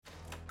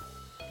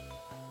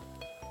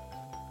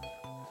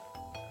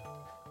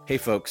Hey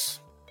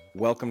folks,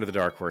 welcome to the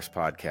Dark Horse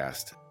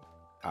Podcast.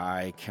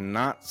 I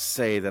cannot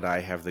say that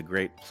I have the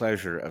great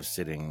pleasure of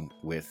sitting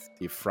with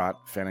Efrat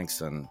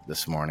Fenigson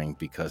this morning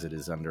because it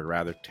is under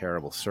rather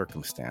terrible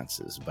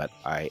circumstances, but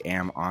I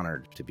am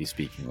honored to be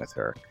speaking with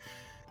her.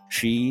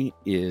 She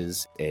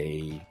is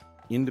an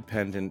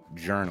independent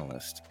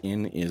journalist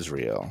in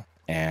Israel,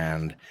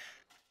 and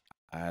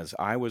as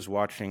I was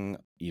watching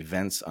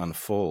events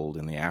unfold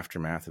in the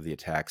aftermath of the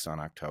attacks on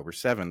October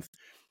 7th,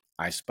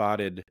 I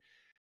spotted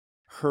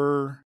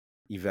her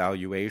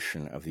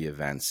evaluation of the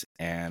events,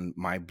 and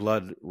my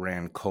blood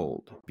ran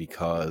cold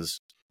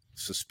because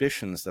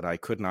suspicions that I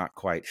could not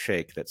quite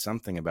shake that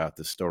something about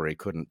the story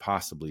couldn't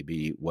possibly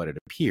be what it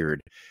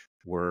appeared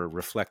were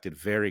reflected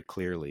very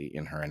clearly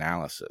in her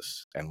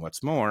analysis. And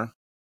what's more,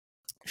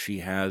 she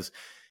has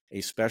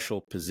a special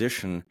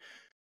position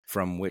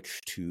from which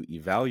to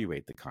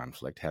evaluate the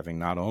conflict, having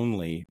not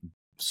only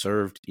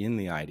served in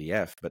the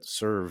IDF, but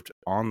served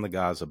on the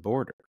Gaza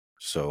border.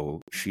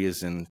 So she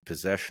is in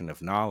possession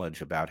of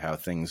knowledge about how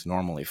things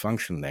normally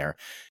function there,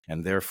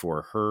 and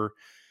therefore her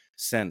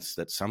sense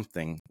that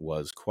something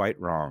was quite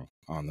wrong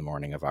on the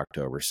morning of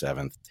October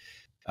 7th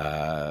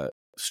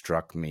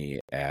struck me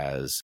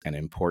as an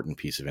important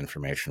piece of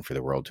information for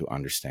the world to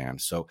understand.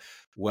 So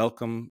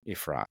welcome,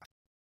 Efrat.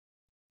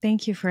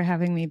 Thank you for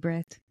having me,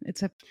 Brett.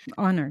 It's an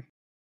honor.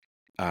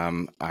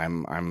 I'm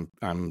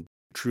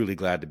truly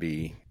glad to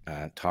be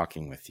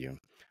talking with you.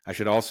 I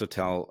should also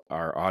tell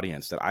our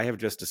audience that I have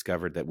just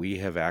discovered that we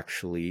have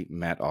actually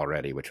met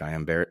already, which I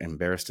am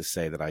embarrassed to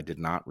say that I did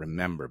not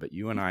remember. But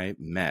you and I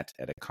met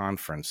at a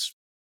conference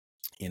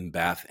in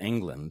Bath,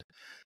 England,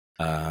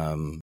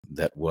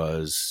 that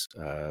was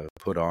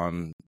put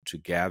on to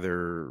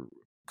gather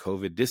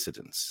COVID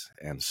dissidents.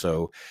 And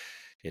so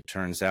it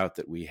turns out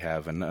that we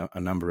have a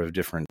number of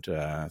different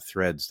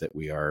threads that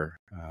we are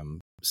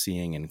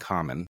seeing in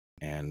common,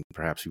 and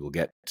perhaps we will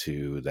get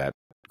to that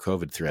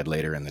COVID thread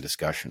later in the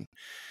discussion.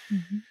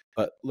 Mm-hmm.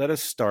 But let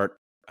us start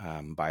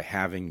by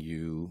having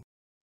you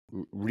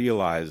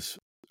realize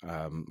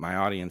my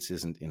audience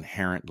isn't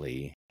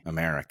inherently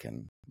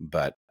American,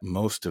 but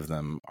most of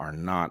them are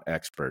not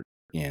expert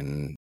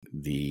in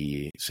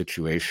the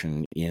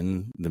situation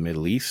in the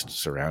Middle East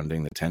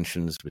surrounding the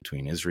tensions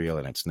between Israel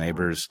and its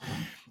neighbors,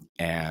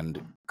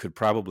 and could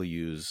probably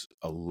use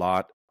a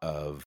lot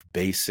of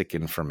basic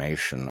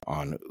information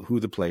on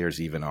who the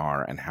players even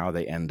are and how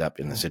they end up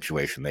in the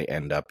situation they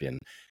end up in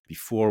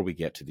before we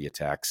get to the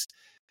attacks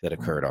that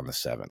occurred on the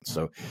 7th.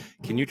 So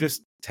can you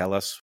just tell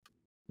us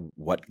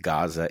what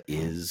Gaza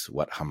is,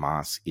 what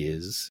Hamas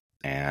is,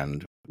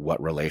 and what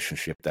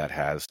relationship that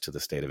has to the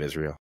state of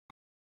Israel?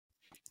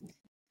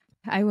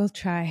 I will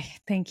try.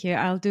 Thank you.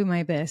 I'll do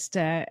my best.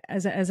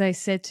 As I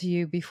said to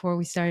you before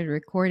we started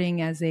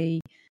recording, as a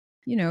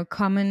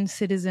common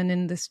citizen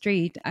in the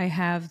street, I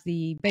have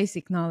the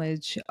basic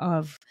knowledge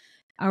of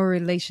our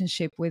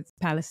relationship with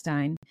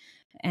Palestine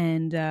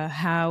and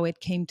how it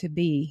came to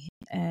be.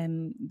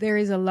 There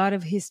is a lot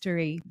of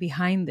history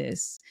behind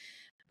this,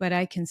 but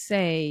I can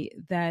say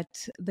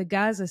that the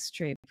Gaza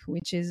Strip,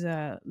 which is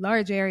a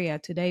large area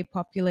today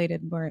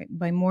populated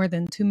by more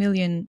than 2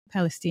 million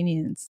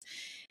Palestinians,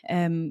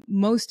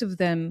 most of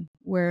them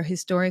were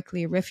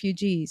historically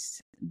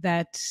refugees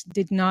that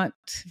did not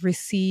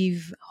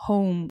receive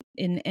home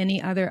in any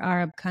other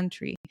Arab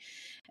country.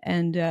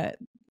 And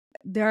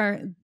there are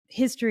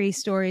history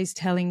stories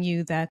telling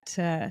you that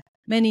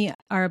many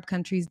Arab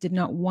countries did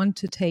not want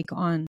to take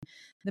on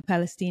the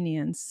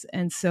Palestinians.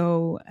 And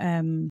so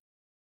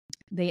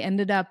they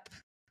ended up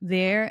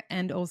there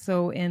and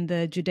also in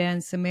the Judea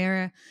and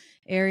Samaria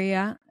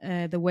area,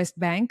 the West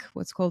Bank,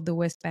 what's called the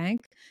West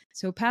Bank.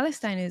 So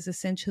Palestine is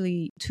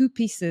essentially two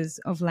pieces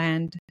of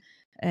land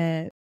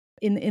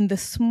in the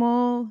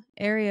small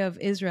area of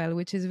Israel,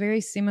 which is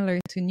very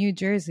similar to New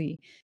Jersey.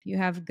 You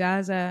have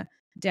Gaza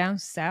down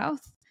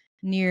south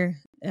near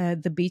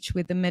the beach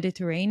with the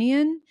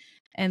Mediterranean.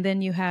 And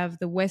then you have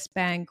the West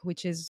Bank,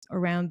 which is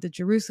around the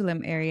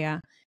Jerusalem area,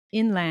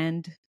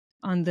 inland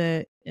on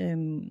the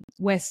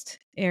west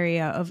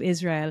area of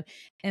Israel.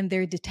 And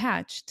they're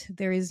detached.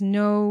 There is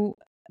no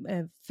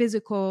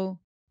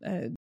physical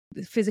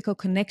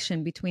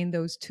connection between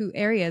those two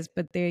areas,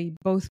 but they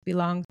both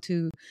belong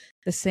to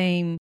the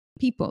same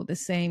people, the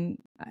same,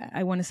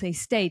 I want to say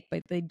state,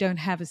 but they don't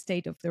have a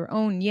state of their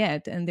own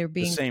yet, and they're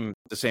being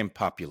the same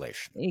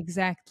population.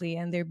 Exactly,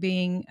 and they're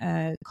being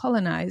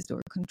colonized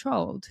or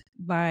controlled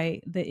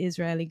by the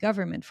Israeli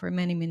government for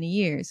many, many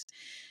years.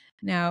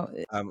 Now,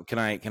 can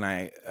I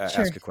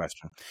sure. ask a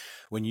question?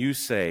 When you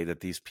say that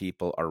these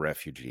people are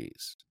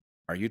refugees,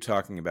 are you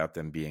talking about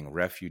them being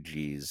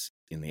refugees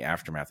in the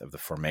aftermath of the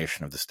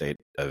formation of the state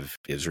of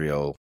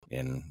Israel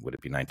in, would it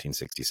be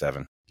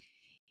 1967?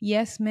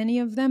 Yes, many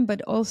of them,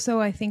 but also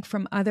I think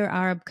from other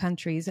Arab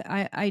countries.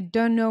 I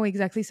don't know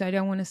exactly, so I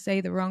don't want to say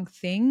the wrong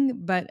thing,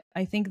 but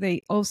I think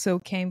they also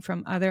came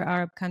from other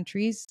Arab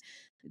countries.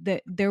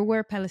 There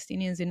were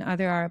Palestinians in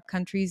other Arab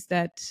countries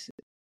that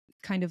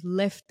kind of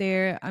left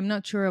there. I'm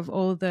not sure of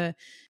all the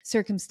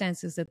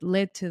circumstances that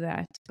led to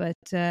that, but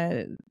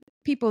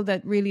people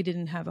that really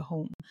didn't have a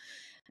home.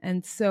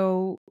 And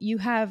so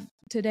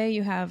today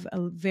you have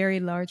a very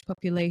large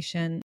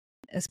population,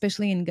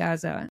 especially in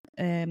Gaza.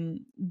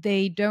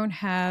 They don't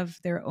have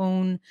their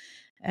own,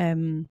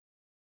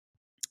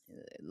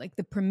 like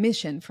the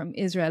permission from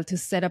Israel to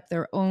set up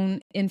their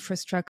own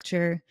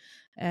infrastructure,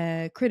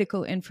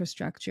 critical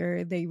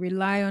infrastructure. They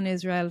rely on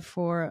Israel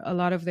for a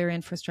lot of their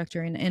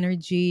infrastructure and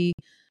energy,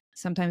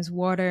 sometimes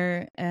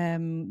water.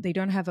 They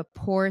don't have a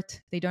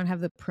port. They don't have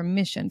the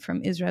permission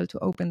from Israel to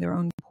open their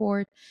own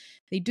port.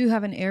 They do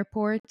have an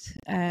airport,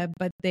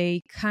 but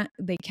they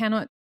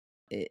cannot.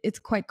 It's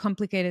quite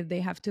complicated.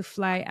 They have to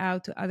fly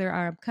out to other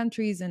Arab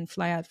countries and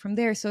fly out from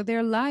there. So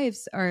their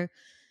lives are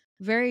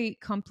very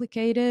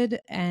complicated,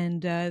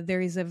 and there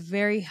is a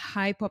very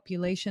high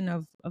population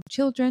of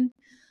children,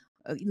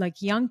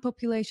 like young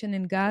population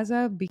in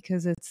Gaza,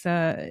 because it's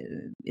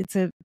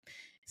a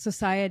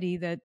society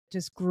that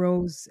just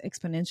grows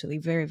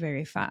exponentially very,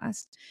 very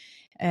fast.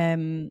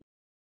 And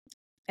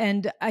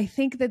I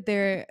think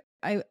that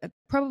I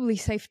probably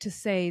safe to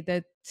say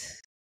that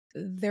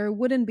there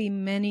wouldn't be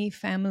many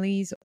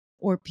families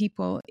or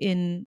people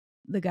in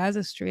the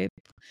Gaza Strip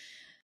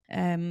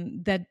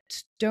that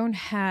don't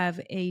have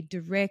a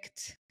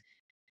direct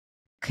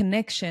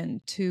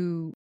connection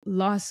to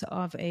loss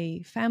of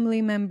a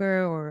family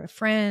member or a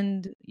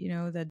friend,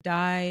 that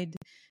died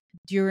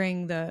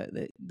during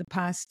the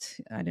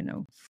past, I don't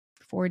know,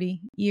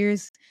 40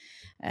 years,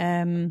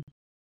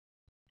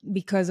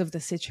 because of the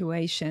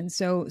situation.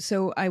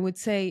 So I would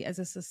say, as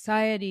a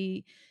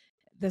society,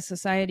 the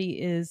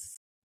society is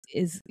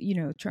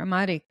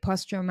traumatic,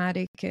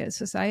 post-traumatic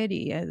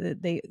society.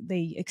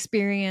 They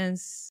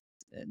experience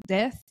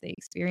death. They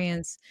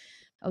experience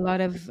a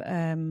lot of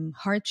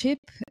hardship.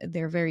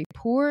 They're very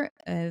poor.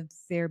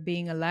 They're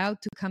being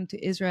allowed to come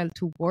to Israel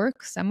to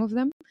work, some of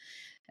them,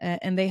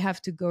 and they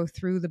have to go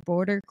through the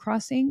border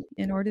crossing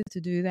in order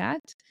to do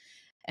that.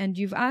 And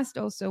you've asked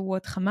also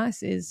what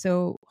Hamas is.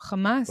 So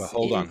Hamas Well,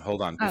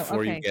 hold on.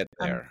 Before you get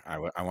Um, there,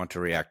 I want to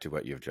react to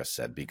what you've just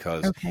said,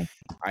 because okay.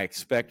 I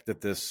expect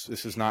that this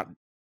is not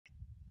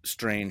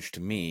strange to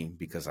me,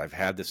 because I've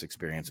had this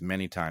experience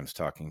many times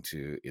talking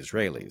to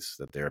Israelis,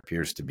 that there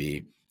appears to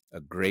be a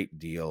great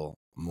deal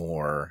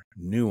more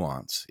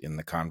nuance in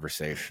the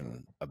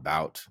conversation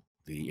about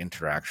the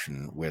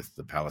interaction with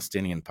the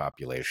Palestinian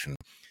population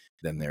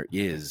than there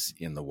is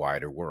in the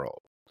wider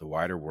world. The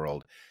wider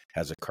world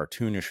has a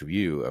cartoonish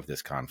view of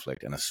this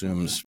conflict and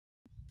assumes,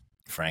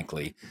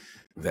 frankly,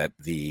 that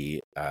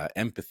the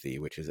empathy,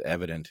 which is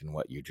evident in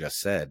what you just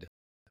said,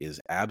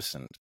 is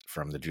absent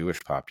from the Jewish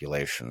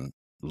population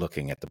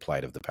looking at the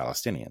plight of the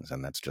Palestinians.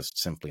 And that's just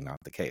simply not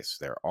the case.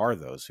 There are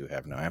those who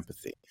have no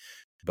empathy,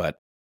 but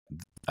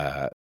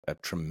a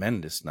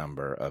tremendous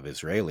number of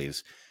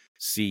Israelis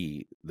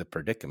see the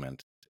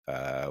predicament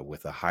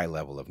with a high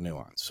level of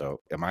nuance. So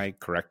am I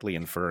correctly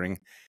inferring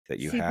that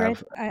you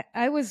have... Brett,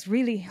 I was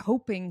really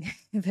hoping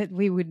that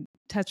we would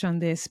touch on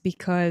this,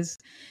 because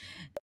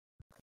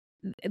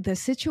the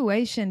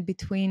situation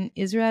between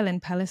Israel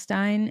and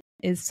Palestine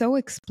is so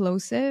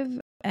explosive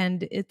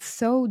and it's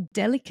so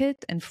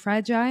delicate and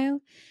fragile.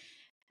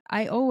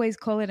 I always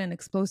call it an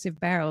explosive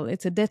barrel.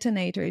 It's a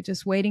detonator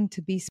just waiting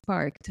to be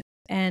sparked.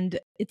 And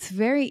it's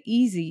very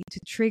easy to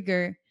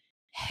trigger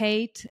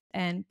hate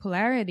and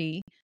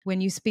polarity when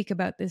you speak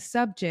about this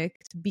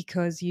subject,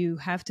 because you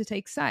have to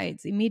take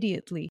sides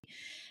immediately.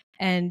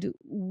 And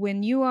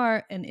when you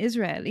are an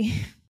Israeli,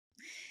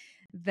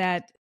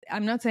 that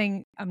I'm not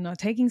saying I'm not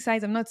taking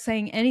sides, I'm not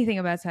saying anything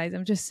about sides.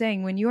 I'm just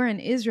saying, when you're an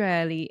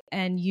Israeli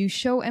and you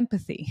show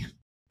empathy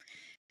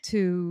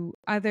to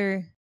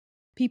other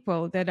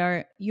people that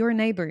are your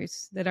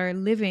neighbors, that are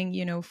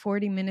living,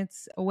 40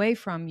 minutes away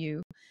from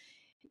you,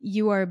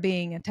 you are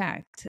being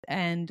attacked,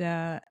 and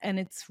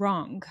it's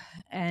wrong,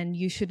 and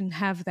you shouldn't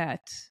have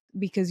that,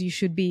 because you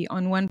should be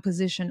on one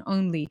position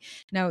only.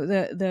 Now,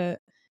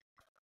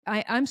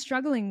 I'm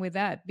struggling with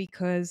that,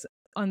 because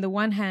on the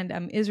one hand,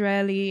 I'm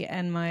Israeli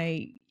and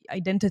my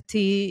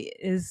identity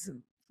is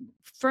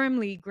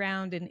firmly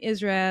grounded in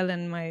Israel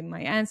and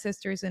my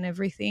ancestors and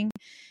everything,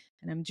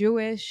 and I'm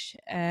Jewish.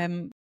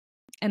 And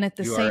at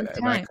the same time,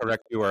 am I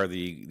correct? You are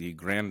the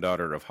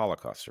granddaughter of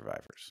Holocaust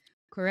survivors.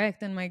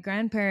 Correct. And my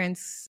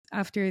grandparents,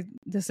 after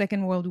the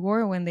Second World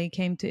War, when they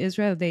came to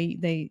Israel,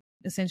 they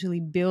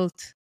essentially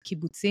built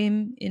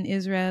kibbutzim in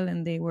Israel,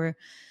 and they were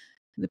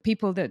the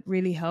people that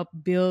really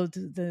helped build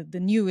the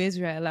new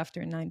Israel after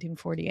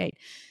 1948.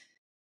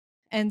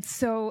 And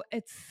so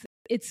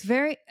it's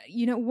very,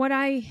 what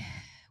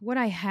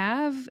I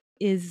have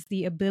is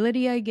the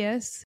ability, I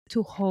guess,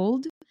 to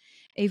hold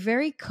a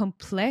very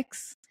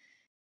complex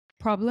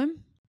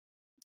problem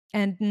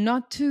and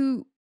not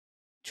to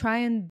try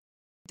and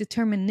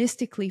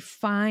deterministically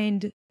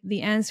find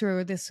the answer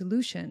or the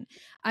solution.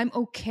 I'm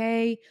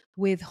okay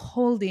with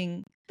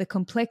holding the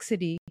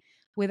complexity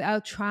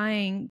without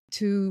trying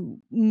to,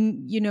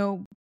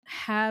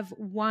 have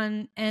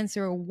one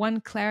answer or one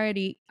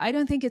clarity. I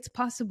don't think it's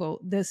possible.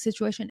 The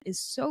situation is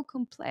so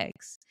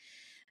complex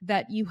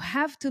that you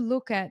have to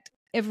look at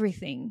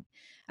everything.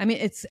 I mean,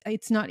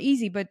 it's not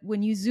easy, but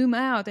when you zoom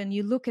out and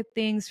you look at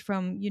things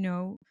from,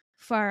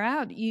 far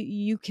out,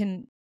 you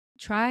can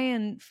try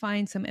and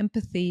find some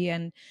empathy,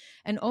 and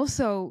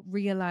also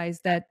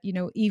realize that,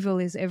 evil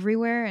is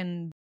everywhere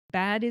and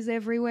bad is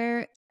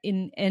everywhere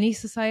in any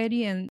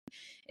society. And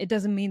it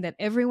doesn't mean that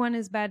everyone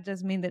is bad, it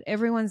doesn't mean that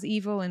everyone's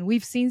evil. And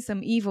we've seen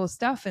some evil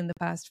stuff in the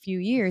past few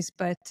years,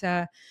 but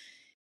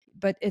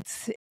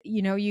it's,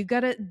 you got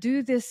to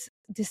do this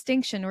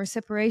distinction or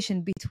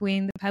separation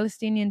between the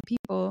Palestinian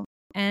people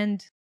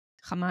and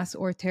Hamas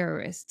or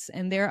terrorists.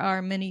 And there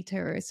are many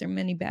terrorists or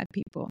many bad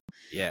people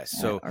Yes.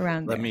 So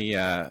around let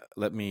there.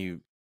 let me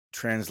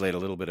translate a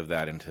little bit of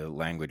that into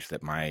language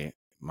that my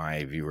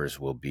viewers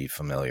will be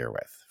familiar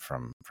with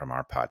from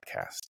our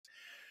podcast.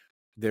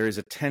 There is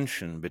a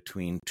tension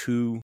between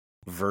two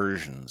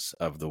versions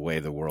of the way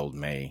the world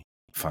may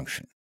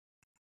function.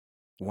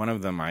 One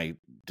of them I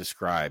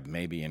describe,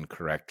 maybe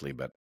incorrectly,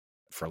 but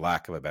for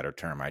lack of a better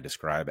term, I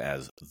describe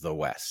as the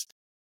West.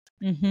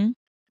 Mm-hmm.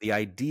 The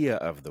idea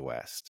of the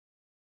West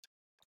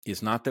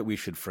is not that we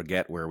should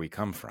forget where we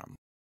come from,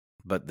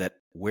 but that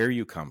where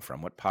you come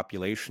from, what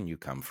population you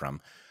come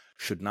from,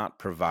 should not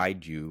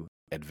provide you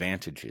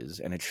advantages,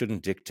 and it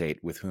shouldn't dictate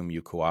with whom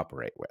you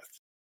cooperate with.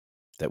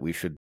 That we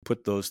should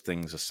put those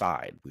things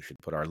aside. We should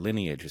put our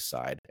lineage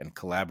aside and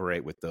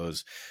collaborate with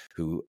those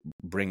who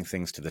bring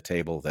things to the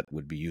table that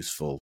would be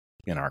useful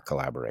in our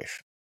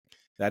collaboration.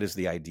 That is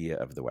the idea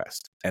of the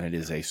West, and it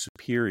is a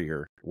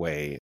superior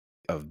way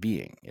of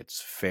being.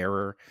 It's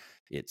fairer,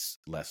 it's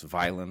less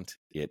violent,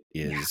 it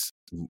is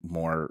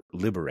more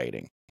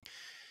liberating.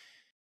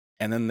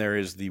 And then there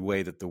is the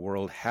way that the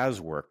world has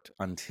worked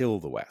until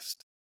the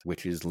West,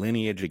 which is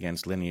lineage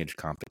against lineage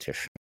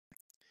competition.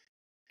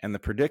 And the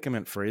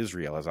predicament for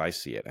Israel, as I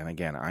see it, and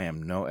again, I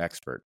am no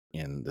expert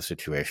in the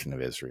situation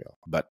of Israel,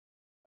 but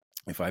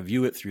if I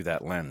view it through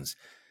that lens,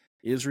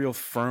 Israel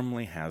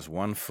firmly has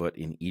one foot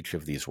in each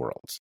of these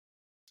worlds,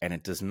 and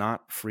it does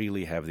not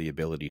freely have the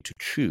ability to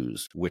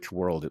choose which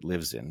world it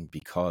lives in,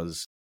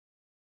 because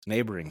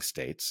neighboring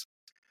states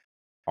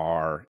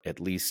are at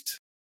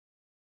least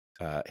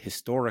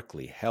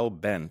historically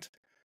hell-bent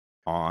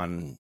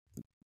on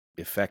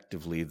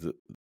effectively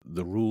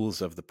the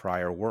rules of the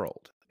prior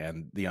world.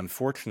 And the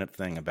unfortunate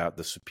thing about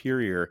the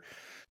superior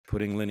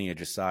putting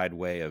lineage aside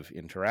way of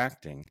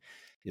interacting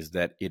is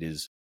that it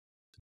is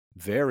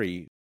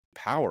very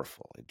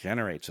powerful. It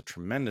generates a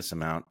tremendous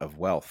amount of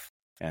wealth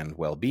and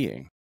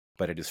well-being,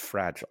 but it is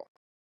fragile.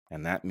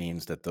 And that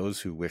means that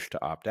those who wish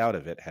to opt out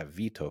of it have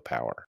veto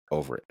power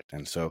over it.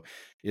 And so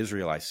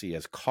Israel, I see,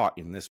 as caught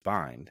in this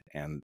bind,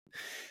 and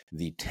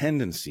the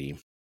tendency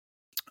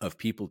of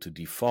people to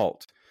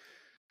default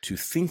to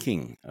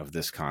thinking of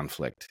this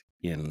conflict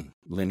in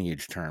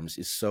lineage terms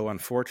is so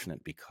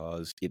unfortunate,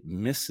 because it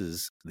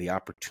misses the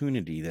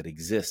opportunity that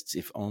exists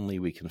if only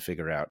we can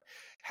figure out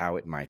how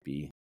it might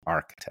be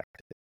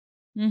architected.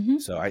 Mm-hmm.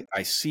 So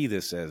I see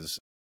this as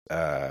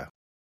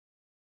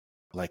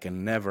like a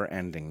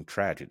never-ending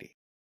tragedy.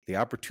 The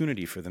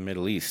opportunity for the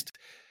Middle East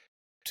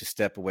to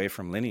step away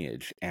from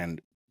lineage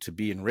and to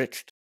be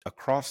enriched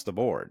across the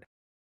board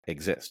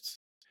exists.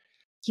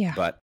 Yeah.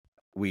 But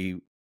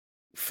we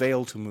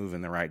fail to move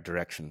in the right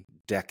direction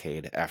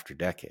decade after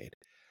decade.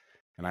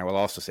 And I will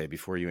also say,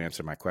 before you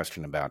answer my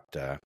question about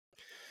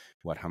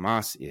what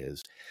Hamas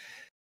is,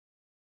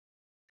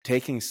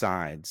 taking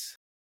sides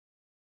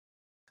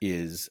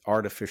is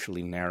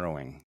artificially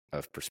narrowing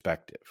of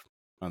perspective.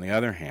 On the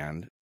other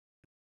hand,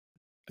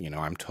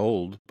 I'm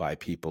told by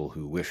people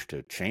who wish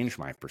to change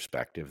my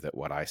perspective that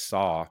what I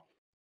saw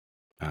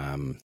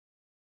on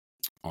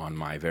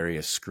my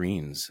various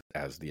screens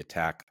as the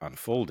attack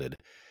unfolded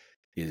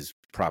is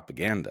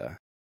propaganda.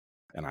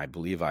 And I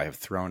believe I have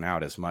thrown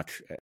out as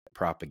much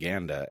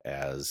propaganda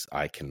as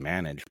I can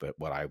manage, but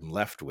what I'm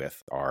left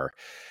with are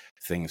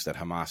things that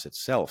Hamas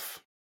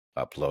itself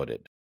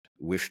uploaded,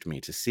 wished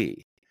me to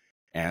see.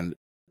 And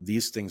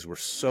these things were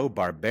so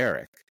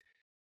barbaric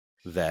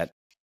that,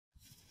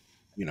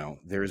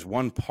 there is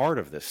one part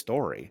of this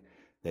story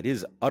that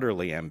is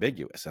utterly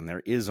ambiguous, and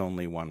there is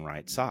only one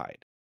right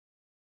side.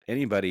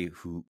 Anybody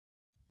who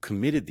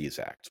committed these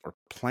acts or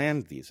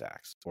planned these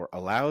acts or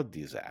allowed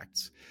these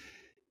acts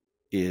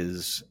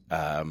is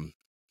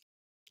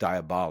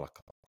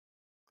diabolical.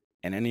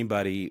 And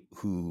anybody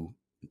who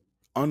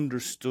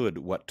understood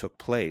what took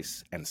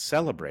place and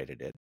celebrated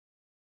it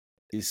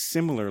is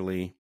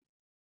similarly,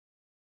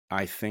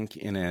 I think,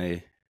 in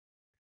an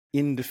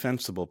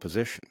indefensible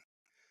position.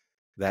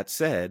 That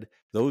said,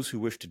 those who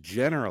wish to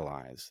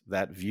generalize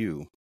that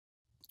view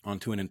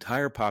onto an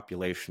entire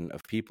population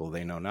of people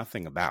they know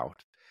nothing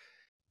about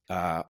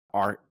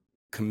are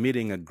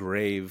committing a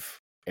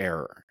grave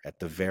error at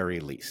the very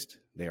least.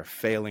 They are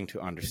failing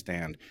to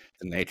understand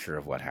the nature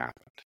of what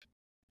happened.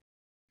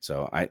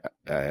 So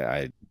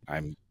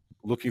I'm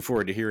looking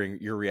forward to hearing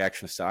your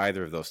reactions to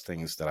either of those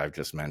things that I've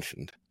just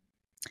mentioned.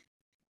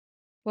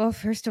 Well,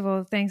 first of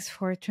all, thanks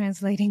for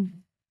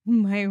translating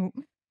my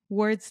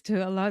words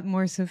to a lot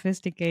more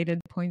sophisticated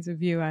points of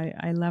view.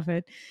 I love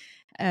it.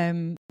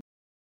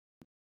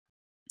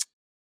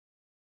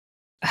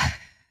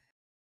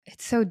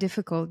 It's so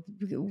difficult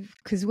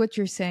because what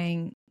you're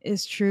saying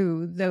is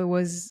true. There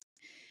was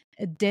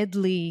a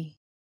deadly,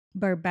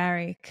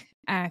 barbaric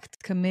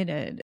act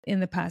committed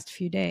in the past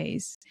few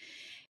days.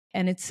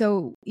 And it's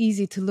so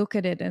easy to look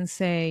at it and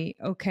say,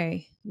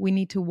 okay, we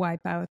need to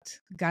wipe out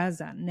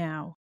Gaza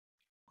now.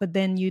 But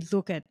then you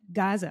look at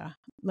Gaza,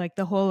 like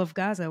the whole of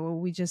Gaza,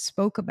 what we just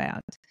spoke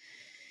about.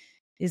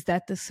 Is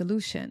that the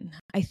solution?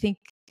 I think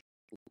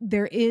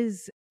there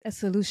is a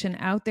solution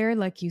out there,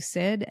 like you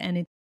said, and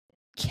it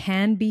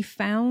can be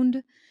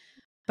found.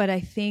 But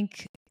I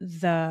think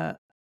the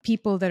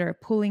people that are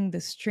pulling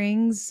the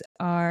strings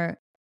are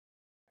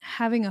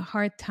having a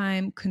hard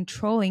time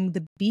controlling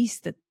the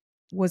beast that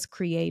was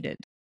created,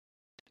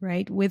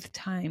 right, with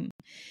time.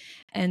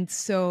 And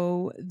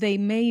so they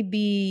may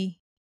be,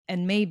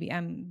 and maybe,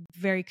 I'm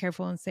very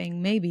careful in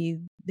saying maybe,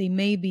 they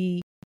may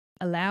be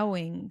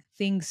allowing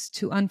things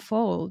to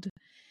unfold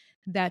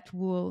that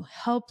will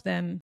help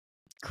them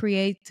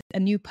create a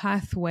new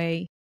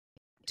pathway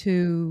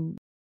to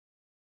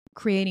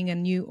creating a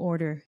new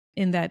order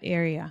in that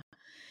area.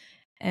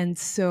 And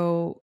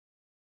so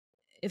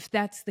if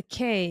that's the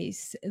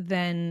case,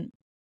 then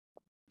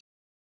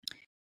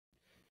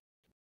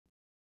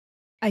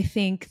I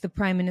think the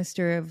prime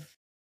minister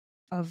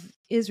of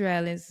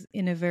Israel is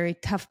in a very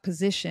tough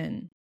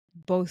position,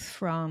 both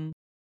from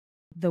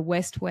the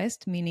West,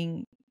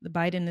 meaning the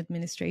Biden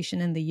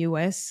administration and the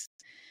US,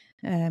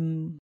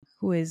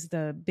 who is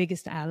the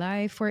biggest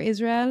ally for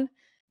Israel,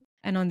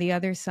 and on the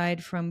other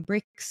side from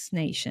BRICS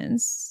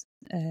nations,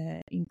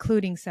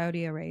 including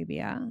Saudi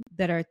Arabia,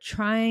 that are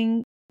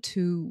trying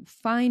to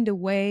find a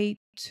way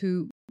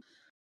to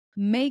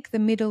make the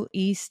Middle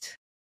East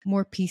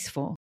more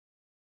peaceful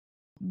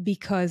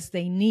because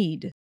they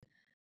need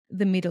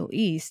the Middle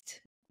East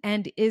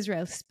and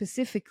Israel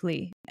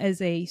specifically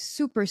as a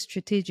super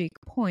strategic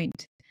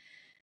point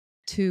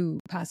to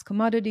pass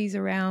commodities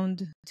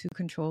around, to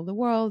control the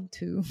world,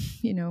 to,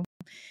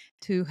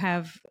 to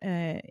have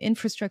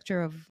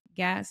infrastructure of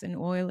gas and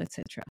oil,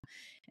 etc.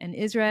 And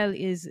Israel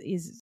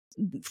is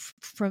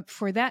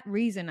for that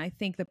reason, I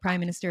think the prime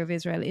minister of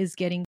Israel is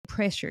getting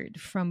pressured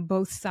from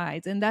both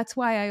sides. And that's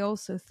why I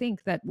also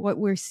think that what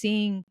we're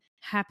seeing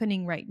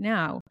happening right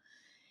now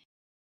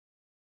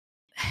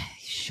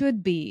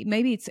should be,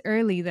 maybe it's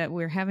early that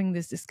we're having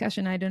this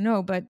discussion, I don't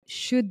know, but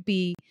should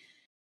be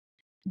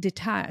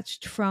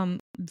detached from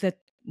the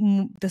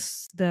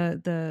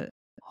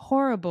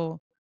horrible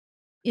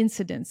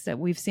incidents that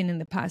we've seen in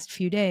the past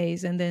few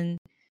days, and then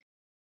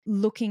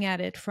looking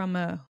at it from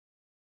a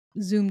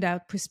zoomed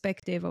out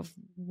perspective of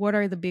what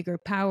are the bigger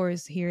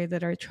powers here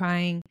that are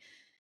trying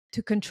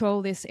to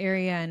control this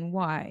area and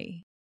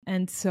why.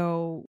 And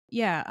so,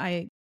 yeah,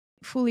 I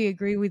fully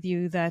agree with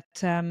you that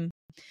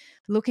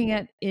looking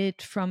at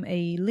it from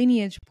a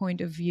lineage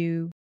point of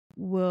view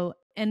will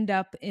end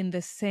up in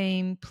the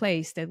same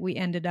place that we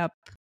ended up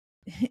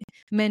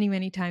many,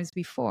 many times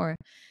before.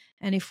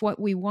 And if what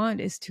we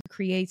want is to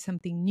create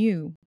something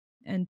new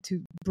and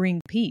to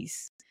bring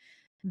peace,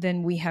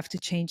 then we have to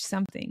change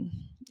something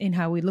in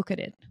how we look at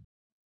it.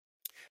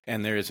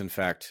 And there is, in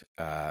fact,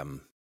 a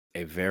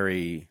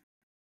very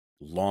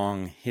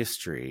long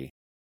history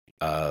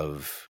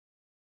of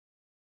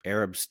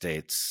Arab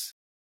states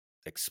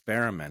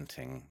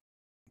experimenting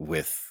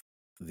with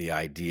the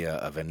idea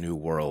of a new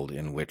world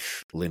in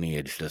which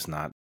lineage does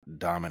not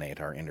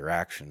dominate our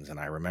interactions. And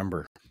I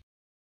remember,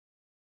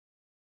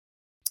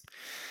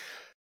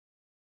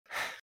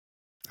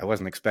 I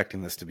wasn't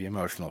expecting this to be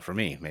emotional for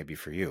me, maybe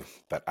for you,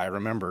 but I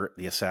remember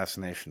the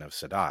assassination of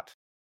Sadat,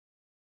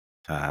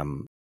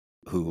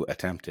 who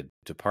attempted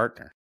to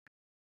partner.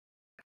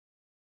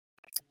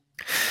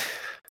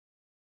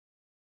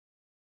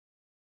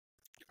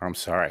 I'm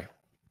sorry.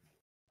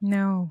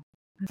 No,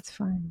 that's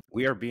fine.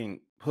 We are being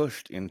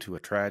pushed into a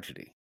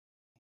tragedy.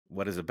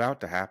 What is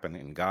about to happen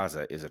in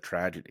Gaza is a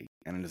tragedy,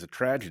 and it is a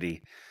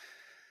tragedy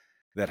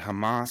that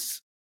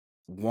Hamas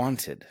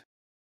wanted,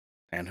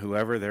 and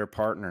whoever their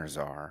partners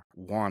are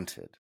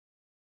wanted.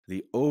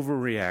 The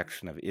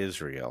overreaction of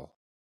Israel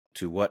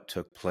to what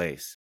took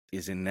place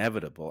is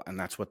inevitable, and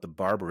that's what the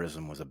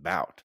barbarism was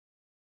about.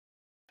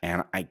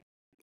 And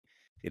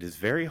it is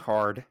very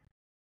hard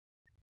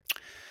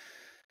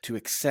to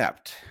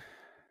accept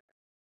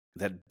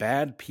that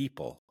bad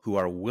people who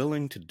are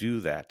willing to do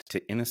that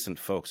to innocent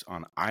folks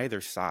on either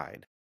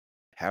side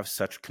have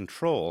such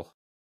control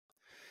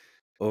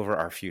over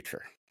our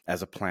future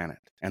as a planet.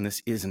 And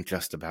this isn't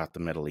just about the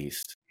Middle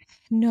East.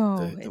 No,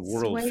 The it's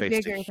world way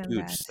faced bigger a than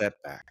huge that.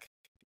 setback.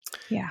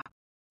 Yeah.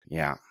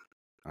 Yeah.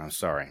 I'm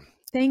sorry.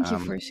 Thank you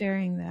for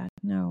sharing that.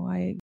 No,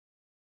 I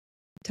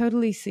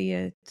totally see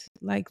it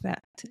like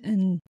that.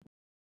 And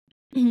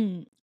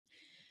and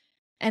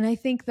I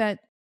think that,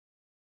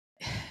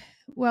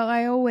 well,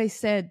 I always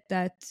said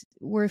that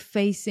we're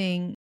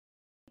facing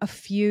a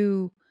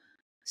few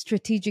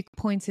strategic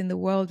points in the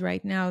world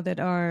right now that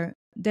are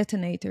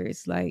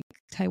detonators, like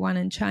Taiwan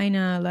and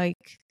China, like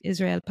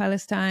Israel,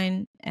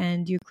 Palestine,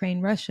 and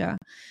Ukraine, Russia.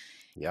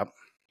 Yep.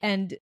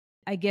 And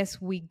I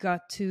guess we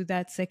got to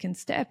that second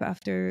step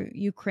after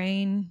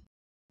Ukraine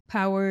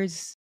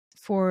powers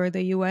for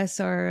the US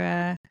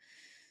are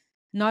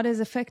not as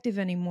effective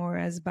anymore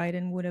as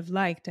Biden would have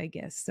liked, I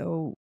guess.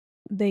 So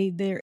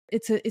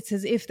it's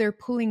as if they're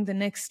pulling the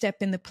next step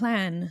in the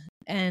plan.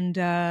 And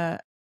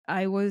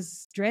I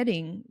was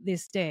dreading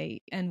this day,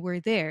 and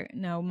we're there.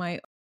 Now, my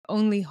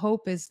only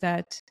hope is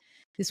that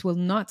this will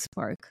not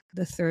spark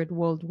the Third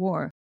World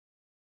War.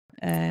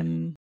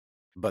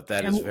 But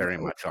that is very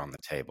much on the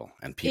table,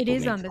 and people it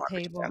is need on to the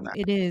understand table. that.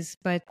 It is,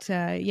 but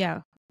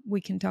yeah, we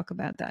can talk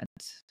about that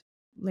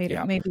later,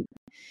 Yeah. maybe.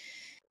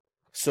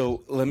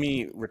 So let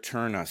me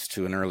return us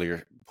to an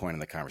earlier point in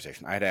the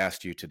conversation. I'd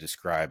asked you to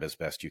describe as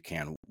best you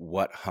can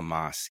what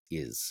Hamas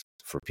is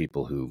for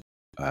people who,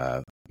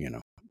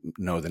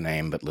 know the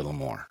name but little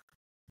more.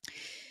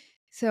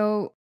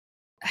 So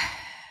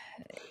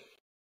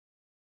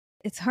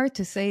it's hard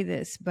to say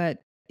this,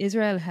 but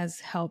Israel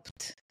has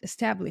helped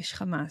establish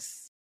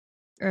Hamas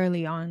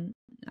early on.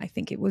 I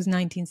think it was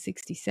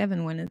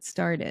 1967 when it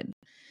started.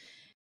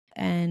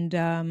 And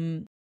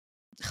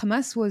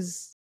Hamas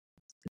was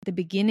the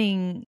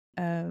beginning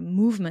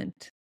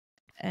movement.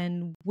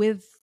 And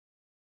with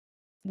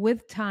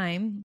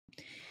time,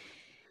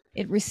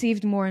 it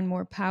received more and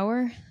more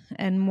power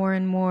and more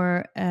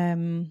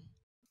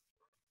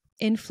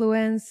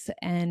influence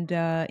and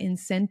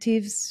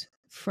incentives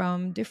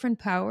from different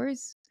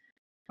powers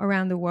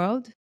around the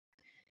world.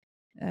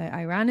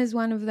 Iran is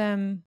one of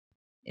them.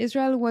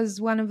 Israel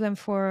was one of them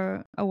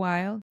for a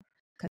while.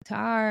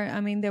 Qatar. I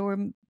mean, there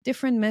were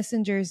different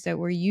messengers that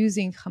were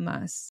using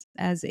Hamas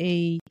as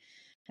a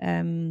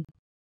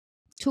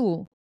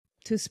tool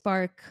to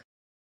spark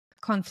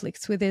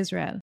conflicts with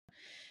Israel.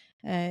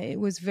 It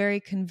was very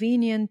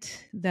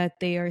convenient that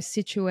they are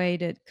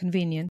situated in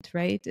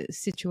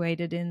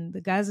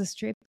the Gaza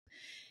Strip,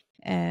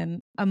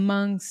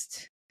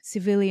 amongst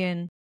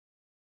civilian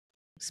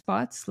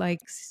spots like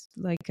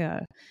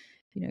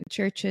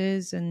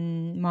churches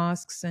and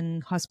mosques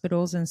and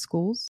hospitals and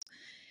schools.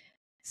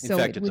 In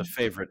fact, it's a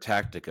favorite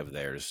tactic of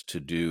theirs to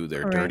do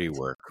their dirty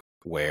work,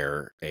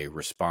 where a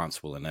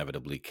response will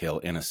inevitably kill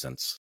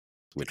innocents,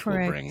 which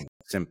will bring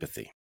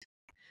sympathy.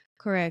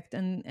 Correct.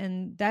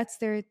 And that's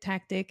their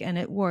tactic, and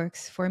it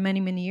works for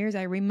many, many years.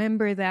 I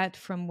remember that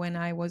from when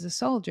I was a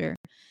soldier,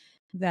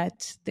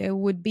 that there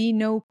would be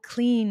no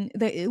clean,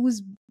 that it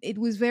was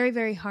very,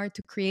 very hard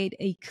to create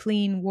a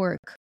clean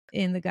work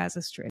in the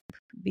Gaza Strip,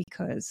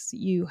 because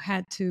you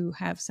had to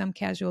have some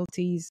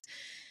casualties,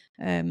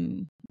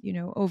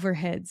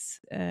 overheads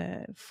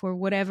for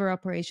whatever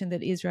operation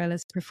that Israel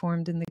has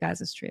performed in the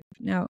Gaza Strip.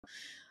 Now,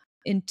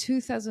 in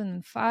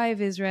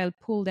 2005, Israel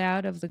pulled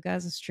out of the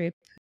Gaza Strip,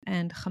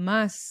 and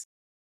Hamas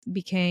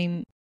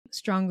became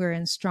stronger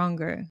and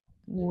stronger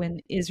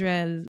when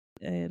Israel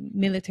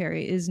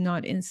military is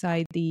not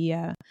inside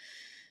the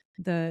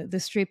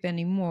strip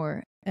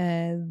anymore.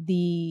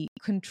 The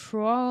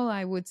control,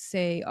 I would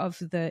say, of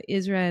the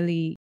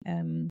Israeli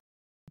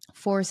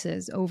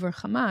forces over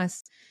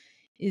Hamas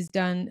is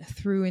done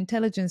through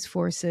intelligence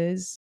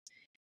forces.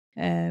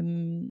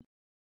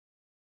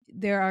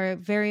 There are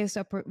various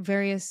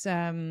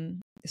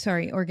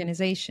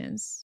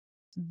organizations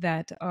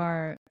that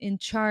are in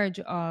charge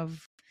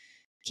of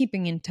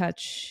keeping in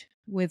touch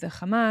with the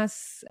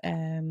Hamas,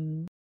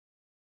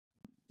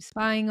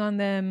 spying on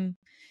them,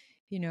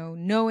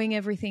 knowing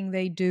everything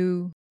they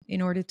do in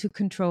order to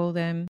control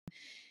them.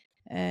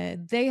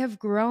 They have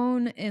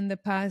grown in the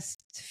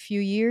past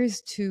few years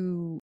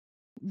to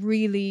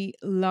really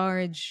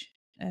large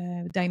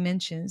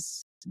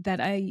dimensions that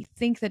I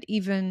think that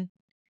even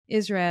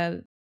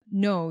Israel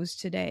knows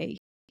today,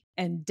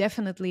 and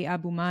definitely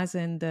Abu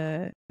Mazen,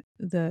 the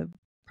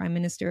prime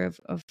minister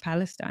of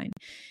Palestine,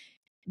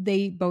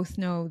 they both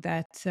know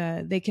that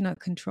they cannot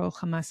control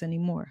Hamas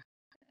anymore.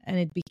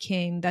 And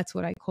that's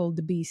what I called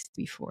the beast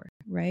before,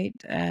 right?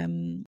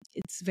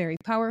 It's very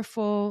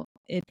powerful.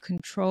 It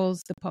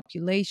controls the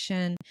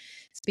population.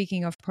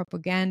 Speaking of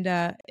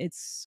propaganda,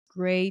 it's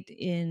great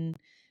in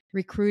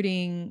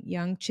recruiting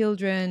young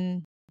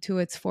children to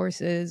its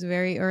forces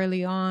very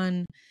early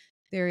on.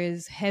 There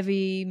is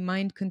heavy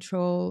mind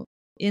control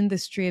in the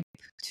strip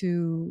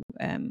to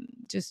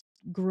just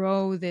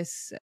grow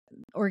this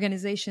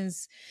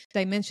organization's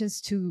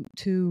dimensions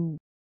to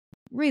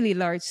really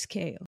large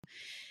scale.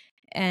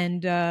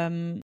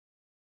 And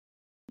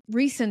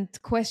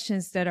recent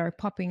questions that are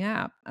popping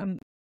up,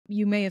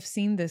 you may have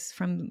seen this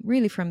from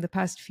the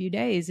past few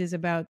days, is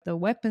about the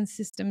weapon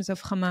systems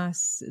of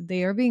Hamas.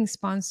 They are being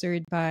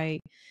sponsored by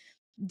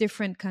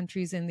different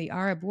countries in the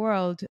Arab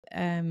world.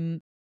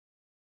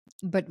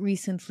 But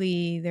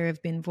recently there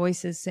have been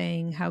voices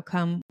saying, how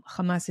come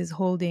Hamas is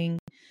holding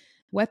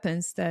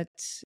weapons that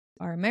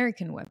are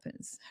American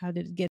weapons? How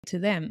did it get to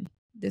them?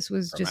 This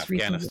was from just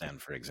Afghanistan, recently.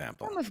 For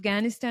example. From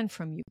Afghanistan,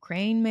 from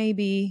Ukraine,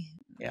 maybe.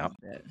 Yeah.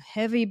 The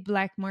heavy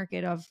black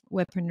market of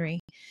weaponry.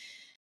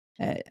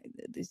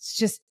 It's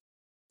just,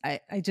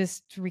 I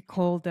just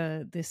recall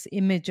this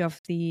image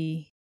of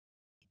the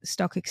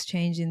stock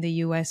exchange in the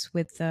US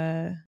with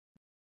the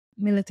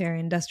military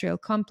industrial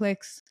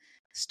complex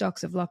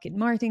stocks of Lockheed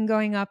Martin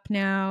going up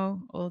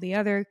now, all the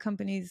other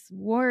companies.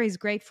 War is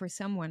great for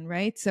someone,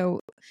 right? So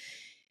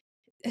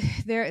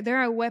there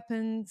are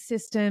weapon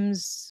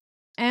systems,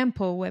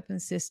 ample weapon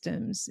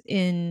systems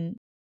in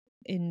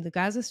the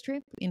Gaza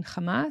Strip, in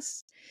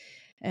Hamas,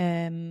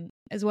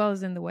 as well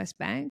as in the West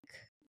Bank,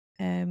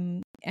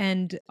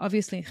 and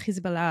obviously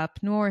Hezbollah up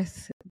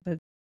north. But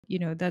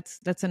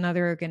that's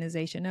another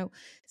organization. Now,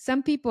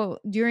 some people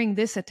during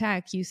this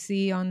attack, you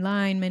see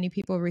online, many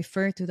people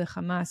refer to the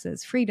Hamas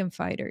as freedom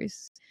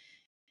fighters.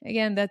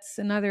 Again, that's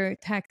another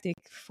tactic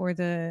for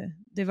the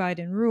divide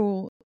and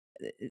rule.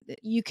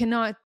 You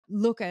cannot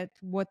look at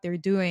what they're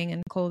doing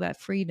and call that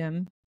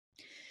freedom.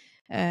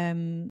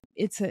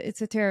 It's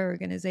a terror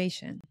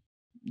organization.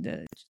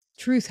 The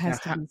truth has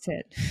to be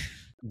said.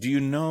 Do you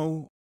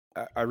know?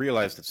 I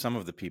realize that some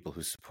of the people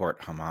who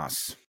support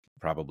Hamas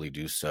probably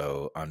do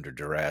so under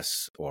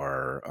duress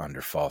or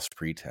under false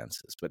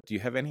pretenses. But do you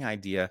have any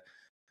idea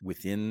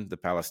within the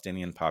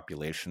Palestinian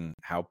population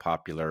how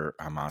popular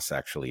Hamas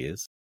actually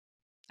is?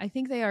 I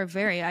think they are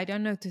I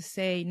don't know to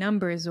say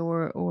numbers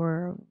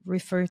or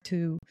refer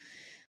to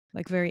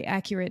like very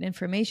accurate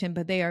information,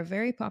 but they are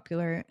very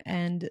popular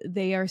and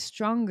they are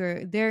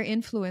stronger. Their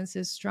influence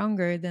is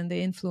stronger than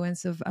the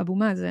influence of Abu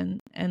Mazen.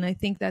 And I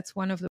think that's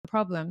one of the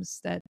problems,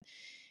 that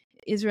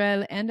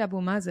Israel and Abu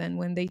Mazen,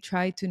 when they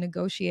try to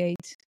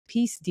negotiate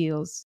peace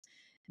deals,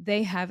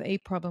 they have a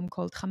problem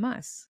called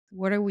Hamas.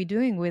 What are we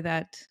doing with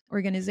that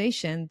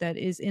organization that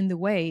is in the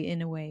way,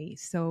 in a way?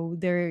 So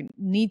there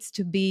needs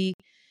to be,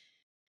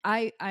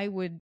 I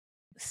would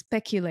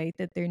speculate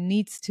that there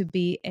needs to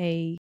be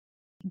a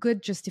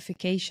good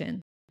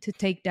justification to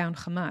take down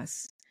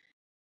Hamas.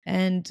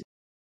 And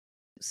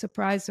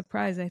surprise,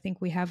 surprise, I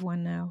think we have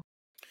one now.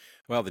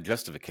 Well, the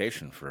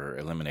justification for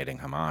eliminating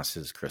Hamas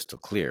is crystal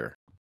clear.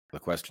 The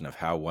question of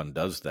how one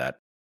does that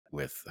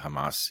with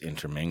Hamas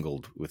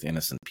intermingled with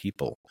innocent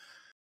people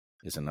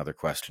is another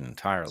question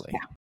entirely.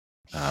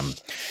 Yeah.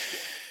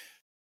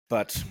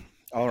 But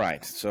all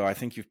right, so I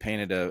think you've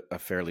painted a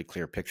fairly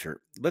clear picture.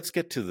 Let's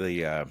get to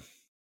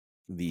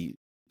the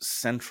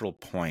central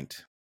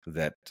point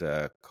that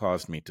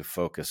caused me to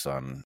focus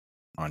on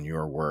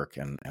your work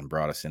and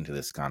brought us into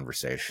this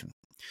conversation.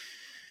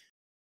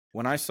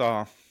 When I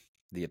saw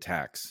the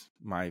attacks,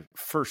 my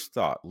first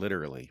thought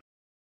literally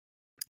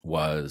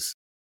was,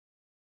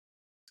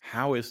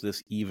 how is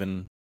this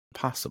even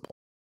possible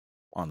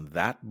on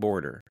that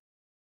border,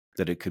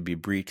 that it could be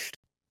breached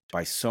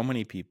by so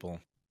many people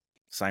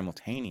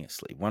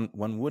simultaneously?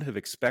 One would have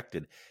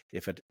expected,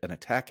 if an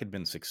attack had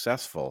been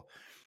successful,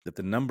 that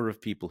the number of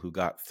people who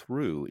got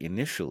through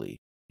initially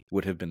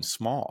would have been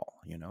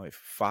small. If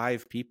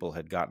 5 people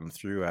had gotten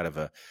through out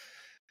of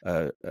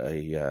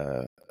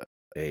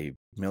a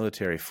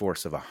military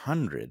force of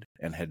 100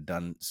 and had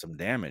done some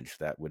damage,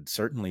 that would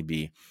certainly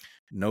be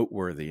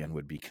noteworthy and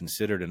would be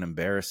considered an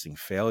embarrassing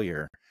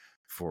failure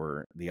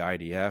for the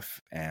IDF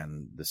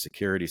and the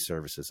security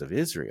services of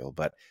Israel.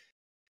 But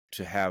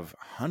to have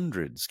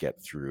hundreds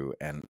get through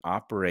and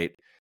operate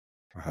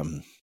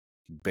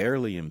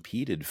barely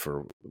impeded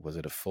for, was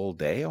it a full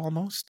day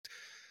almost?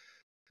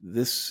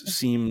 This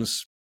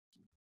seems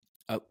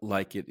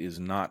like it is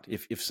not,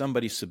 if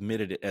somebody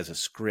submitted it as a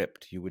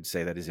script, you would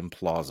say that is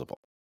implausible.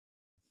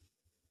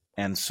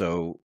 And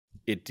so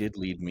it did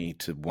lead me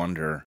to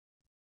wonder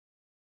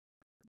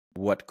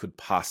what could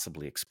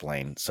possibly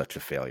explain such a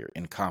failure.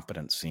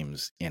 Incompetence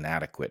seems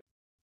inadequate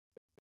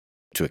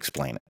to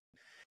explain it.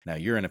 Now,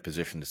 you're in a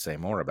position to say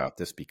more about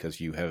this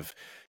because you have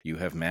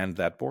manned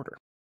that border.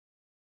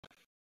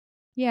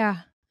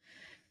 Yeah.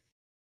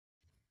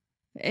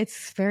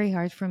 It's very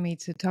hard for me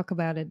to talk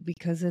about it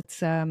because it's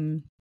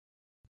there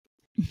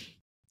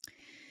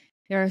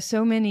are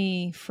so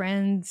many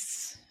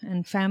friends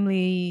and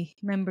family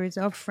members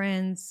of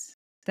friends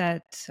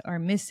that are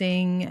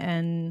missing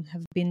and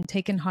have been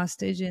taken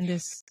hostage in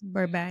this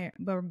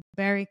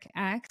barbaric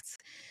acts,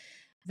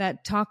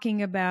 that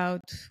talking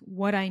about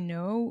what I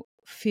know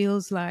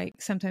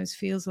sometimes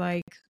feels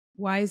like,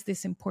 why is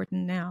this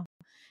important now?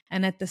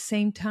 And at the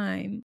same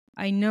time,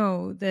 I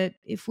know that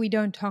if we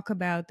don't talk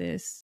about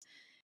this,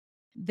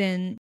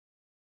 then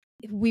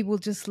we will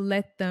just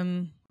let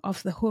them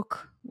off the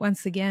hook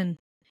once again.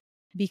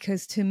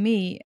 Because to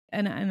me,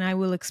 and I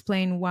will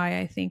explain why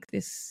I think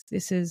this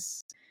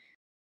is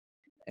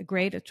a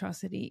great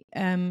atrocity.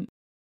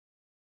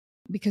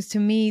 Because to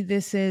me,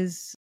 this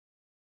is,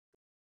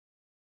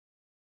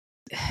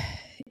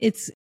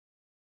 it's,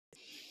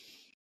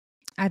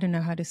 I don't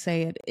know how to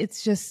say it.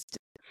 It's just,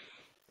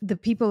 the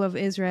people of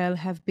Israel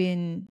have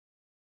been,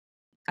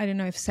 I don't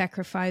know if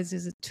sacrifice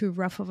is too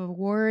rough of a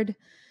word,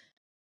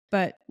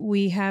 but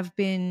we have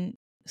been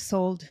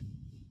sold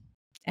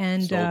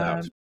and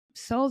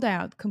sold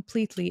out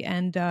completely,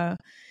 and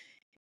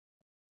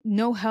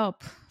no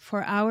help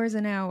for hours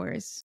and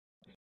hours,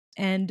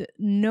 and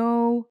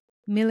no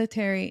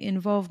military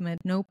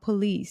involvement, no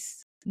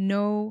police,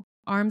 no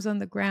arms on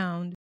the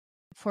ground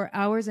for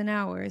hours and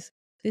hours.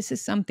 This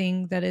is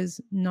something that is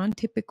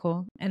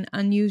non-typical and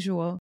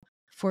unusual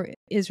for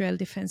Israel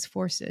Defense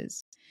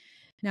Forces.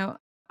 Now,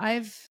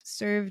 I've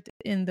served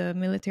in the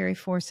military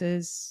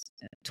forces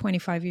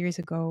 25 years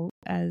ago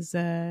as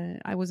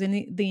I was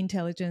in the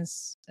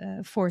intelligence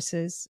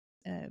forces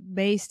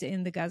based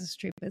in the Gaza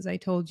Strip, as I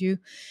told you.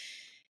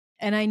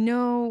 And I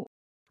know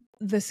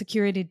the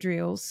security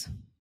drills.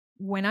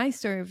 When I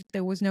served,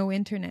 there was no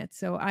internet.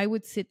 So I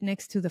would sit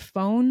next to the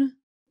phone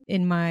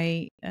in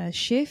my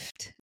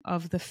shift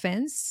of the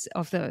fence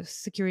of the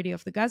security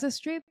of the Gaza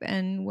Strip.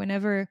 And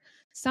whenever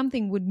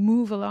something would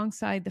move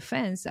alongside the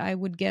fence, I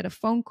would get a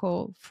phone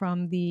call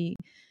from the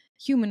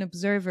human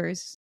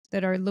observers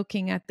that are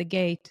looking at the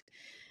gate,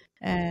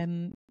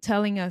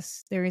 telling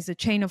us there is a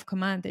chain of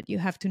command that you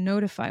have to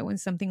notify when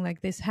something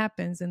like this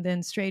happens. And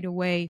then straight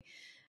away,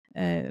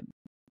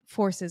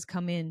 forces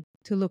come in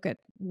to look at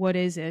what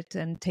is it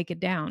and take it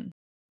down.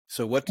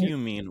 So what do you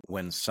mean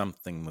when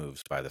something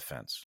moves by the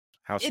fence?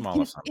 How It small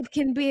can, is something? it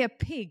can be a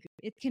pig.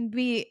 It can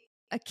be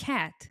a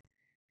cat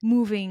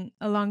moving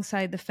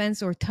alongside the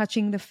fence or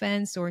touching the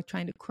fence or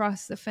trying to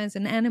cross the fence,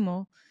 an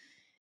animal.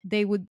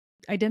 They would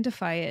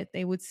identify it.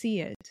 They would see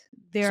it.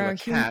 There So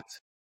are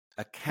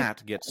a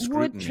cat gets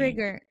would scrutiny.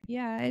 trigger.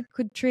 Yeah, it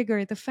could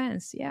trigger the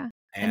fence. Yeah,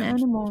 an And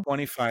animal.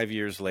 25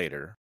 years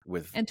later,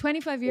 with And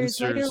 25 years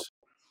later, sensors,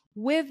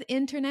 with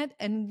internet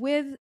and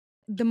with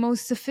the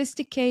most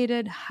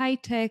sophisticated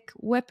high-tech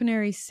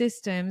weaponry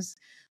systems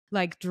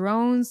like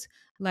drones,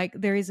 like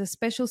there is a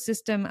special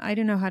system, I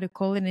don't know how to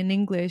call it in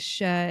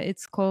English,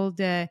 it's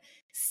called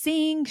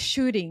seeing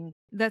shooting.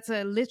 That's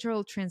a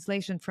literal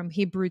translation from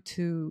Hebrew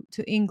to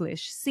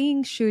English.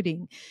 Seeing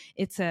shooting.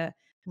 It's a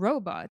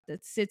robot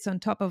that sits on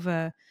top of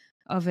a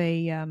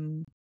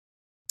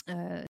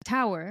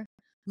tower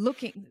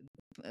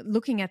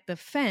looking at the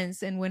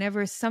fence, and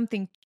whenever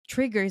something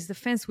triggers the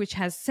fence which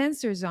has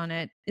sensors on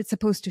it, it's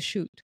supposed to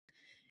shoot.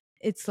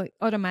 It's like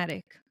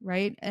automatic,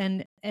 right?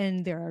 And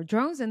there are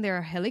drones and there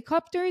are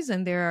helicopters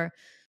and there are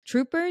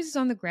troopers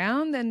on the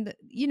ground, and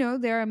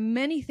there are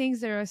many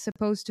things that are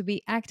supposed to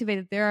be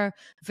activated. There are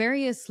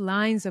various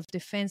lines of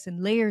defense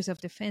and layers of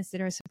defense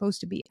that are supposed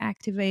to be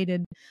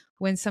activated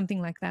when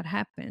something like that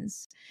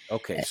happens.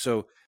 okay,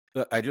 so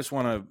I just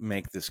want to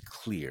make this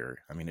clear.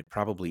 I mean, it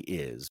probably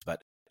is,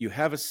 but you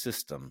have a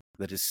system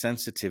that is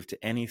sensitive to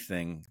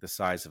anything the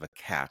size of a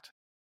cat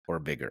or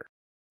bigger.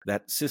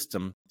 That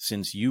system,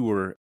 since you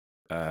were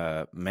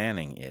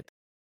manning it,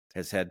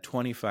 has had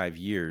 25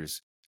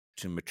 years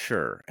to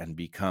mature and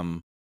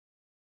become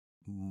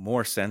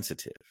more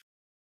sensitive,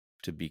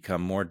 to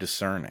become more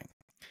discerning.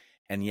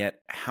 And yet,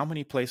 how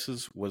many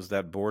places was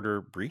that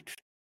border breached?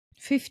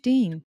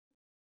 15.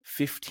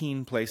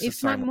 15 places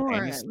If not more,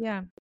 simultaneously?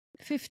 yeah.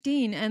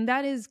 15. And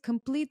that is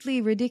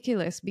completely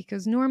ridiculous,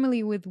 because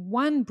normally with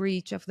one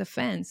breach of the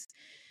fence,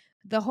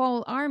 the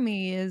whole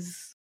army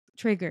is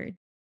triggered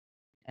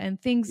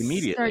and things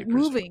Immediately, start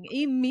moving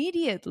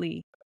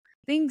immediately.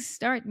 Things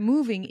start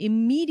moving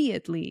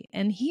immediately.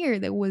 And here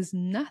there was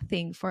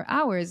nothing for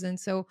hours. And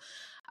so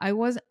I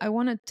want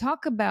to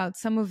talk about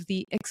some of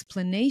the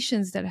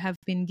explanations that have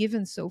been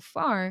given so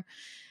far.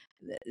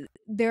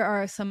 There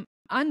are some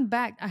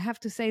unbacked. I have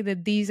to say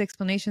that these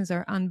explanations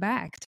are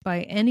unbacked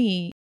by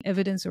any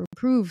evidence or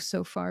proof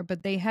so far,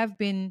 but they have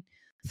been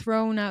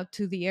thrown out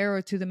to the air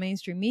or to the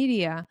mainstream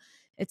media.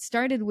 It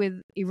started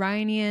with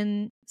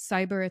Iranian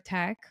cyber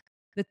attack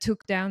that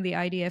took down the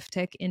IDF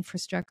tech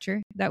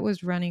infrastructure that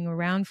was running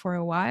around for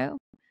a while.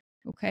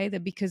 Okay,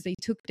 that because they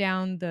took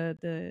down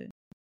the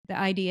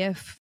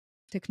IDF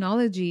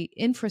technology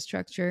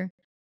infrastructure,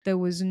 there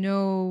was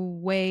no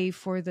way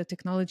for the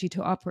technology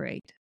to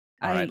operate.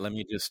 All right, I let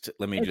me just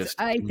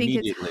I think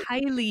it's immediately,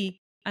 highly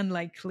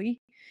unlikely.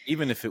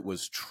 even if it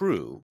was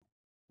true,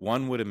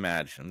 one would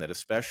imagine that,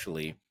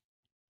 especially,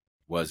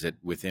 was it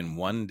within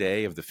one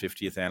day of the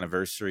 50th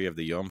anniversary of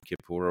the Yom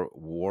Kippur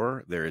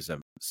War, there is a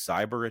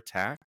cyber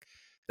attack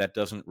that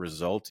doesn't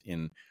result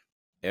in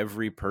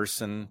every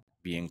person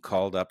being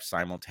called up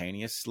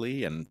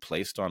simultaneously and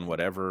placed on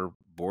whatever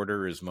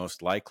border is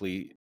most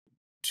likely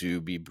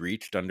to be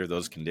breached under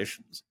those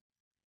conditions?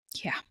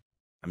 Yeah.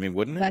 I mean,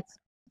 wouldn't it? That's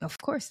Of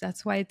course,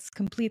 that's why it's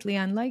completely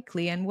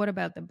unlikely. And what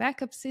about the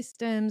backup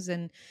systems,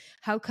 and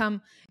how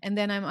come? And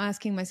then I'm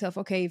asking myself,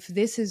 okay, if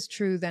this is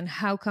true, then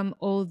how come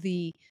all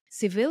the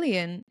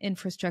civilian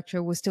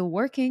infrastructure was still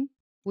working?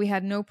 We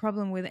had no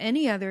problem with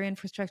any other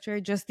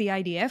infrastructure, just the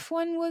IDF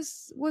one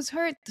was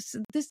hurt.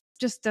 This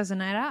just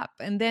doesn't add up.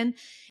 And then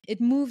it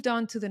moved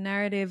on to the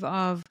narrative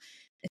of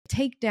a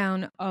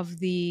takedown of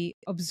the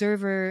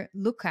observer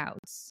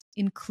lookouts,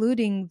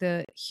 including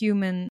the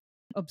human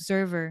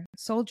observer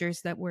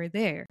soldiers that were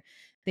there.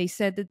 They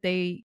said that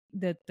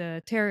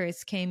the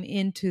terrorists came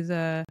into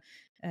the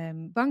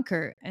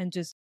bunker and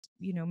just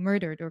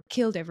murdered or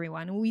killed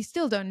everyone. And we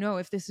still don't know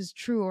if this is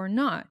true or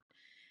not.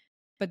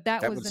 But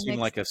that That was would the seem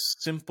next. like a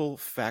simple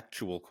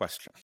factual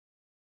question.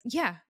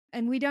 Yeah,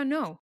 and we don't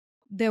know.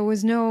 There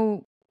was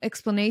no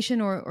explanation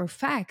or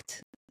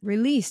fact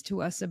released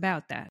to us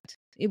about that.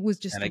 It was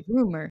just a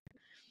rumor.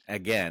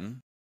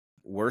 Again,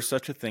 were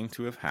such a thing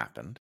to have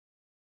happened,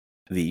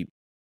 the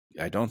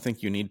I don't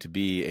think you need to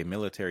be a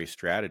military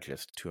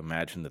strategist to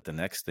imagine that the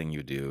next thing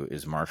you do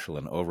is marshal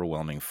an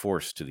overwhelming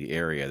force to the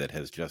area that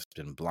has just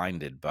been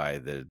blinded by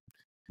the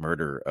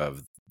murder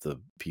of the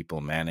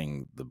people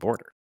manning the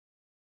border.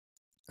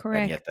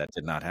 Correct. And yet that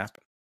did not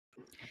happen.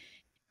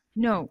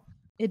 No,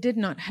 it did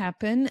not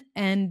happen.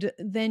 And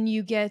then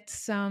you get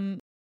some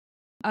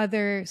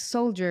other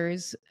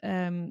soldiers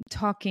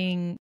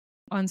talking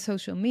on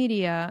social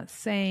media,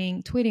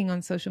 tweeting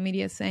on social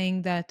media,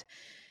 saying that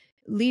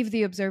leave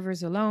the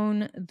observers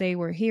alone. They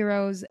were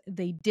heroes.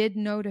 They did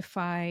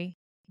notify.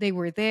 They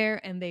were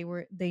there, and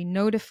they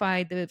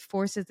notified the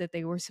forces that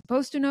they were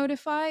supposed to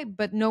notify,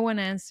 but no one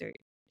answered.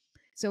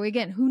 So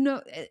again, who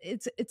knows?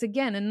 It's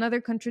again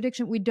another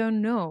contradiction. We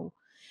don't know.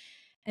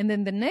 And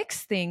then the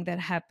next thing that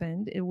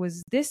happened, it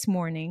was this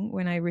morning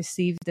when I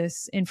received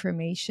this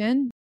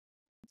information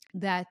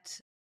that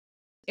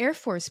Air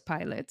Force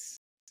pilots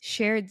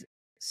shared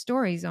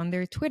stories on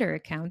their Twitter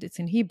account. It's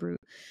in Hebrew,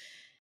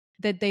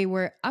 that they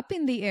were up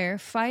in the air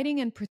fighting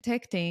and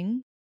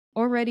protecting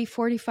already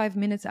 45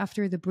 minutes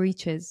after the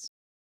breaches.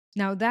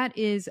 Now that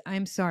is,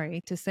 I'm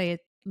sorry to say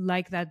it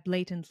like that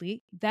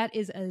blatantly, that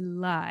is a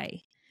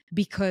lie,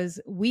 because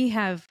we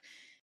have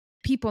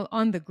people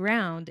on the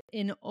ground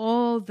in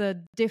all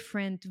the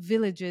different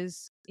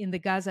villages in the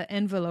Gaza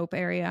envelope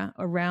area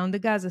around the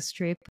Gaza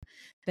Strip,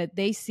 that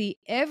they see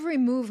every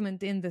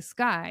movement in the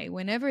sky.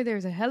 Whenever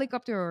there's a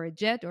helicopter or a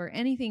jet or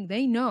anything,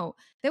 they know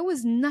there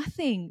was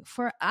nothing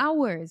for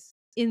hours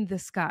in the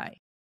sky.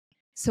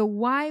 So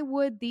why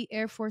would the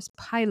Air Force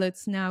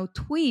pilots now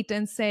tweet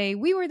and say,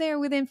 we were there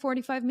within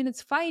 45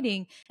 minutes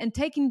fighting and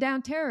taking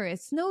down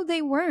terrorists? No,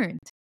 they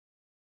weren't.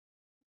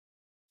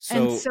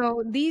 And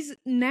so these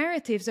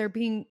narratives are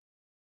being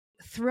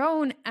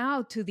thrown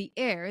out to the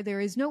air. There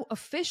is no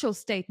official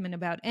statement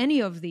about any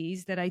of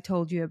these that I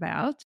told you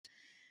about.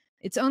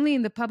 It's only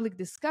in the public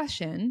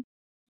discussion.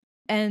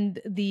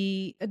 And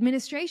the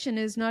administration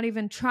is not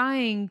even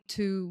trying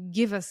to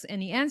give us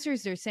any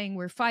answers. They're saying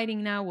we're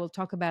fighting now, we'll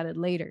talk about it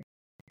later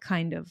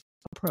kind of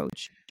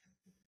approach.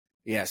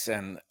 Yes,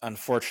 and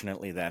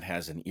unfortunately that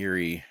has an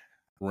eerie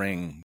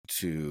ring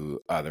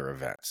to other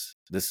events.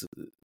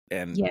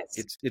 Yes.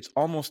 It's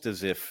almost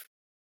as if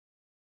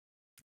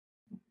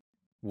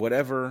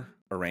whatever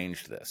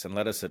arranged this, and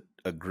let us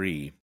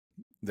agree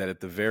that at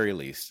the very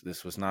least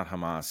this was not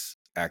Hamas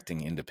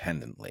acting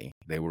independently.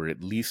 They were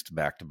at least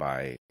backed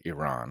by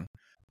Iran,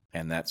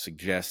 and that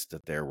suggests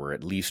that there were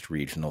at least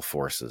regional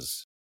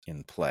forces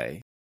in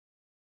play,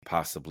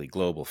 possibly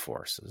global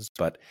forces.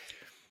 But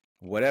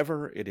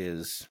whatever it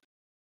is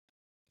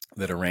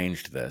that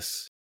arranged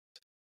this,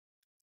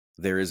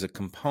 there is a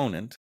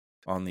component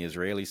on the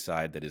Israeli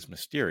side that is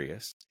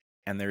mysterious,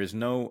 and there is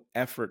no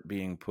effort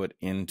being put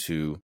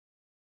into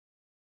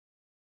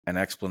an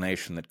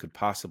explanation that could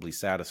possibly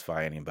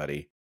satisfy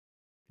anybody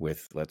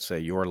with, let's say,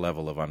 your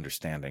level of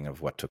understanding of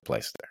what took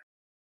place there.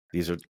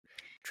 These are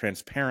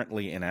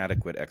transparently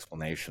inadequate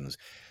explanations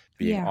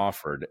being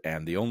offered,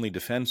 and the only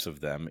defense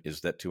of them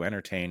is that to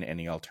entertain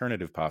any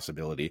alternative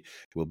possibility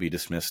will be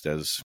dismissed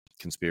as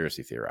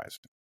conspiracy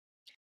theorizing.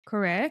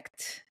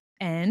 Correct.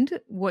 And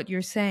what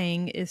you're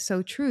saying is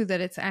so true that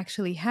it's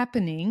actually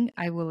happening.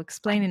 I will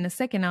explain in a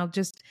second. I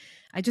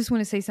just want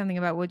to say something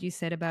about what you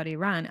said about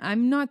Iran.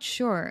 I'm not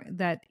sure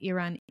that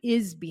Iran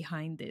is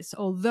behind this,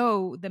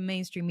 although the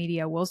mainstream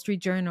media, Wall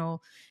Street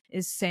Journal,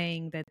 is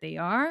saying that they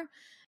are.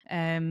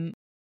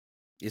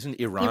 Isn't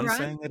Iran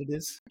saying that it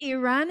is?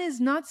 Iran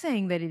is not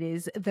saying that it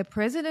is. The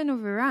president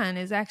of Iran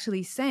is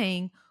actually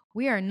saying,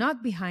 we are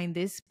not behind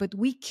this, but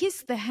we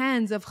kiss the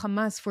hands of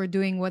Hamas for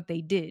doing what they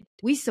did.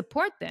 We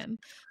support them,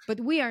 but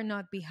we are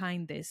not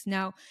behind this.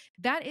 Now,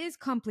 that is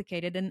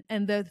complicated.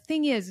 And the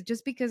thing is,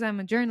 just because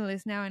I'm a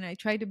journalist now and I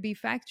try to be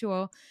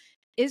factual,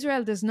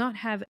 Israel does not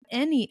have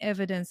any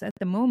evidence at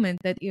the moment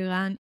that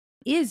Iran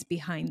is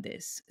behind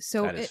this.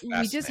 So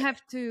we just have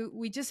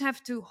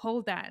to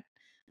hold that.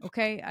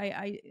 Okay,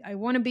 I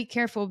want to be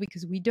careful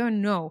because we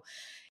don't know.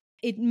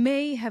 It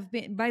may have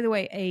been, by the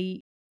way,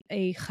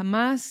 a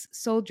Hamas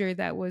soldier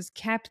that was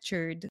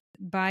captured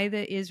by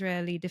the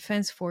Israeli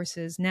Defense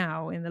Forces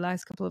now in the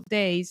last couple of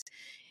days.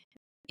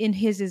 In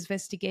his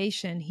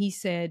investigation, he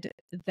said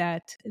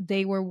that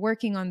they were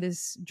working on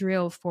this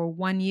drill for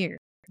 1 year.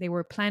 They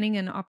were planning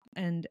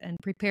and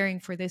preparing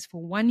for this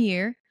for 1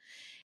 year,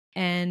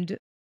 and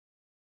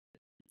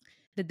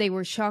that they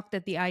were shocked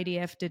that the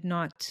IDF did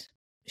not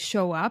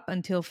show up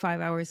until 5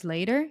 hours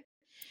later.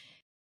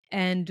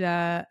 And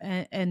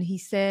he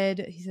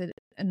said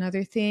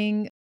another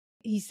thing.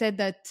 He said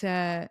that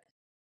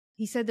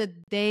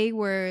they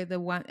were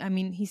the one. I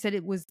mean, he said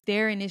it was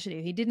their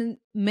initiative. He didn't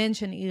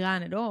mention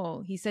Iran at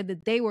all. He said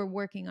that they were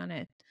working on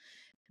it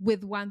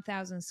with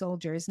 1,000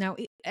 soldiers. Now,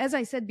 as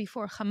I said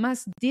before,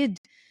 Hamas did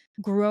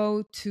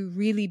grow to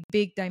really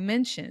big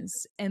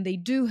dimensions, and they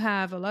do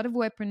have a lot of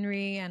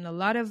weaponry and a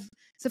lot of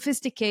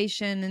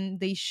sophistication, and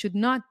they should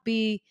not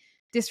be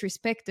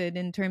disrespected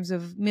in terms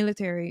of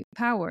military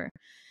power.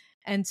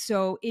 And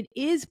so it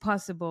is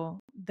possible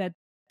that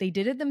they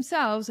did it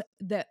themselves.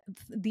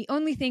 The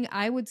only thing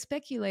I would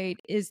speculate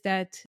is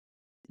that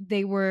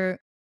they were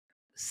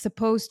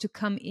supposed to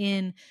come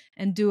in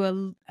and do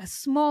a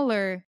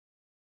smaller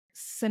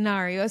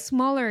scenario, a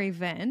smaller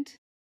event.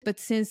 But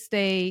since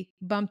they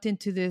bumped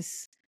into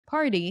this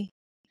party,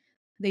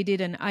 they did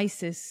an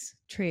ISIS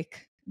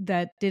trick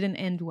that didn't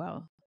end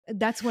well.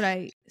 That's what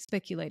I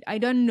speculate. I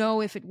don't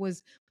know if it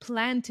was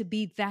planned to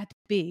be that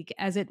big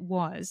as it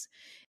was,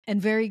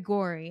 and very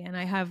gory. And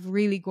I have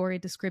really gory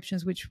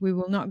descriptions, which we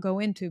will not go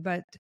into.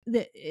 But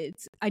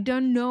I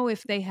don't know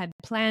if they had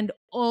planned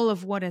all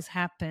of what has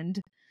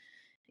happened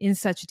in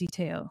such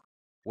detail.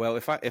 Well,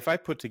 if I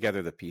put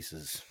together the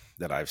pieces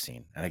that I've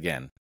seen, and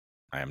again,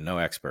 I am no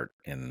expert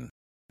in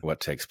what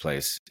takes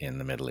place in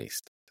the Middle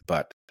East,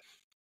 but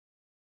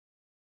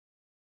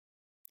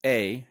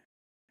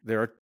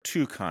there are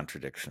two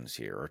contradictions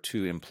here, or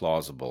two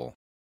implausible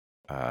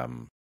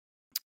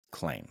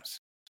claims.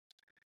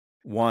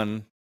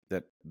 One,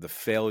 that the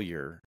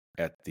failure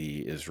at the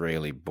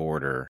Israeli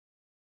border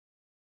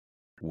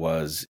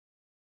was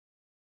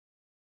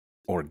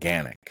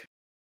organic.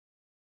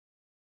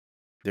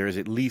 There is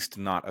at least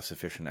not a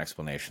sufficient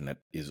explanation that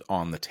is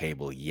on the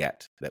table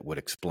yet that would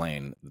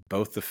explain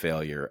both the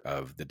failure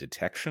of the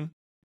detection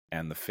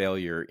and the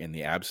failure, in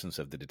the absence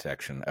of the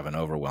detection, of an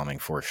overwhelming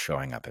force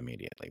showing up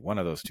immediately. One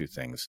of those two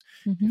things.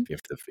 Mm-hmm.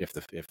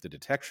 If the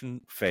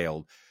detection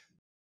failed,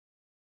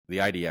 the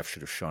IDF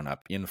should have shown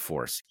up in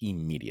force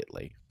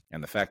immediately,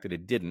 and the fact that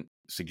it didn't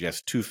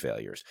suggests two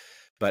failures.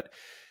 But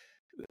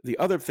the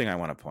other thing I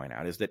want to point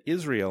out is that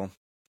Israel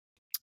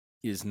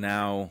is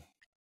now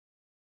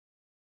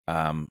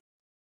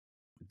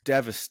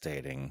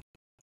devastating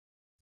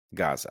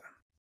Gaza.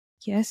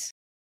 Yes.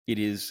 It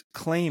is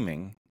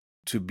claiming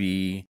to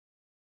be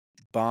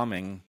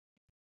bombing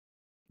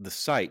the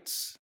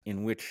sites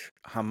in which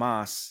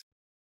Hamas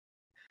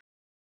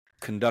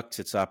conducts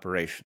its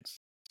operations.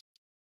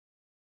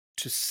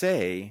 To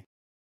say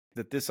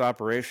that this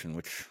operation,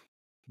 which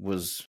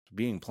was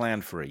being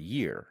planned for a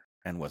year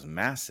and was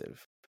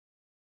massive,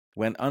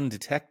 went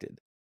undetected,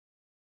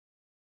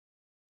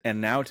 and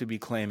now to be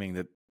claiming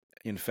that,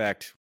 in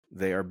fact,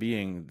 they are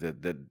being,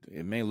 that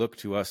it may look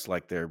to us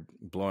like they're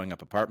blowing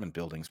up apartment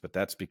buildings, but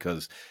that's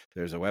because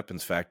there's a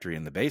weapons factory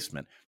in the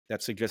basement.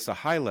 That suggests a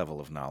high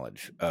level of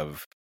knowledge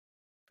of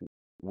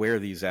where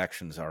these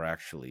actions are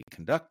actually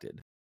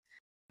conducted,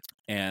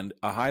 and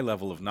a high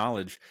level of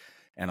knowledge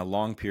and a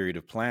long period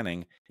of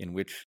planning in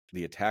which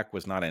the attack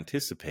was not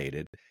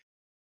anticipated.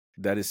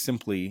 That is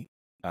simply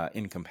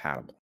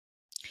incompatible.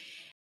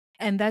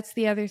 And that's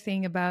the other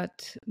thing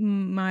about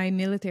my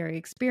military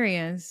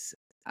experience.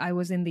 I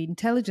was in the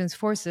intelligence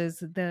forces.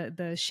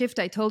 The shift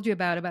I told you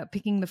about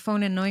picking the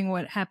phone and knowing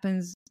what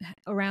happens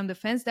around the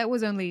fence, that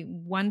was only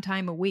one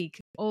time a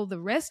week. All the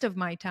rest of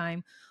my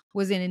time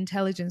was in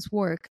intelligence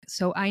work.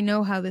 So I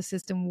know how the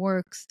system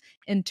works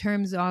in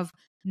terms of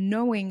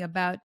knowing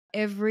about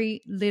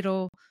every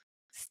little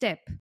step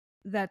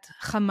that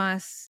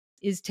Hamas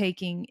is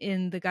taking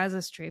in the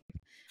Gaza Strip.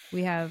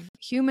 We have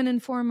human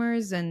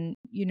informers and,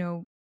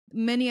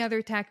 many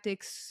other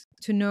tactics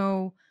to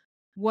know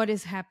what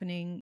is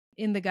happening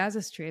in the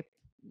Gaza Strip.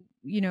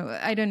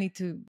 I don't need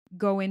to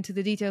go into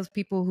the details.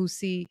 People who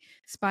see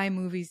spy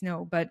movies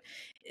know, but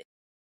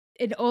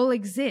it all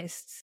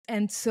exists.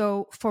 And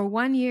so for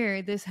 1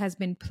 year, this has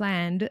been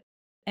planned,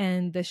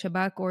 and the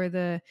Shabak or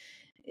the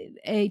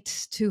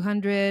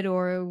 8200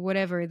 or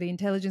whatever, the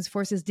intelligence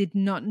forces did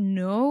not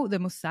know, the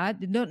Mossad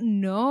did not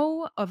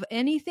know of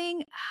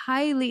anything.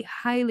 Highly,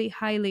 highly,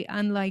 highly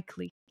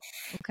unlikely.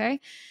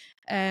 Okay.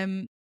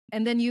 And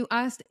then you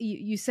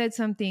said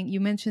something, you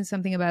mentioned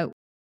something about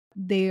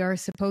they are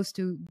supposed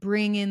to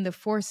bring in the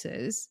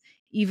forces,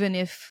 even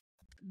if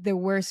there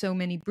were so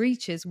many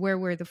breaches. Where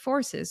were the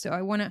forces? So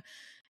I want to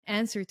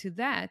answer to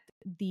that.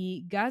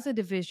 The Gaza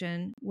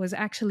division was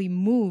actually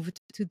moved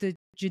to the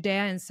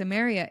Judea and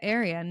Samaria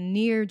area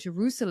near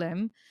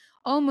Jerusalem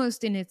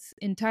almost in its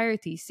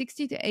entirety.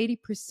 60 to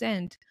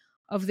 80%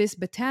 of this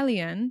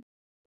battalion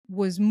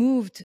was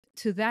moved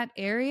to that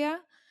area.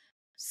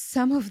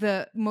 Some of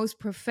the most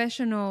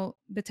professional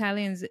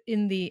battalions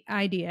in the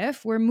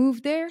IDF were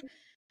moved there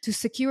to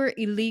secure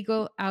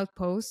illegal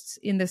outposts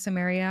in the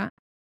Samaria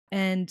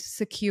and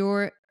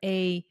secure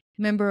a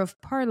member of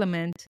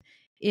parliament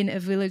in a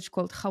village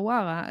called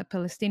Hawara, a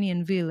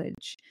Palestinian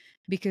village,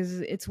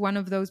 because it's one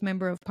of those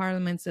member of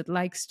parliaments that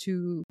likes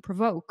to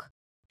provoke.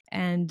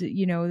 And,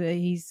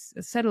 he's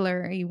a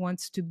settler. He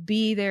wants to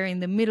be there in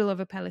the middle of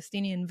a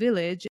Palestinian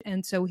village.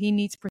 And so he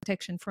needs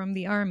protection from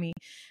the army.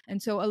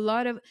 And so a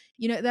lot of,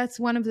 that's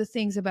one of the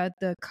things about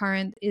the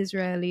current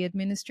Israeli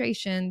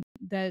administration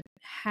that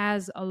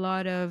has a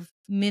lot of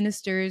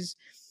ministers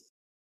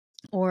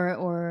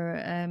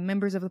or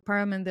members of the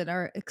parliament that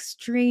are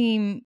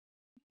extreme.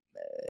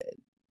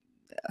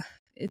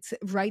 It's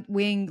right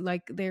wing,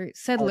 like they're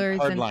settlers,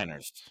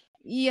 hardliners.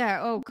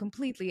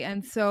 Completely.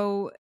 And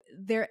so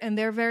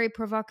they're very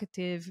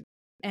provocative,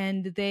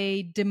 and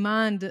they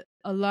demand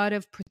a lot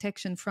of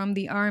protection from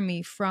the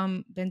army,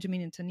 from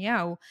Benjamin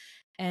Netanyahu.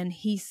 and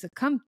he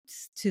succumbed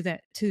to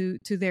that, to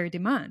their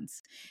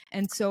demands.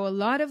 And so a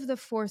lot of the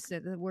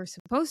forces that were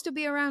supposed to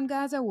be around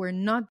Gaza were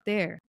not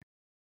there.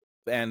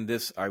 And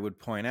this, I would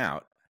point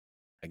out,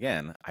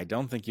 again, I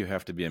don't think you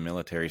have to be a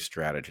military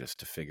strategist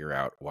to figure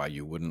out why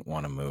you wouldn't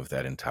want to move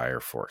that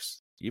entire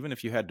force. Even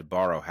if you had to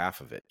borrow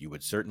half of it, you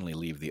would certainly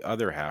leave the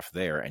other half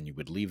there, and you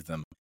would leave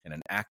them in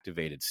an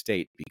activated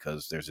state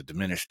because there's a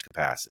diminished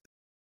capacity.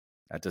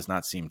 That does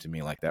not seem to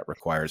me like that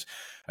requires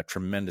a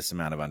tremendous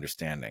amount of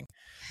understanding.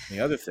 The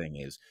other thing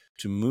is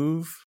to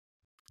move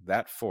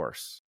that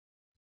force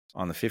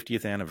on the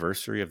 50th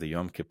anniversary of the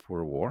Yom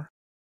Kippur War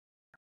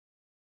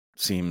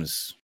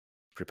seems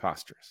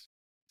preposterous.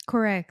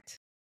 Correct.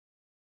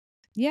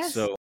 Yes.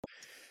 So,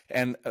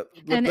 and and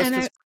let's and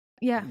just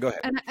yeah, go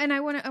ahead. and I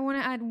want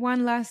to add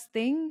one last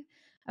thing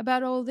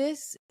about all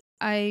this.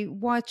 I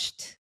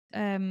watched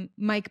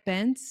Mike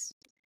Pence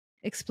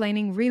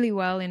explaining really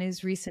well in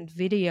his recent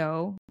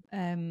video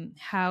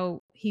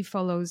how he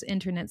follows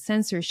internet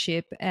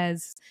censorship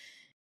as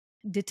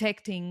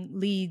detecting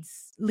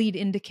lead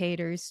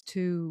indicators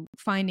to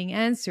finding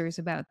answers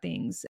about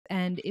things.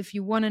 And if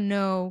you want to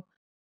know,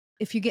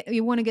 if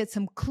you want to get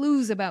some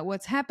clues about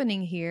what's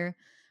happening here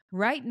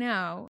right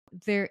now,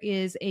 there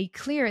is a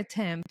clear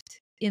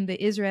attempt in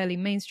the Israeli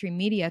mainstream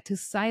media to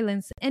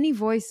silence any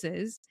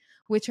voices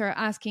which are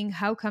asking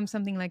how come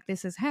something like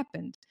this has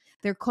happened.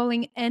 They're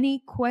calling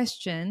any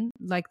question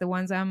like the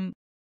ones I'm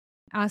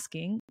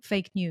asking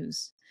fake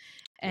news.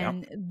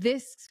 And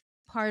this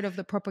part of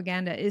the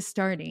propaganda is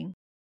starting.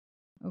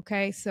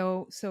 Okay,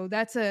 so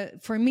that's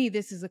for me,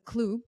 this is a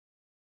clue.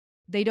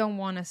 They don't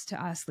want us to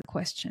ask the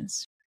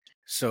questions.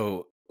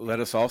 So let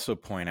us also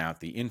point out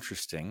the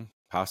interesting,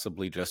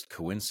 possibly just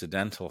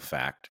coincidental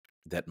fact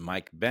that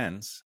Mike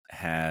Pence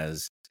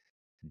has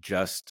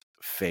just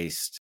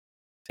faced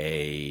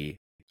a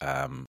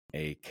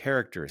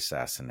character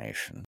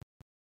assassination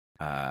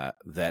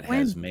that When?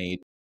 has made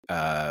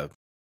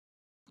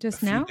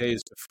Just a now?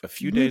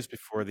 few days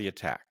before the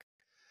attack.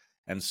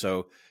 And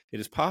so it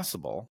is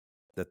possible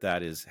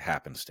that is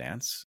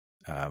happenstance.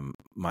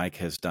 Mike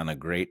has done a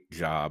great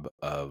job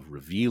of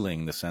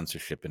revealing the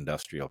censorship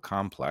industrial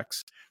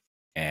complex,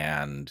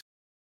 and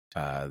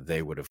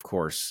they would, of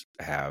course,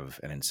 have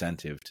an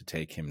incentive to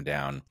take him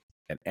down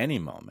at any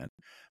moment.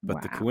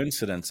 But the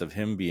coincidence of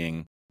him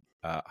being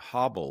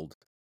hobbled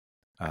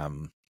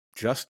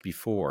just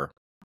before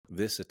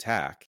this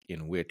attack,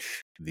 in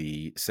which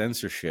the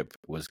censorship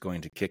was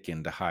going to kick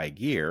into high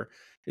gear,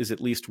 is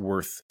at least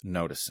worth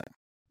noticing.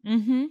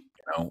 Mm-hmm. You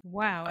know,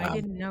 wow, I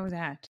didn't know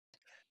that.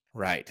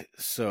 Right.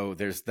 So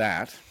there's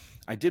that.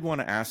 I did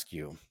want to ask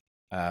you,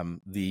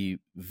 the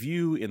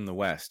view in the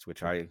West,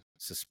 which I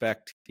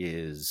suspect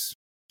is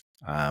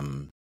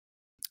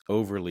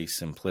overly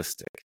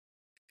simplistic,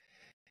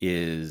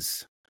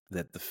 is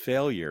that the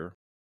failure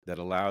that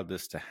allowed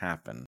this to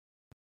happen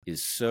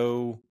is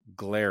so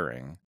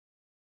glaring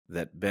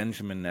that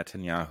Benjamin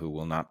Netanyahu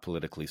will not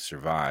politically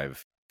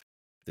survive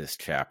this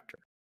chapter.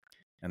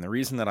 And the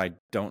reason that I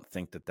don't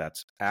think that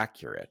that's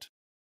accurate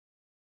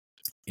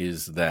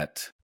is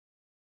that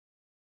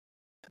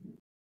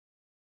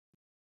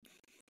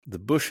the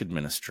Bush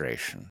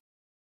administration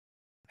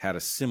had a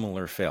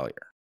similar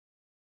failure.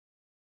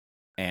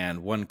 And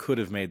one could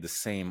have made the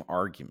same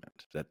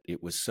argument that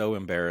it was so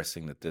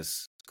embarrassing that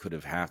this could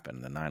have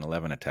happened, the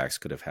 9/11 attacks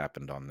could have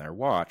happened on their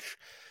watch,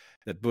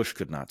 that Bush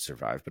could not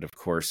survive. But of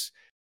course,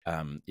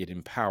 it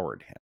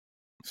empowered him.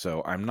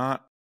 So I'm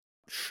not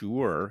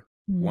sure.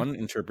 One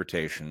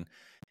interpretation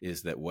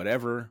is that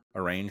whatever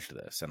arranged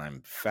this, and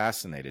I'm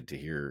fascinated to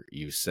hear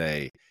you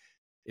say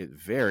it's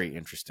very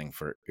interesting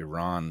for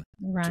Iran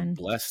to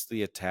bless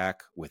the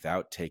attack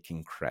without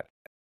taking credit.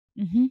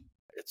 Mm-hmm.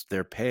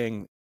 They're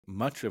paying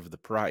much of the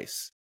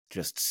price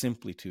just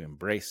simply to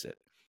embrace it.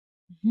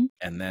 Mm-hmm.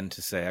 And then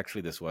to say,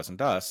 actually, this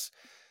wasn't us.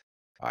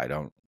 I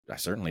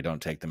certainly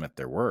don't take them at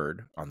their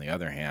word. On the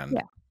other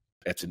hand,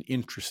 it's an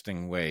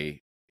interesting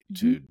way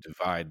to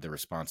divide the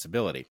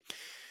responsibility.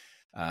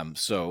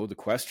 So the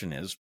question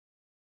is,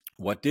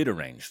 what did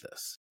arrange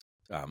this?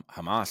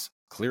 Hamas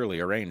clearly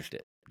arranged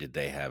it. Did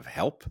they have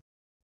help?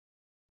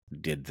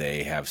 Did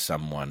they have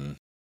someone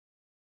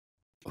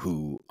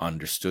who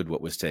understood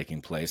what was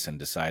taking place and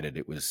decided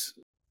it was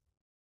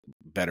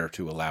better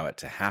to allow it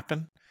to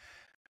happen?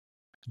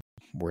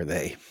 Were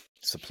they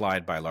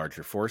supplied by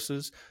larger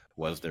forces?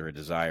 Was there a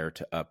desire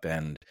to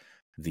upend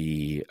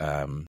the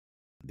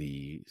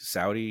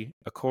Saudi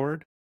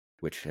Accord,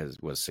 which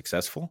was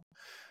successful?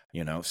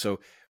 So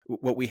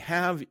what we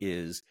have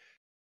is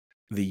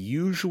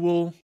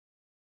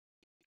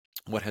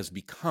what has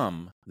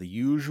become the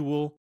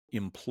usual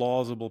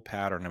implausible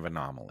pattern of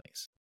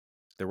anomalies.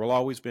 There will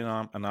always be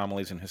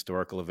anomalies in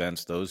historical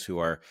events. Those who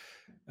are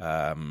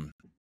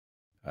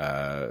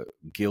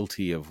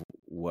guilty of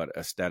what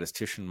a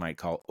statistician might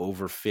call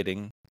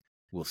overfitting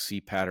will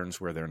see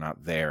patterns where they're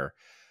not there.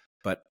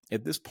 But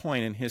at this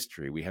point in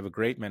history, we have a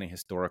great many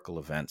historical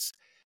events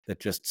that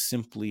just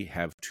simply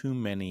have too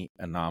many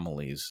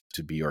anomalies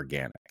to be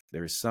organic.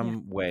 There's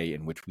some way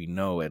in which we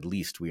know at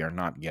least we are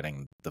not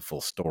getting the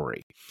full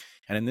story.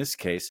 And in this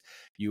case,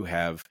 you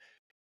have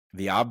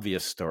the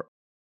obvious story.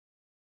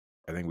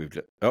 I think we've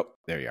just,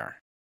 there you are.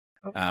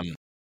 Okay.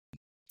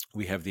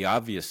 We have the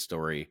obvious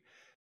story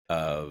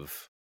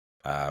of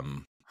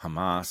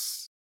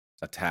Hamas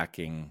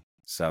attacking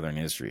southern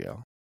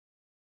Israel.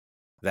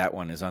 That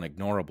one is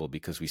unignorable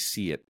because we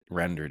see it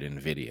rendered in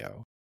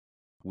video.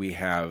 We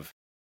have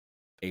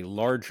a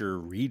larger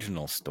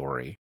regional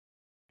story,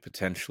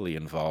 potentially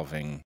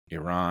involving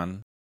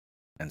Iran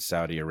and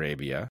Saudi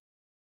Arabia.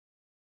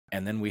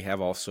 And then we have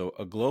also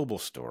a global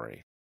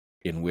story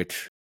in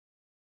which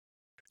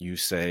you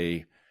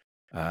say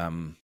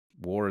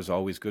war is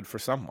always good for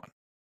someone.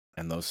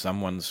 And those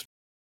someones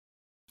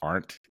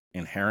aren't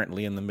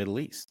inherently in the Middle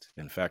East.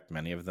 In fact,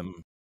 many of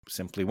them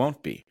simply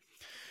won't be.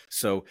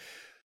 So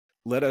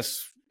let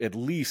us at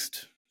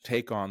least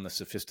take on the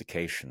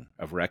sophistication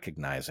of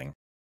recognizing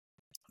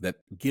that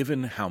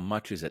given how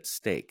much is at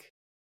stake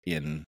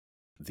in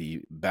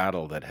the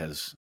battle that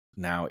has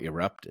now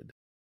erupted,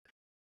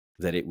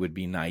 that it would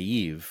be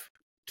naive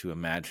to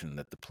imagine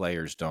that the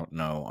players don't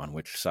know on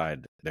which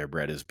side their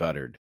bread is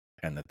buttered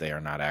and that they are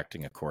not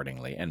acting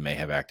accordingly and may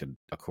have acted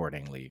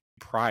accordingly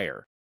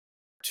prior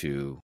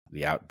to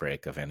the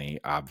outbreak of any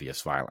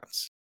obvious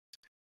violence.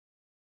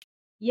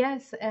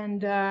 Yes,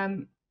 and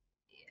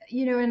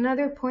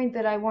another point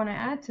that I want to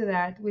add to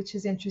that, which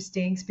is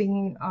interesting,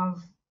 speaking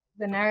of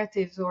the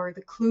narratives or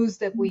the clues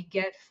that we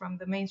get from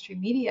the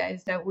mainstream media,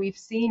 is that we've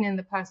seen in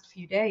the past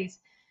few days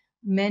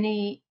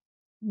many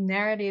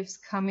narratives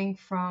coming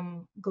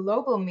from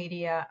global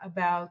media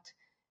about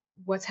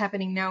what's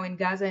happening now in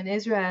Gaza and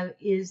Israel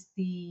is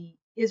the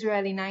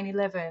Israeli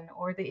 9/11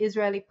 or the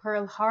Israeli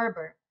Pearl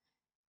Harbor.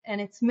 And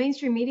it's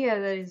mainstream media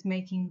that is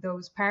making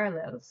those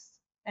parallels.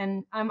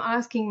 And I'm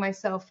asking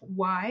myself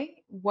why,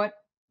 what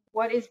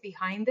is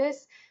behind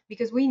this?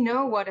 Because we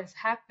know what has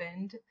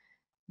happened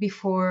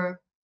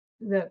before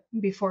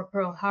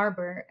Pearl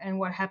Harbor and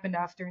what happened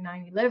after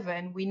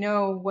 9/11. We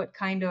know what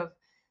kind of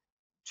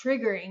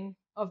triggering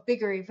of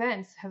bigger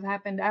events have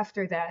happened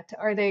after that.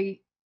 Are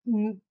they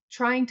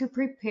trying to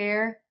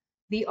prepare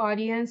the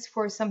audience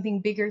for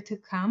something bigger to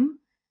come?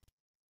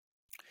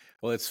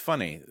 Well, it's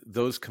funny.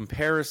 Those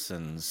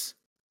comparisons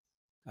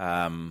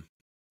have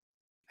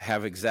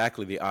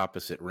exactly the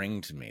opposite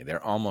ring to me.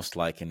 They're almost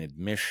like an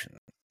admission.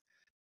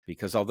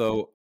 Because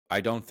although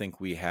I don't think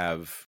we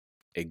have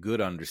a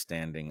good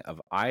understanding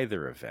of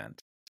either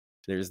event,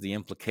 there's the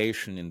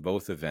implication in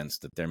both events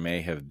that there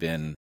may have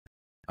been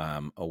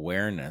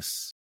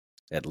awareness,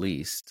 at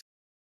least,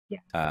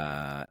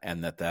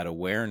 and that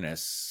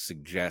awareness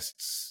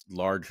suggests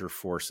larger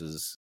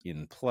forces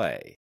in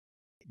play.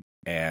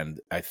 And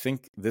I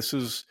think this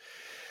is,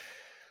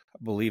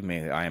 believe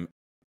me, I am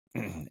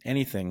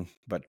anything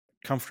but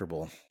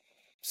comfortable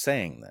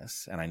saying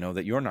this, and I know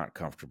that you're not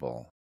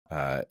comfortable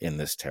in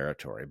this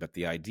territory, but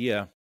the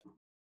idea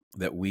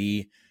that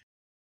we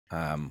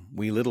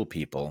little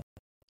people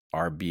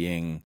are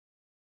being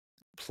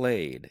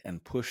played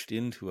and pushed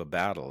into a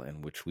battle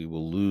in which we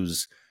will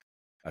lose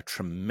a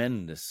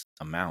tremendous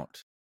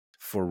amount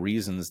for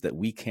reasons that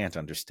we can't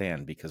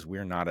understand because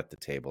we're not at the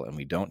table and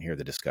we don't hear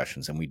the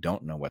discussions and we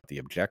don't know what the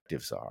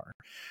objectives are,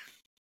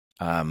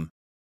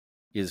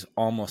 is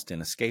almost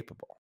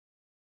inescapable.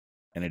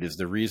 And it is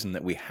the reason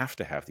that we have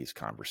to have these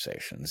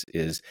conversations,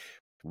 is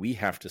we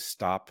have to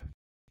stop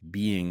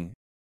being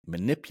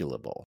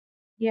manipulable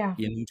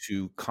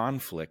into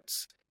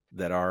conflicts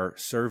that are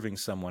serving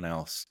someone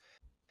else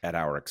at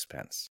our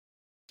expense,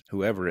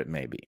 whoever it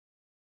may be.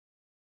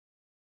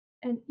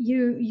 And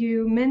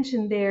you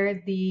mentioned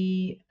there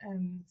the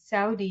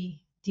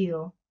Saudi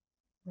deal,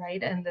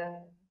 right? And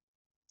the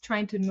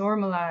trying to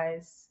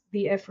normalize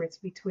the efforts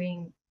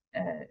between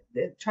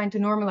trying to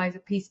normalize a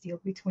peace deal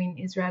between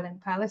Israel and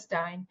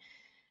Palestine.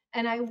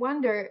 And I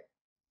wonder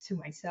to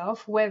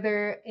myself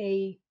whether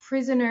a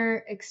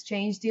prisoner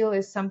exchange deal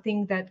is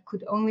something that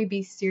could only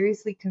be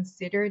seriously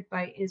considered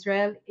by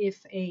Israel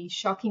if a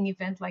shocking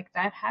event like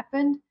that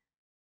happened.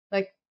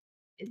 Like,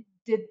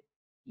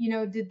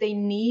 did they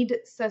need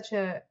such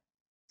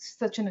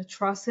an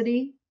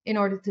atrocity in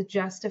order to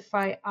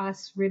justify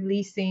us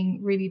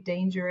releasing really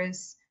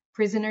dangerous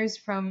prisoners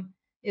from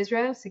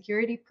Israel,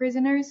 security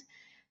prisoners?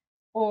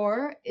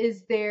 Or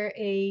is there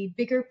a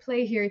bigger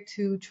play here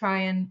to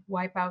try and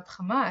wipe out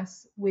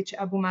Hamas, which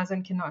Abu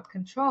Mazen cannot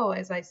control,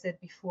 as I said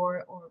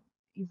before, or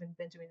even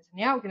Benjamin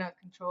Netanyahu cannot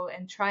control,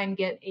 and try and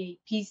get a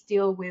peace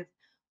deal with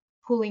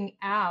pulling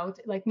out,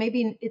 like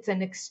maybe it's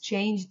an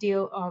exchange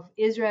deal of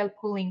Israel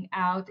pulling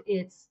out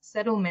its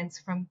settlements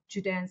from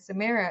Judea and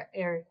Samaria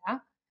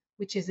area,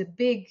 which is a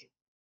big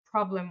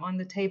problem on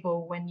the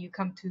table when you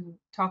come to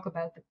talk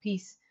about the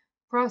peace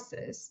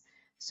process.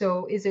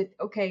 So is it,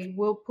 okay,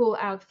 we'll pull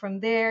out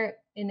from there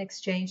in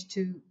exchange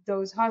to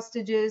those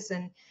hostages?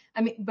 And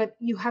I mean, but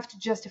you have to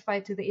justify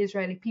it to the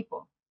Israeli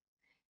people.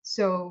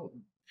 So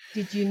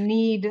did you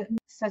need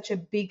such a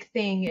big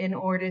thing in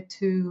order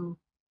to,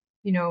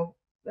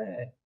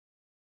 uh,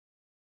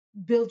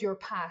 build your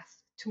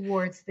path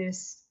towards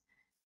this.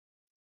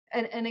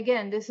 And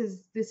again, this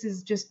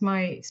is just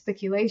my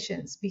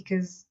speculations,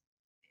 because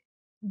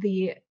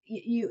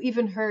you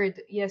even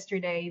heard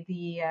yesterday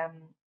the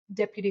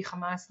deputy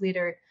Hamas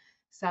leader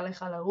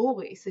Saleh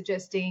al-Arouri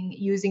suggesting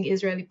using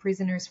Israeli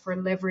prisoners for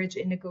leverage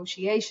in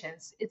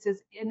negotiations. It's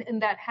as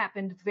and that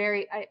happened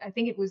I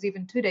think it was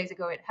even 2 days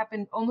ago. It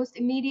happened almost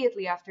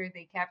immediately after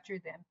they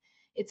captured them.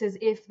 It's as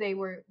if they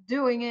were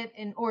doing it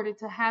in order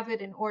to have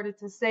it, in order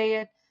to say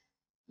it.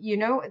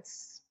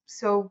 It's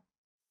so,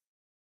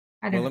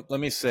 I don't know. Let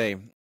me say,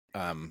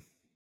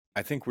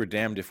 I think we're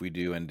damned if we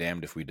do and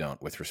damned if we don't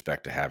with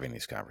respect to having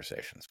these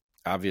conversations.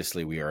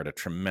 Obviously, we are at a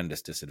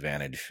tremendous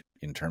disadvantage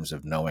in terms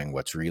of knowing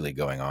what's really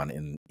going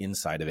on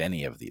inside of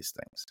any of these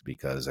things,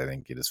 because I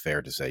think it is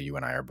fair to say you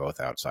and I are both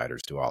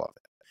outsiders to all of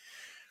it.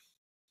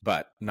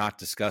 But not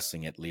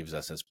discussing it leaves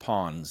us as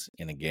pawns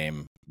in a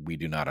game we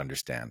do not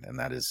understand, and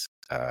that is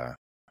a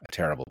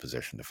terrible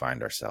position to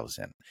find ourselves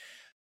in.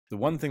 The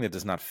one thing that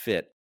does not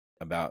fit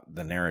about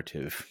the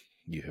narrative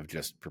you have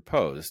just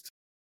proposed,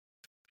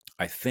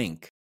 I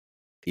think,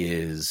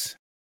 is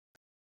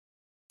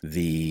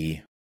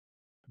the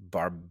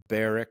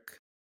barbaric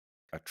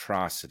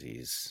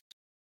atrocities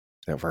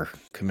that were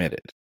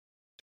committed.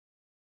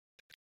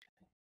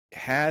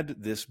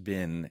 Had this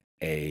been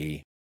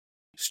a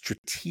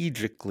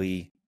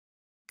strategically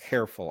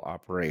careful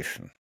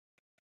operation,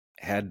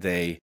 had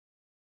they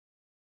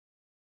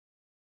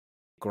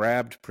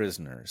grabbed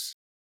prisoners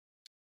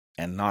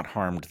and not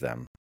harmed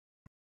them,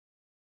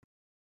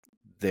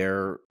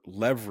 their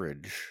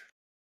leverage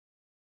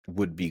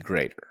would be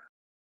greater,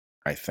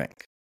 I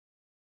think.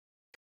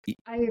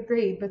 I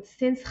agree, but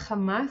since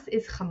Hamas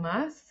is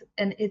Hamas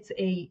and it's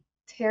a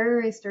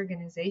terrorist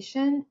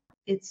organization,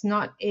 it's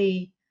not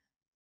a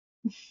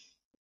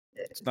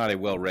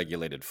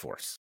well-regulated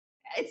force.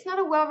 It's not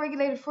a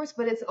well-regulated force,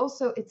 but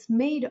it's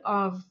made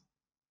of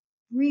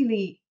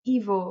really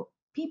evil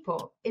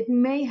people. It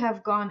may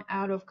have gone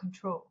out of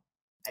control.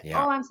 Yeah.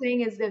 All I'm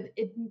saying is that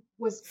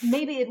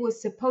maybe it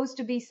was supposed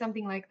to be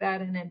something like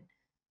that, and it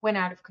went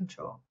out of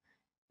control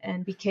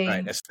and became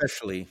right,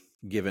 especially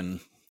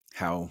given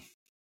how,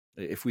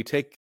 if we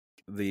take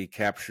the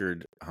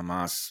captured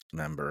Hamas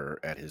member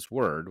at his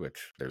word,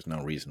 which there's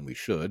no reason we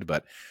should,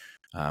 but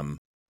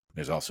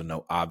there's also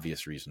no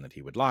obvious reason that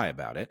he would lie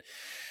about it.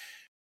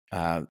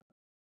 The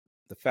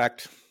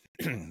fact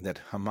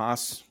that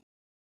Hamas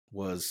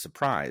was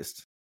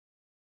surprised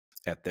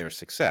at their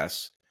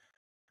success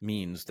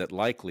means that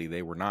likely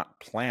they were not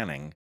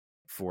planning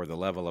for the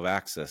level of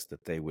access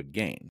that they would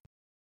gain.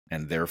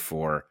 And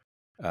therefore,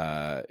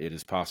 it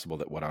is possible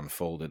that what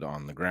unfolded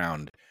on the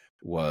ground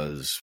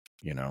was,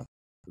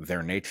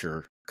 their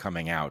nature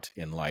coming out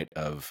in light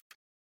of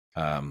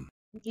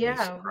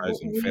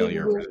surprising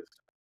failure.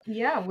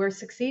 We're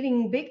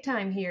succeeding big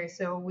time here,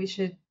 so we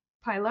should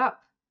pile up.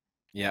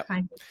 Yeah.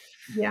 Kind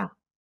of. Yeah.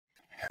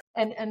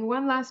 And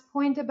one last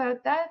point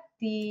about that,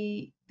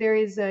 there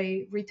is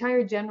a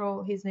retired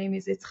general, his name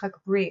is Yitzhak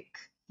Brick.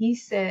 He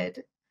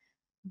said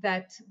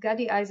that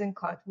Gadi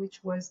Eisenkot,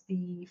 which was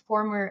the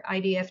former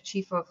IDF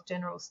chief of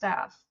general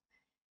staff,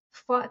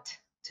 fought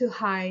to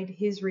hide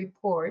his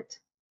report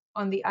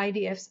on the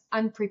IDF's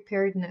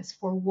unpreparedness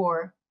for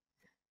war.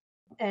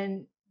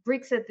 And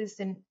Brick said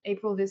this in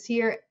April this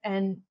year,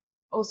 and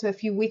also a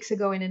few weeks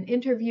ago in an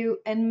interview,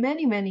 and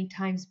many, many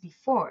times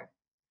before,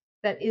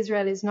 that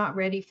Israel is not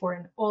ready for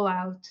an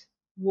all-out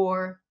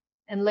war,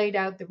 and laid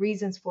out the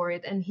reasons for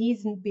it. And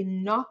he's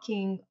been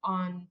knocking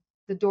on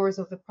the doors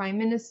of the prime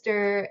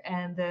minister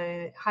and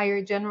the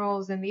higher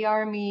generals in the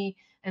army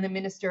and the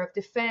minister of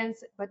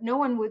defense, but no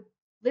one would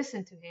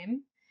listen to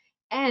him.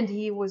 And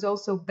he was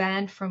also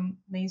banned from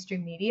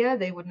mainstream media.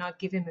 They would not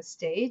give him a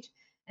stage.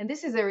 And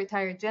this is a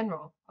retired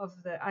general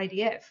of the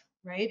IDF,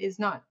 right? It's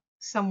not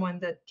someone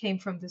that came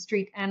from the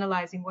street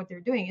analyzing what they're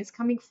doing. It's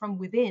coming from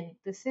within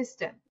the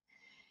system.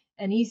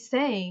 And he's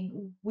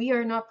saying, we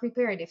are not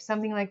prepared if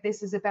something like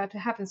this is about to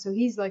happen. So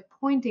he's like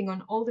pointing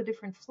on all the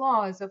different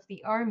flaws of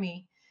the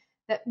army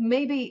that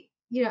maybe,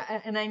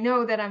 and I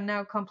know that I'm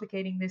now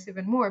complicating this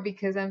even more,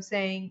 because I'm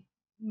saying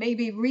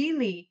maybe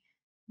really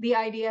the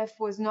IDF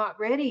was not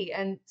ready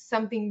and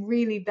something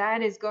really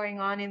bad is going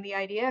on in the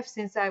IDF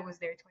since I was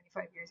there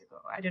 25 years ago.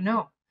 I don't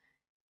know.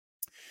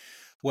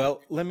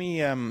 Well, let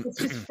me. It's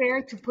just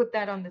fair to put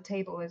that on the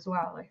table as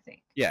well, I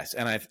think. Yes,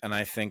 and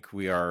I think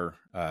we are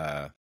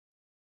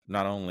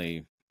not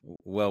only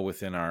well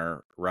within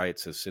our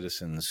rights as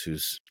citizens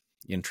whose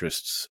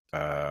interests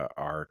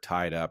are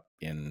tied up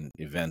in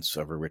events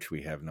over which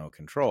we have no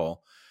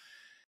control,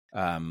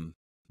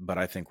 but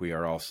I think we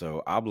are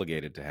also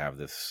obligated to have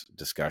this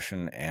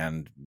discussion.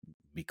 And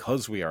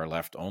because we are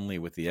left only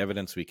with the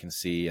evidence we can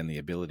see and the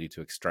ability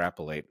to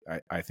extrapolate,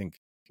 I think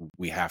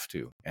we have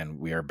to, and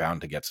we are bound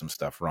to get some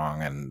stuff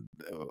wrong. And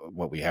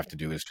what we have to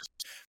do is just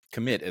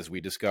commit as we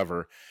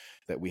discover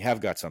that we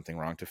have got something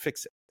wrong to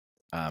fix it.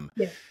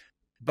 Yes.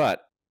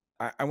 But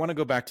I want to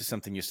go back to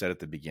something you said at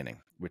the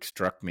beginning, which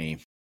struck me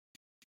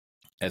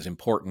as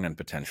important and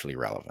potentially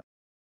relevant.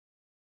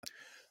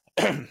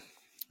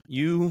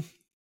 You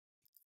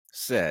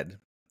said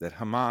that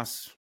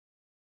Hamas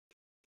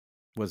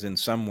was in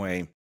some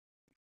way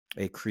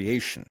a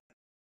creation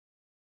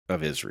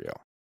of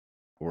Israel,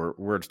 or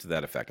words to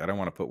that effect. I don't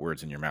want to put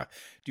words in your mouth.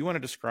 Do you want to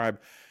describe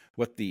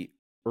what the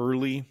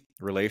early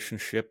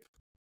relationship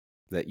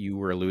that you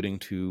were alluding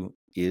to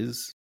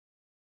is?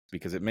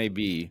 Because it may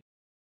be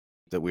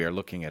that we are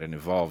looking at an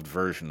evolved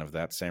version of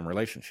that same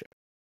relationship.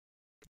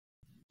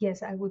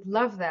 Yes, I would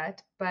love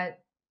that, but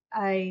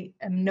I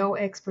am no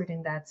expert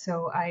in that.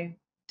 So I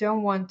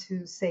don't want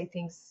to say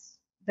things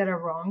that are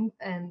wrong.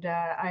 And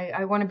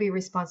I want to be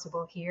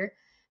responsible here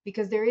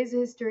because there is a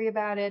history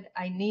about it.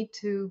 I need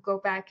to go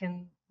back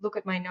and look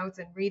at my notes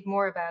and read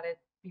more about it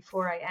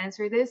before I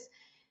answer this.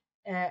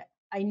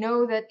 I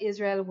know that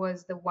Israel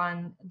was the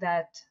one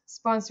that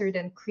sponsored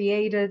and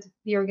created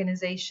the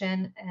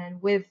organization,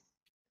 and with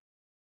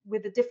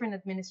the different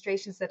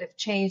administrations that have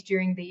changed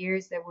during the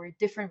years, there were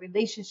different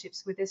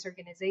relationships with this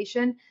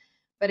organization.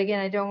 But again,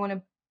 I don't want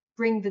to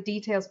bring the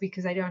details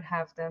because I don't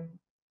have them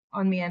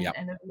on me. And, Yeah.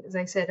 and as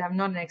I said, I'm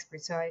not an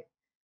expert, so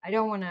I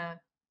don't want to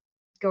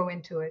go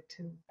into it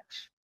too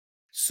much.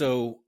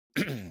 So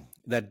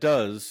that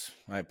does,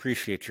 I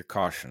appreciate your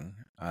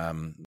caution.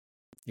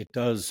 It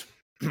does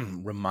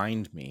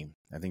remind me,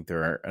 I think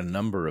there are a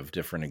number of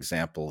different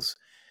examples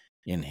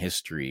in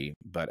history,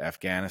 but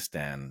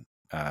Afghanistan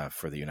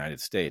for the United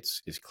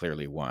States is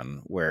clearly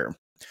one where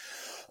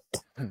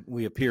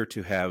we appear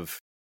to have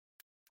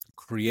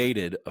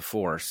created a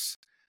force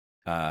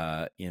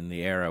in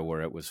the era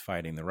where it was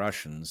fighting the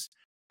Russians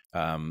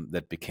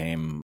that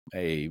became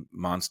a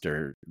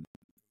monster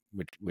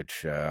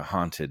which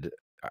haunted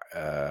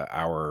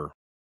our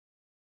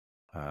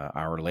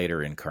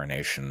later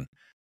incarnation.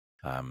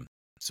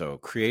 So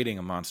creating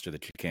a monster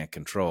that you can't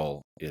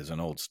control is an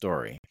old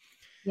story.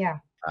 Yeah.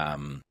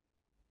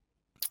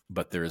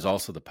 But there is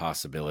also the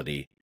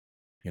possibility,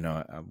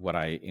 what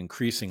I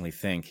increasingly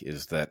think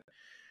is that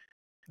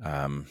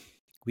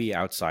we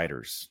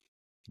outsiders,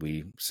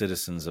 we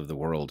citizens of the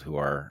world who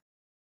are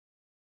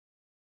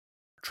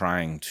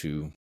trying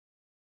to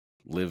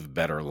live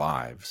better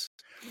lives,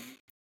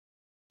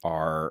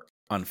 are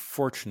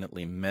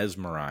unfortunately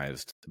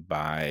mesmerized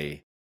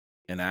by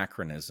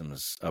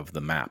anachronisms of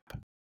the map.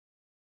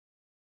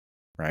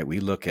 Right? We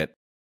look at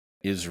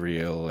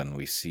Israel and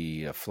we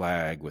see a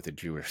flag with a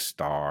Jewish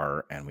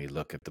star, and we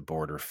look at the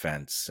border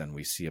fence and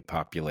we see a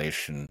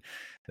population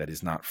that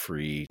is not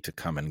free to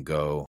come and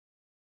go.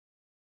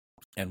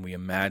 And we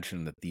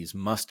imagine that these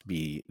must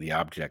be the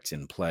objects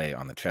in play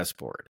on the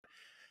chessboard.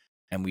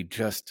 And we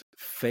just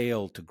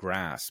fail to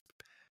grasp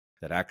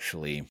that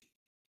actually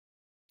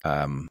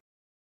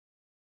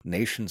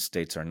nation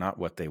states are not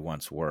what they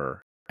once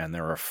were. And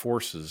there are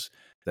forces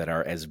that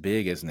are as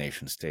big as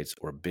nation states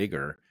or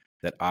bigger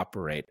that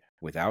operate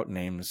without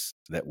names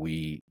that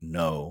we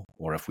know,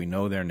 or if we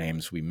know their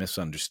names, we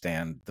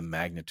misunderstand the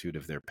magnitude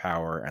of their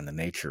power and the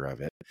nature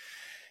of it.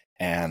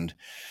 And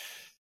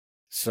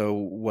so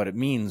what it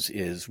means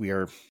is we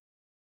are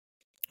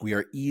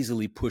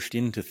easily pushed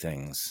into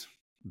things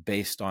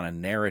based on a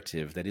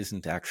narrative that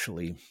isn't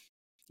actually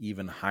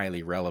even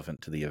highly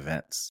relevant to the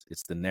events.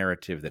 It's the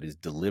narrative that is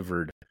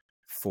delivered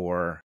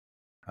for,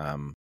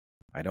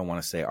 I don't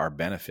want to say our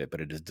benefit,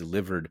 but it is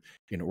delivered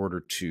in order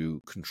to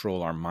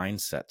control our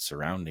mindset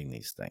surrounding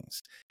these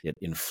things. It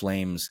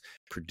inflames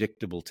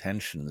predictable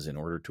tensions in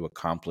order to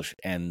accomplish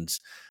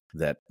ends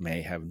that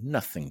may have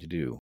nothing to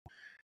do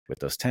with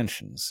those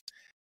tensions.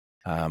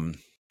 And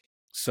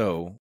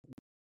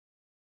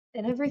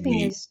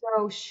everything is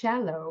so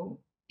shallow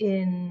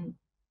in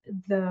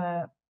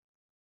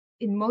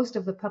most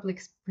of the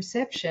public's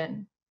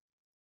perception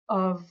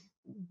of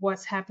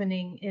what's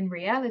happening in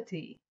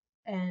reality.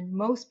 And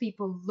most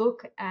people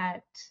look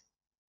at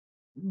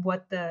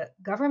what the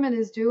government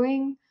is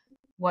doing,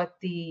 what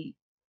in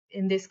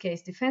this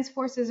case, defense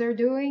forces are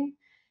doing,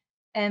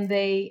 and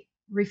they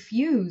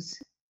refuse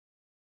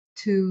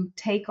to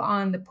take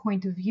on the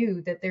point of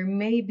view that there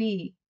may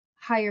be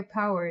higher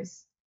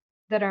powers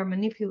that are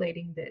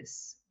manipulating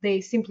this.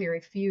 They simply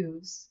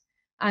refuse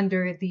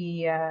under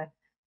the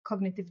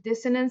cognitive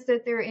dissonance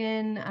that they're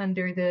in,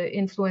 under the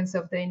influence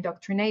of the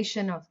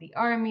indoctrination of the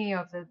army,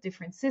 of the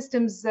different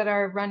systems that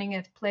are running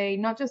at play,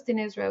 not just in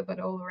Israel, but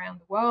all around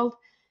the world.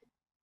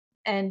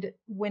 And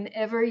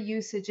whenever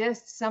you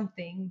suggest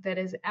something that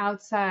is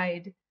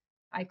outside,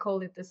 I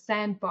call it the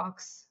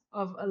sandbox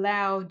of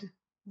allowed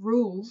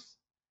rules,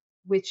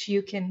 which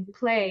you can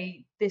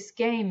play this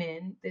game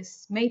in,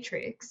 this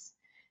matrix,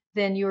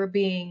 then you're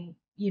being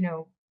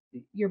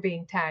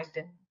tagged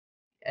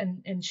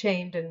and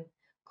shamed and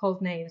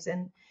called names.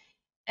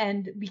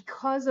 And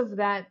because of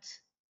that,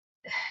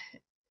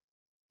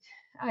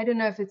 I don't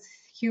know if it's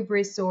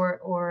hubris or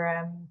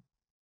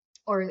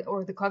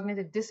the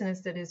cognitive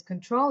dissonance that is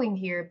controlling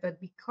here, but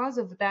because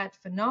of that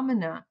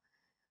phenomena,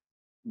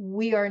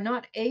 we are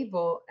not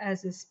able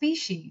as a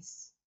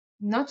species,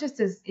 not just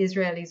as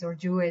Israelis or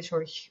Jewish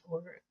or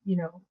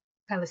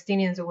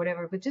Palestinians or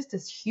whatever, but just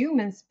as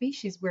human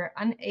species, we're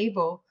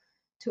unable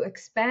to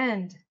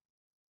expand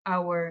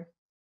our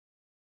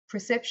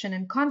perception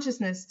and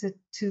consciousness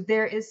to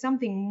there is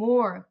something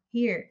more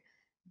here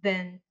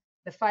than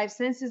the five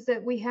senses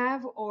that we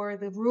have or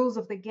the rules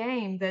of the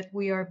game that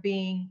we are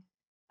being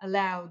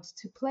allowed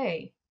to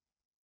play.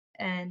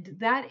 And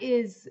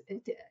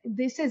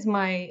this is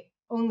my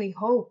only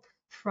hope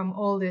from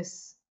all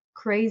this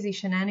crazy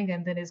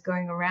shenanigan that is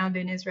going around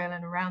in Israel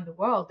and around the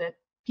world, that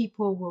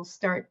people will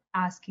start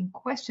asking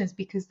questions,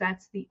 because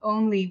that's the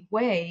only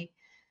way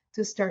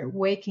to start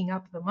waking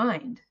up the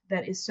mind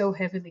that is so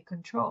heavily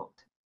controlled.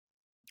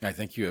 I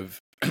think you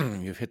have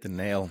you've hit the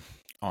nail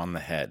on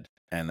the head.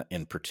 And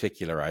in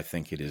particular, I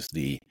think it is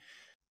the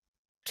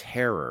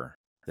terror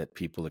that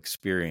people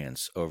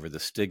experience over the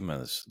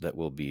stigmas that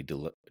will be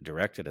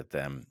directed at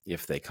them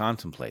if they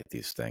contemplate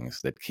these things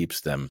that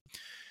keeps them,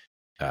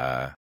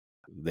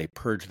 they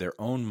purge their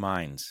own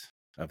minds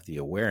of the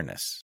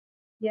awareness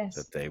Yes.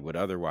 that they would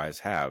otherwise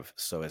have,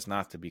 so as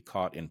not to be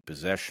caught in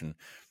possession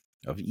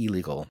of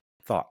illegal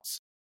thoughts.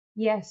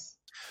 Yes.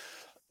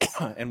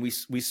 And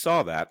we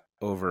saw that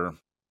over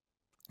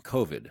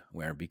COVID,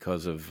 where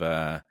because of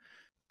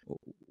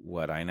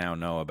what I now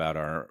know about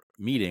our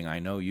meeting, I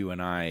know you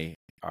and I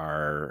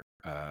are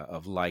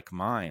of like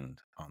mind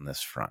on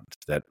this front,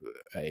 that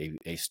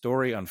a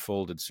story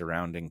unfolded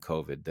surrounding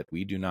COVID that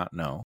we do not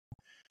know,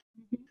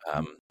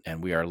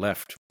 and we are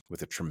left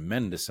with a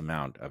tremendous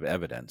amount of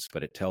evidence,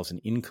 but it tells an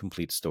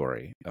incomplete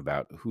story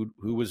about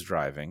who was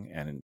driving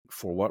and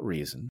for what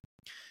reason.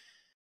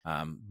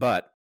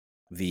 But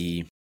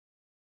the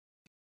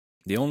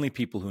only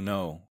people who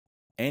know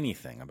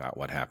anything about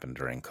what happened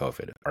during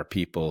COVID are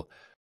people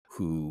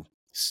who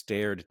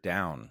stared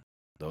down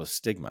those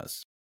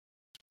stigmas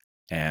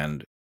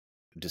and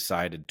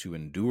decided to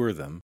endure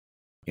them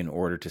in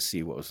order to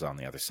see what was on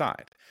the other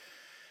side.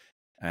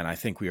 And I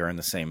think we are in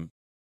the same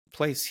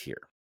place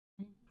here,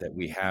 that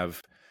we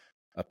have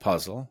a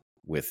puzzle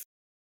with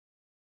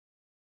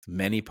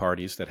many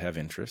parties that have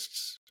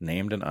interests,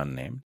 named and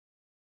unnamed,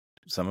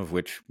 some of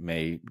which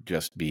may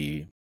just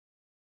be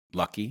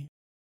lucky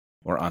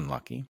or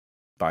unlucky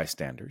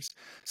bystanders,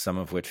 some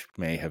of which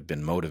may have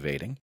been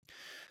motivating,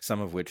 some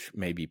of which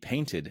may be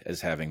painted as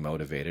having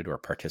motivated or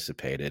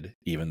participated,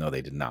 even though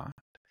they did not.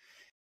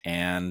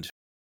 And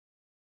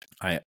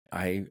I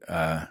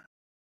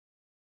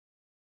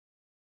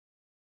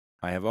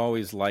have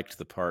always liked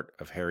the part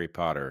of Harry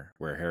Potter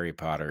where Harry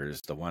Potter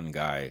is the one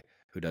guy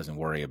who doesn't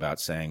worry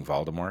about saying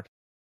Voldemort.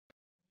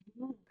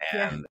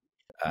 Yeah. And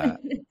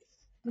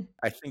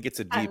I think it's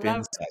a I deep love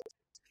insight.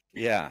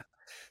 Yeah.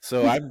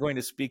 So I'm going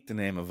to speak the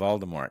name of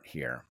Voldemort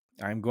here.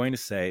 I'm going to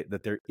say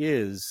that there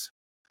is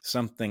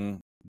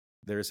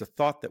a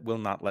thought that will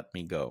not let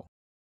me go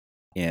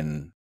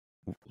in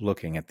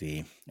looking at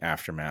the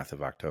aftermath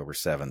of October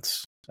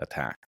 7th's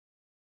attack,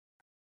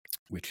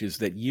 which is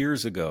that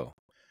years ago,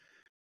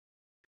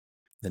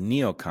 the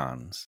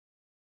neocons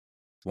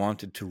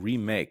wanted to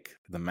remake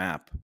the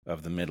map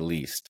of the Middle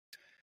East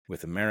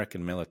with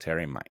American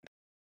military might.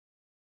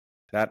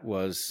 That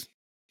was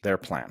their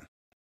plan.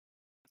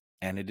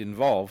 And it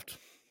involved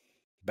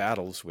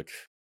battles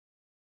which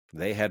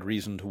they had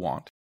reason to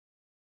want.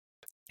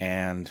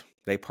 And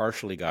they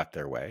partially got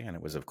their way, and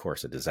it was, of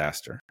course, a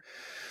disaster.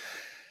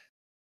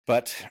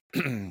 But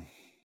the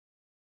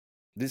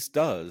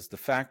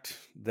fact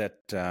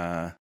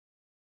that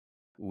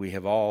we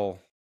have all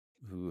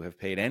who have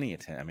paid any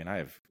attention, I mean, I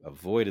have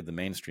avoided the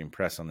mainstream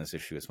press on this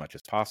issue as much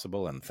as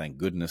possible, and thank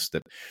goodness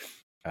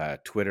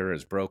that Twitter,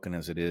 as broken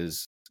as it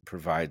is,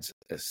 provides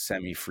a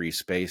semi-free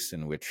space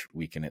in which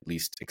we can at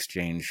least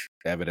exchange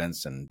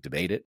evidence and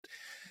debate it.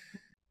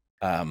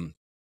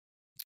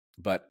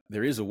 But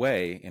there is a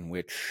way in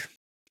which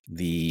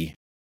the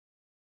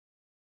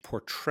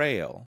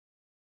portrayal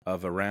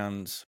of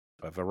Iran's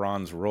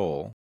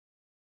role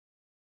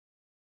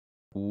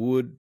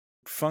would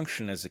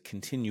function as a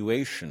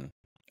continuation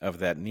of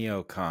that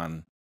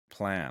neocon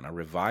plan, a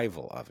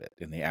revival of it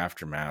in the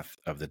aftermath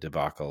of the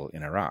debacle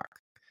in Iraq.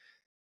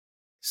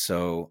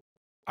 So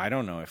I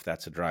don't know if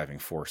that's a driving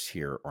force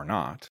here or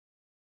not,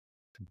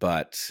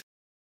 but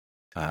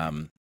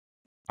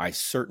I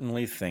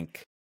certainly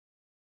think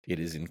it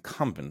is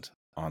incumbent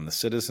on the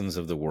citizens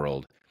of the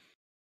world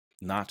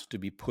not to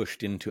be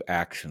pushed into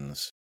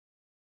actions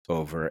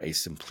over a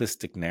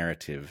simplistic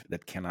narrative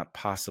that cannot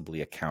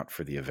possibly account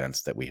for the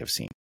events that we have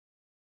seen.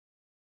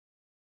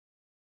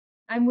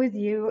 I'm with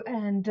you,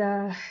 and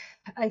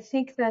I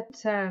think that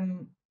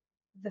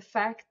the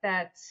fact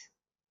that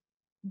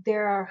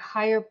there are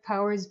higher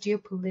powers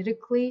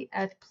geopolitically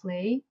at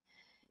play,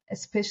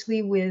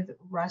 especially with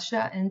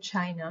Russia and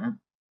China,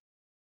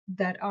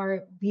 that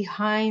are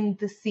behind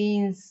the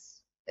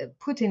scenes.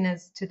 Putin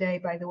has today,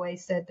 by the way,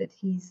 said that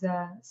he's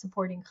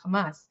supporting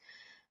Hamas.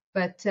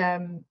 But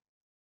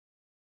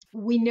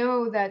we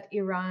know that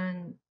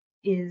Iran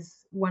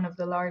is one of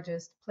the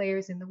largest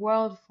players in the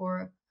world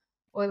for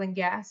oil and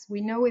gas.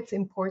 We know its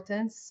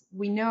importance.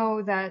 We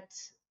know that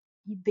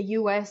the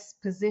U.S.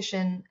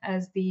 position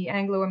as the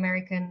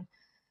Anglo-American,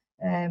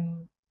 I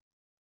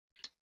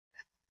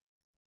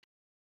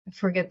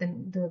forget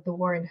the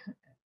word,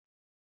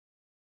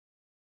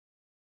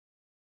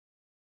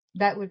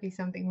 That would be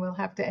something we'll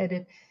have to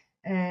edit.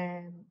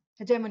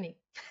 Hegemony.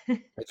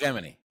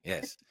 Hegemony,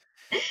 yes.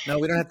 No,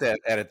 we don't have to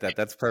edit that.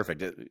 That's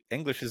perfect.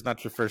 English is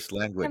not your first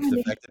language. The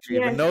Hegemony. fact that you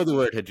even Yes. know the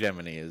word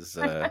hegemony is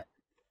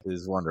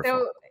wonderful.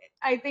 So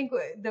I think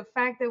the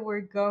fact that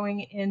we're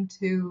going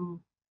into,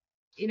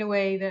 in a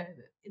way that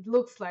it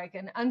looks like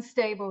an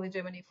unstable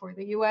hegemony for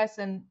the US,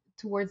 and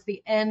towards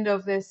the end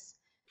of this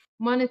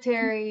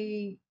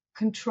monetary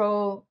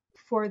control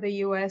for the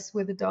US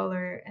with the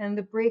dollar, and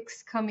the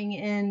BRICS coming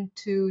in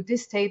to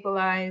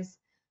destabilize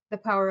the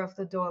power of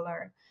the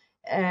dollar.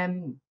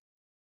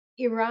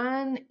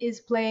 Iran is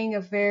playing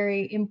a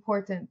very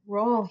important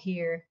role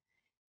here.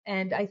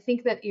 And I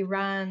think that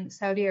Iran,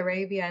 Saudi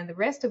Arabia, and the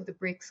rest of the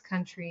BRICS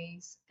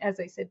countries, as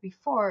I said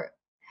before,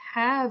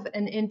 have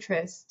an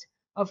interest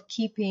of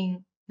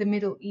keeping the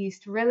Middle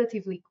East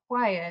relatively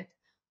quiet,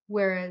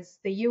 whereas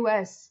the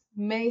US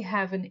may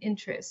have an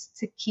interest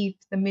to keep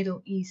the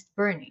Middle East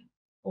burning,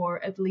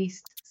 or at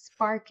least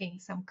sparking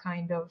some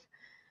kind of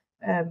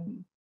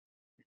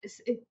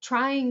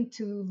trying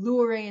to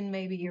lure in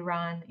maybe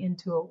Iran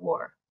into a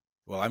war.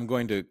 Well, I'm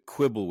going to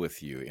quibble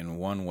with you in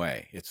one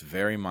way. It's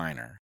very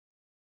minor,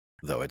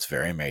 though it's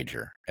very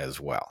major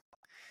as well.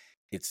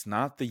 It's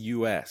not the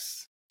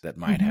U.S. that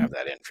might have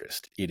that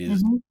interest. It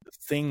is the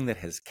thing that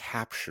has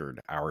captured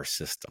our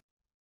system.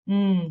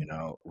 You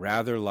know,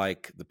 rather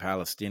like the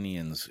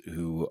Palestinians,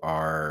 who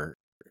are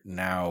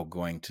now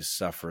going to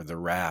suffer the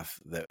wrath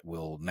that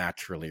will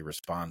naturally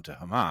respond to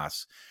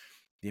Hamas,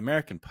 the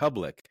American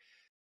public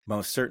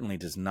most certainly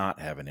does not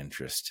have an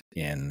interest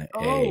in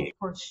a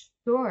for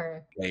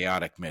sure.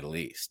 chaotic Middle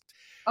East.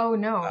 Oh,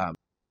 no.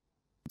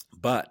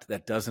 But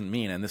that doesn't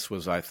mean, and this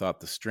was, I thought,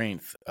 the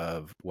strength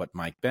of what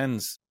Mike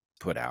Benz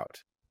put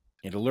out.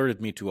 It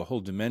alerted me to a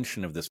whole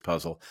dimension of this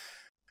puzzle.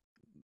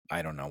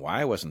 I don't know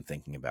why I wasn't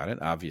thinking about it.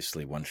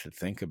 Obviously, one should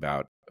think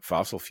about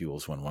fossil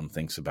fuels when one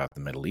thinks about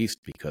the Middle East,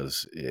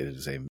 because it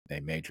is a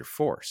major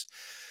force.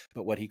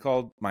 But what he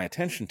called my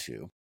attention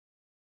to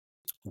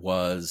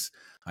was,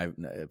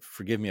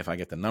 forgive me if I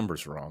get the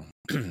numbers wrong,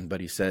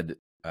 but he said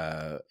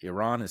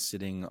Iran is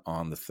sitting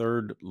on the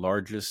third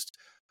largest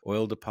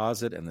oil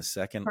deposit and the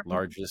second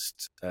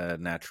largest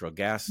natural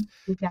gas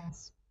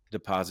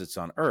deposits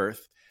on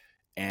Earth,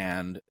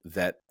 and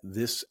that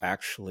this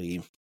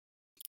actually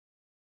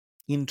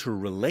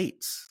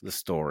interrelates the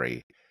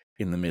story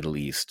in the Middle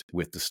East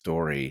with the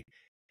story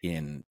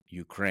in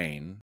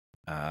Ukraine,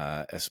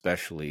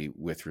 especially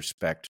with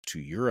respect to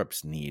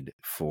Europe's need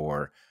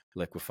for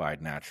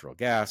liquefied natural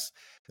gas,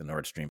 the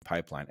Nord Stream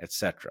pipeline,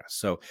 etc.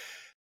 So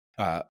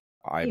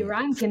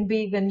Iran can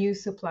be the new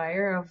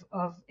supplier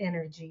of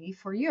energy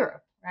for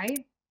Europe,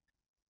 right?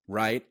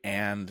 Right.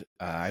 And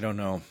I don't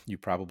know, you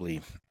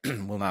probably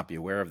will not be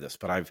aware of this,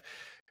 but I've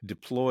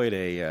deployed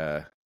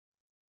a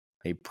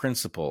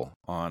principle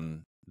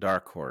on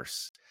Dark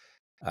Horse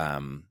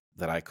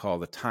that I call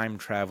the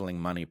time-traveling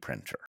money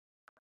printer.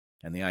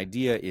 And the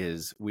idea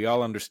is, we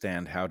all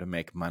understand how to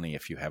make money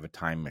if you have a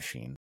time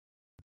machine.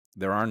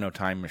 There are no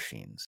time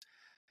machines,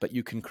 but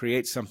you can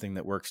create something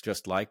that works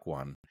just like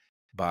one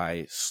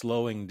by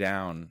slowing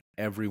down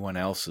everyone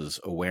else's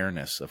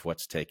awareness of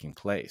what's taking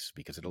place,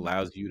 because it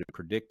allows you to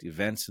predict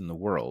events in the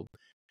world.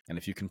 And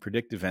if you can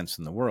predict events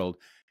in the world,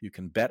 you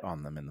can bet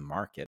on them in the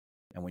market.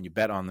 And when you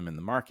bet on them in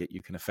the market,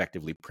 you can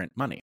effectively print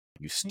money.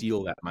 You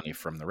steal that money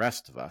from the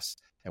rest of us,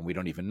 and we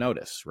don't even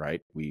notice,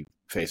 right? We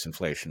face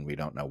inflation. We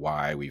don't know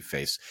why. We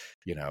face,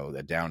 a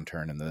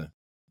downturn in the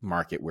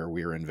market where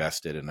we're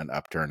invested, and an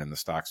upturn in the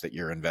stocks that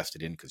you're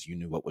invested in because you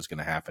knew what was going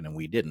to happen and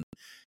we didn't.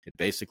 It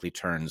basically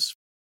turns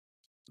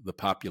the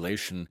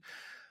population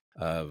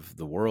of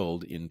the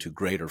world into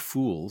greater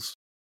fools.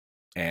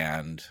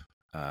 And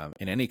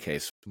in any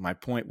case, my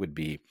point would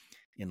be,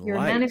 you're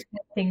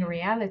manifesting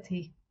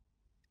reality.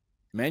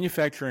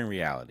 Manufacturing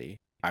reality,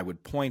 I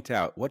would point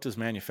out, what does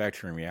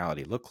manufacturing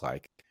reality look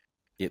like?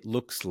 It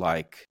looks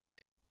like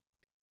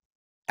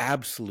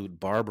absolute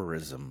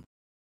barbarism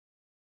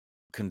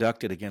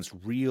conducted against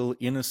real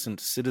innocent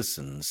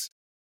citizens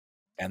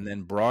and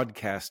then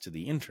broadcast to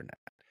the internet.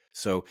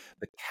 So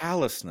the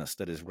callousness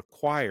that is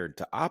required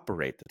to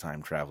operate the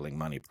time-traveling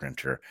money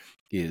printer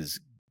is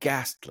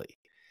ghastly,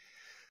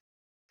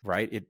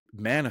 right? It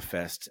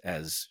manifests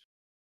as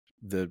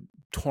the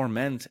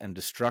torment and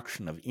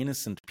destruction of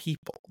innocent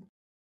people.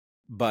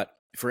 But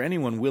for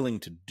anyone willing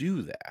to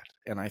do that,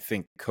 and I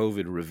think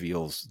COVID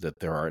reveals that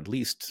there are at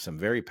least some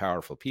very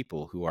powerful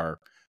people who are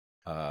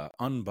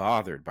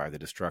unbothered by the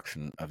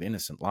destruction of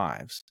innocent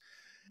lives,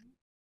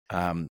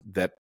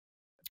 that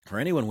for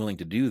anyone willing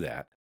to do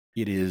that,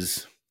 it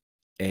is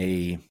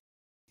a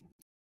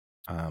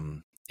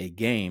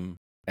game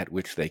at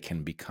which they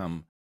can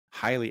become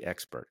highly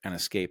expert and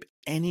escape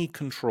any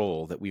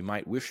control that we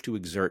might wish to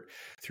exert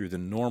through the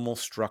normal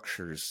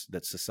structures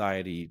that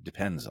society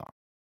depends on.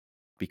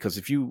 Because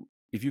if you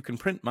can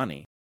print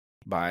money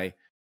by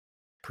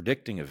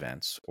predicting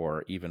events,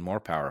 or even more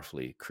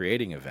powerfully,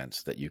 creating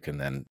events that you can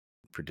then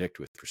predict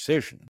with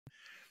precision,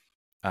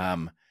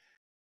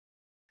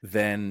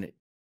 then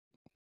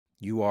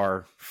you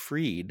are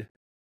freed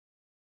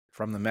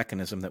from the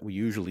mechanism that we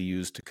usually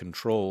use to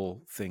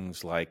control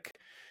things like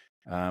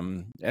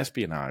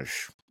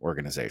espionage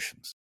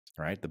organizations,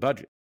 right? The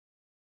budget.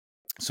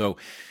 So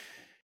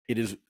it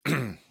is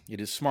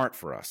it is smart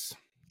for us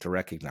to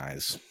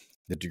recognize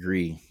the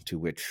degree to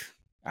which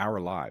our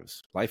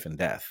lives, life and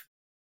death,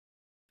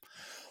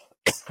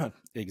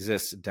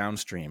 exists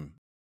downstream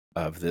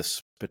of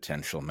this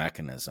potential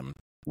mechanism,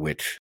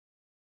 which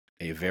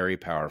a very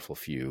powerful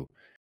few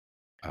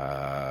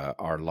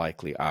are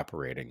likely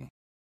operating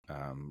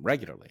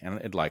regularly. And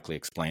it likely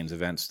explains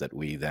events that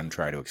we then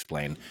try to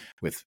explain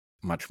with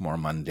much more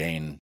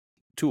mundane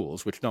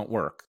tools, which don't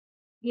work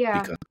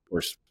Yeah. because, of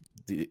course,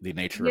 the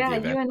nature of the Yeah,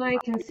 event. you and I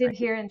can sit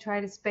here and try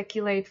to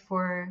speculate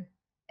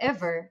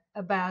forever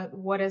about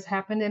what has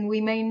happened, and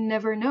we may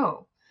never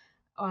know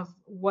of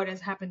what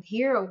has happened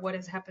here, or what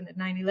has happened at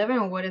 9/11,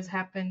 or what has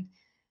happened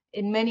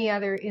in many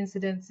other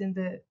incidents in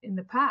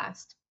the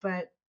past.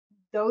 But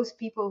those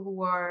people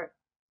who are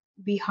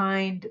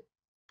behind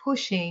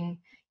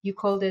pushing, you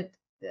called it,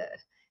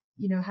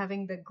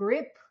 having the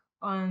grip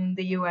on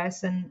the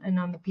US and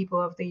on the people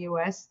of the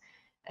US,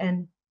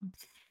 and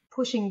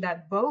pushing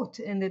that boat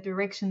in the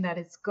direction that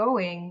it's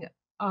going,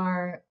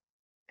 are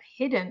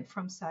hidden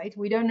from sight.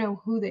 We don't know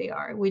who they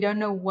are. We don't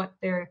know what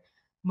their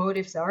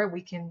motives are.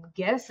 We can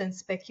guess and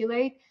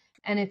speculate,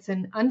 and it's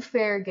an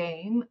unfair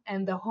game.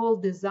 And the whole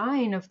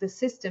design of the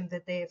system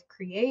that they have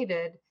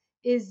created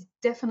is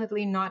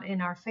definitely not in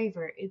our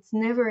favor. It's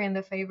never in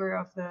the favor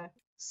of the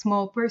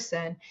small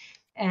person.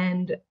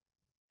 And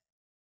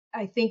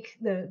I think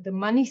the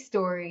money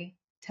story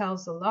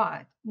tells a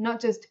lot, not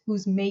just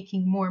who's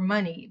making more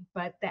money,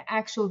 but the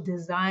actual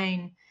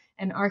design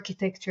and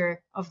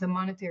architecture of the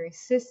monetary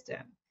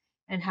system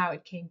and how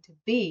it came to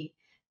be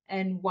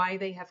and why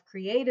they have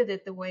created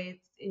it the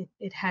way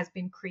it has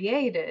been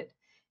created,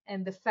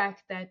 and the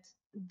fact that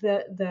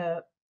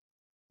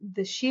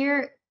the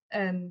sheer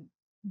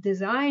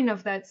design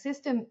of that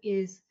system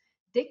is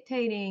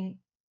dictating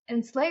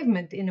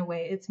enslavement in a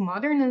way. It's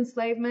modern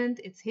enslavement.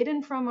 It's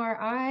hidden from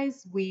our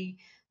eyes. We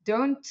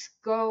don't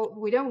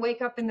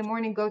wake up in the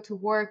morning, go to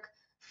work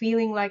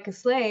feeling like a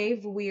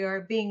slave. We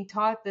are being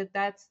taught that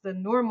that's the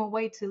normal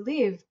way to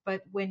live.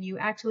 But when you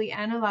actually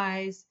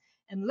analyze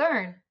and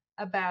learn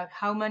about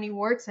how money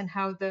works and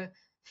how the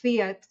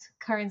fiat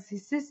currency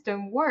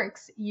system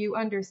works, you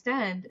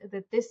understand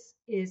that this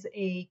is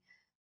a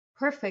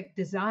perfect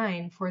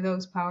design for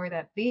those power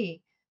that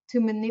be to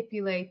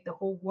manipulate the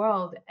whole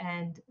world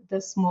and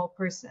the small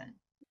person.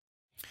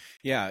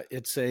 Yeah,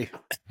 it's a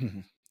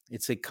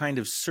it's a kind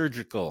of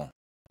surgical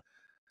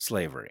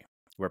slavery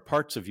where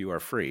parts of you are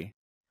free,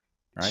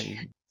 right? You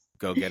can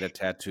go get a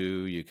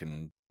tattoo, you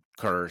can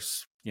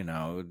curse,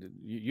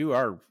 you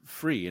are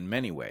free in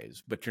many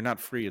ways, but you're not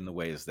free in the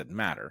ways that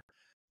matter.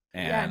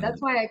 Yeah, And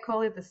that's why I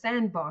call it the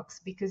sandbox,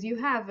 because you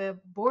have a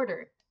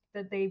border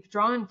that they've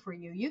drawn for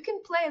you. You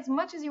can play as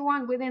much as you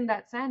want within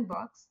that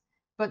sandbox,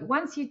 but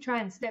once you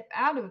try and step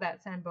out of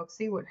that sandbox,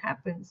 see what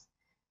happens.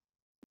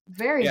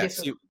 Very yeah,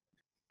 difficult.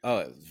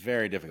 it's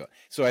very difficult.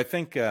 So I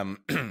think I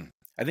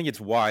think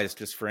it's wise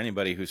just for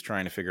anybody who's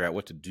trying to figure out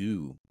what to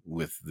do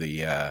with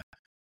the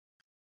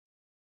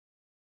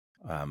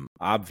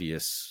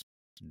obvious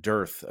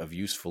dearth of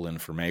useful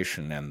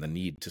information and the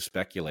need to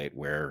speculate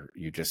where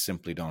you just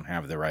simply don't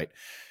have the right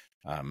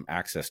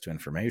access to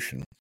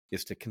information,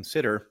 is to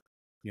consider,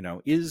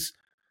 is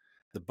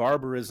the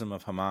barbarism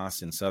of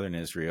Hamas in southern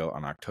Israel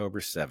on October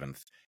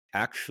 7th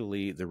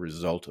actually the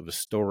result of a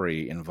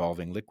story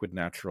involving liquid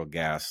natural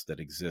gas that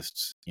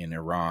exists in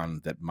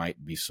Iran that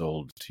might be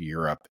sold to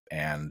Europe,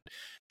 and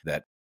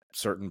that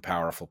certain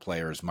powerful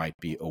players might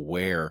be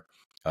aware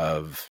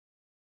of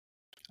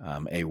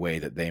a way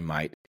that they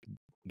might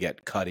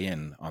get cut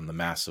in on the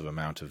massive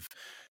amount of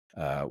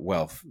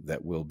wealth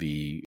that will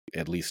be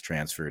at least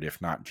transferred,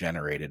 if not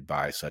generated,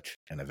 by such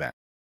an event,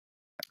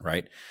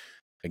 right?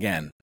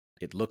 Again,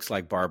 it looks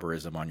like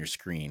barbarism on your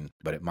screen,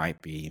 but it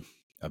might be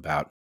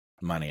about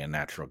money and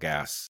natural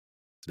gas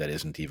that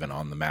isn't even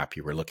on the map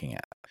you were looking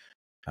at.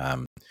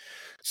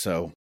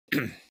 So,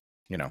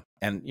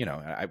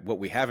 what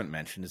we haven't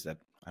mentioned is that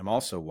I'm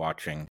also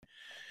watching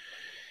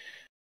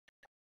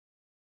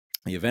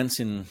the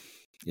events in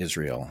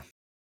Israel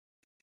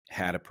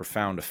had a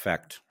profound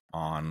effect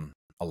on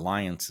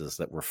alliances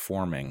that were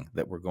forming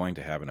that were going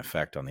to have an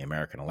effect on the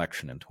American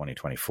election in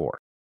 2024.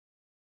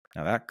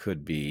 Now, that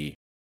could be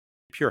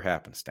pure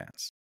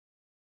happenstance.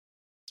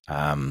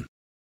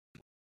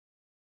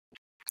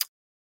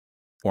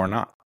 Or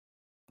not.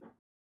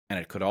 And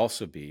it could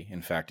also be,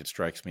 in fact, it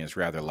strikes me as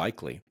rather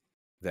likely,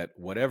 that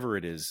whatever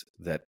it is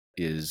that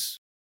is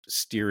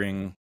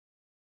steering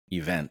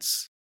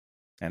events,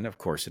 and of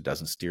course it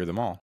doesn't steer them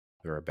all,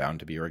 there are bound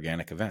to be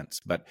organic events,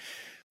 but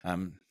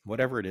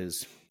whatever it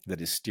is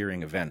that is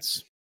steering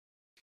events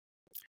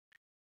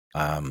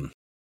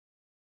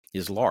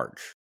is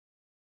large.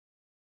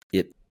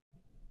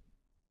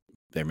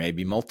 There may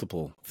be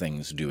multiple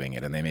things doing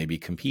it, and they may be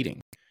competing,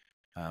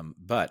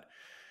 but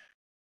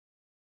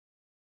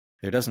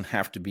there doesn't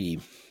have to be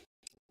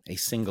a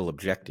single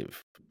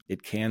objective.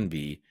 It can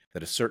be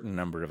that a certain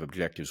number of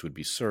objectives would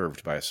be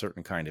served by a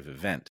certain kind of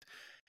event.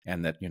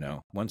 And that,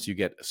 once you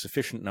get a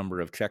sufficient number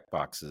of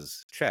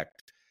checkboxes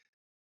checked,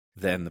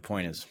 then the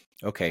point is,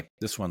 okay,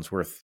 this one's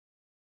worth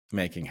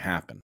making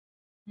happen.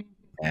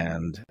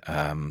 And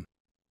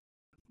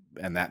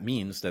that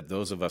means that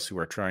those of us who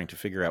are trying to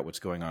figure out what's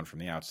going on from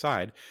the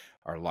outside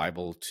are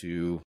liable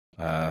to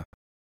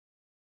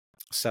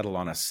settle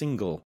on a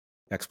single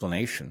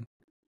explanation,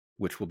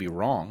 which will be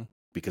wrong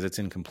because it's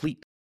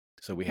incomplete.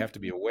 So we have to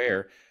be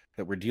aware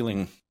that we're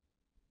dealing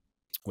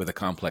with a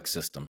complex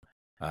system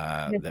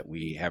that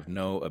we have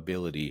no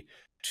ability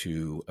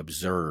to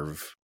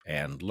observe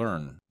and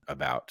learn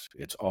about.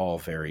 It's all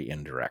very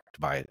indirect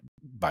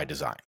by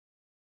design.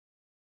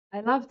 I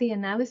love the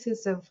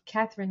analysis of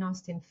Catherine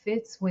Austin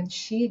Fitts when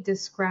she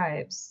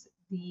describes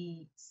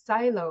the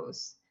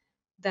silos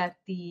that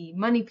the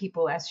money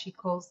people, as she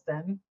calls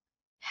them,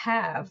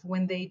 have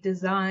when they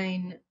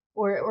design,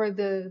 or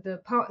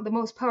the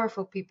most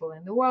powerful people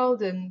in the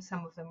world, and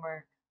some of them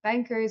are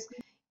bankers.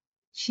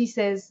 She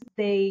says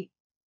they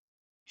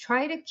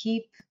try to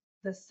keep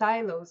the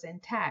silos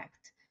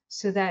intact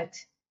so that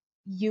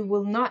you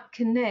will not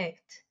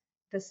connect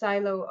the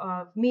silo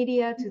of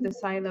media to the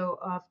silo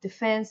of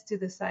defense to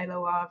the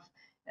silo of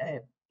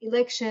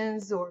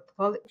elections or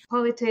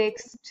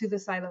politics to the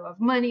silo of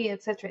money,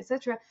 etc.,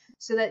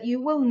 so that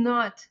you will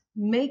not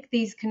make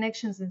these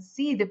connections and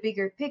see the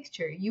bigger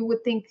picture. You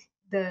would think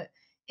the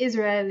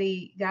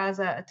Israeli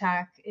Gaza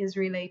attack is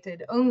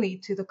related only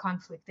to the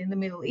conflict in the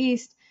Middle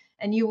East,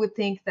 and you would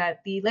think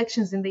that the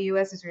elections in the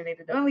US is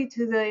related only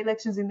to the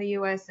elections in the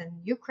US, and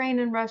Ukraine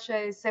and Russia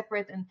is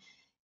separate, and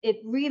it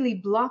really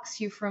blocks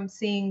you from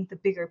seeing the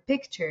bigger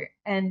picture.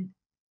 And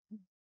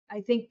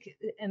I think,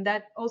 and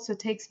that also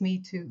takes me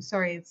to,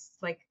 sorry, it's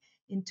like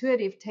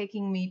intuitive,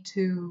 taking me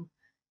to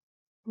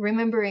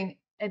remembering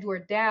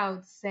Edward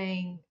Dowd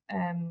saying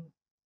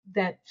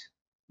that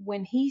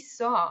when he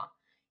saw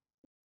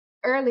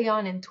early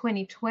on in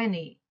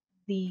 2020,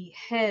 the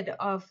head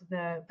of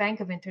the Bank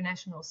of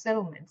International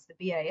Settlements, the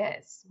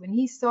BIS, when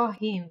he saw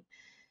him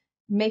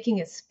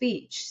making a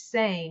speech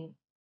saying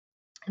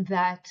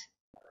that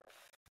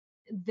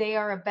they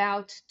are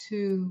about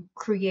to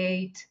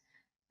create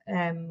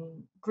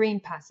green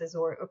passes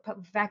or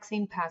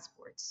vaccine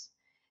passports,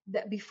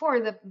 that before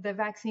the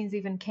vaccines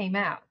even came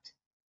out.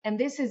 And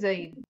this is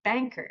a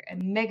banker, a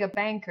mega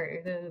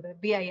banker. The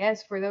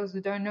BIS, for those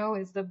who don't know,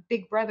 is the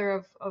big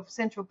brother of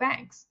central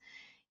banks.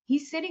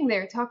 He's sitting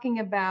there talking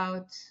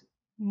about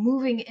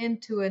moving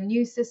into a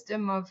new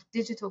system of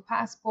digital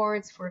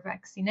passports for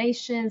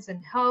vaccinations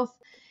and health.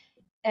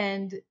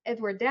 And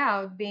Edward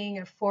Dowd, being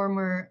a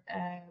former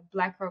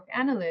BlackRock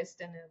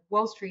analyst and a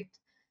Wall Street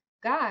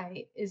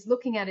guy, is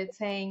looking at it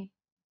saying,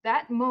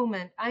 that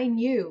moment I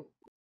knew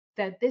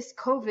that this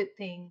COVID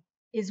thing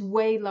is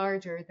way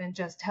larger than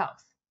just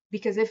health.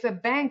 Because if a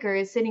banker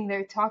is sitting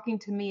there talking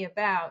to me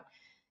about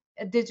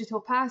a digital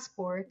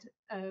passport,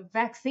 a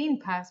vaccine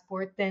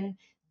passport, then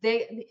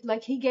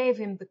he gave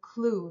him the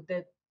clue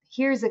that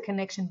here's a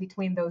connection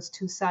between those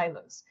two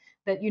silos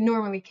that you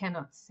normally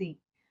cannot see.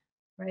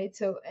 Right.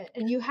 So,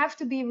 and you have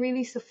to be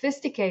really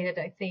sophisticated,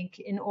 I think,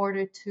 in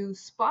order to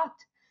spot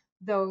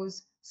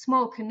those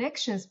small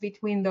connections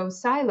between those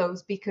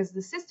silos, because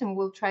the system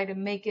will try to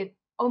make it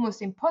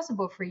almost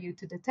impossible for you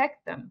to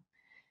detect them.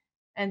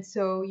 And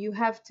so you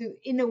have to,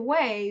 in a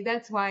way,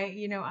 that's why,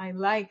 I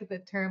like the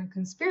term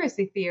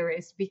conspiracy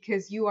theorist,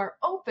 because you are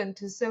open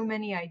to so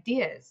many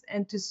ideas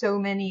and to so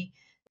many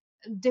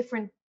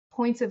different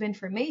points of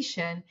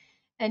information.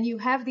 And you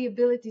have the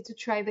ability to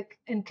try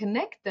and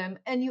connect them.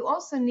 And you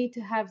also need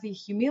to have the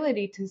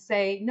humility to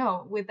say,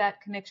 no, with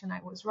that connection,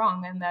 I was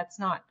wrong. And that's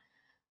not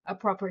a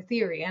proper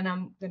theory. And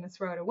I'm going to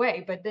throw it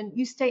away. But then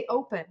you stay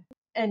open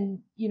and,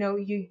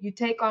 you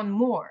take on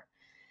more.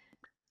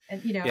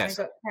 And, Yes.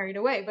 I got carried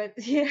away. But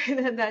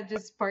that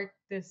just sparked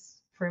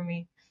this for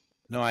me.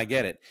 No, I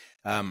get it.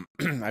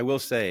 I will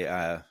say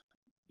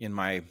in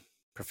my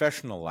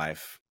professional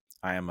life,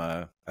 I am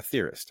a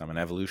theorist. I'm an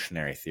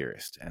evolutionary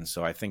theorist. And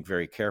so I think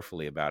very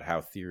carefully about how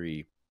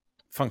theory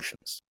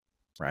functions,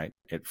 right?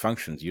 It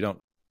functions. You don't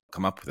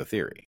come up with a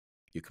theory.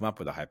 You come up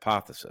with a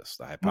hypothesis.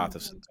 The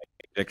hypothesis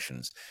makes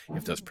predictions.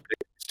 If those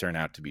predictions turn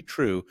out to be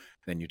true,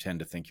 then you tend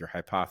to think your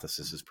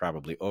hypothesis is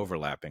probably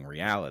overlapping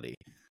reality.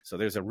 So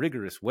there's a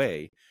rigorous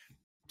way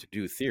to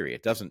do theory.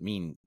 It doesn't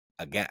mean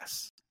a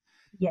guess.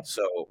 Yes.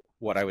 So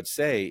what I would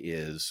say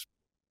is,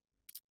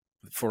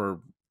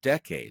 for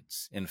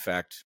decades, in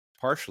fact,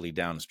 partially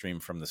downstream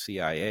from the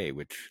CIA,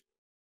 which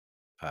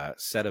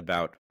set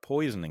about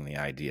poisoning the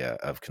idea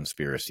of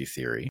conspiracy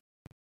theory,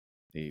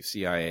 the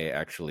CIA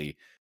actually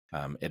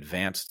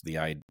advanced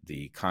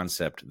the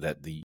concept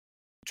that the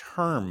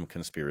term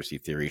conspiracy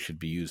theory should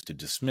be used to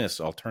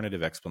dismiss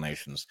alternative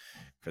explanations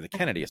for the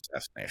Kennedy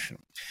assassination.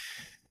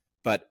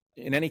 But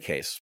in any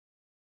case,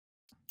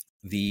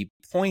 the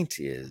point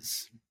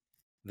is,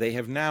 they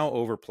have now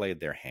overplayed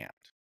their hand.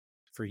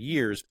 For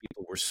years,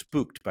 people were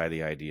spooked by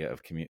the idea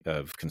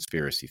of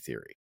conspiracy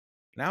theory.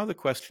 Now the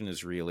question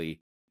is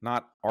really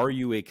not, are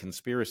you a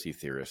conspiracy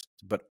theorist,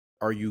 but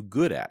are you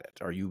good at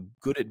it? Are you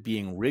good at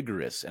being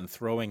rigorous and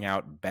throwing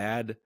out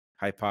bad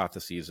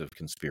hypotheses of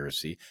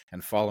conspiracy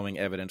and following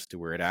evidence to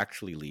where it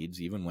actually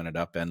leads, even when it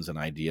upends an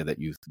idea that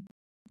you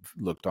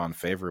looked on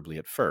favorably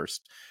at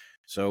first?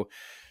 So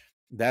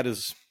that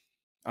is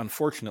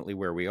unfortunately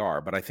where we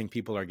are. But I think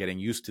people are getting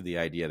used to the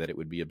idea that it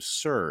would be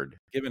absurd,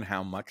 given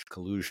how much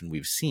collusion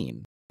we've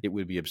seen, it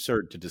would be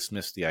absurd to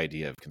dismiss the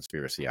idea of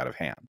conspiracy out of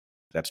hand.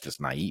 That's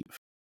just naive.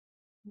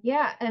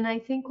 Yeah, and I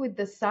think with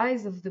the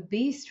size of the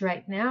beast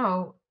right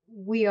now,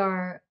 we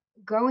are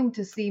going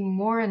to see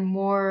more and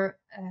more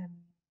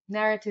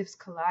narratives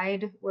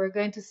collide. We're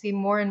going to see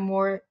more and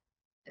more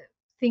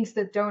things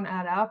that don't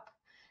add up,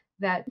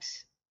 that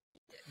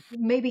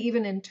maybe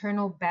even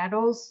internal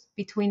battles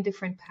between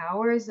different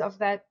powers of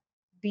that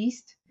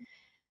beast.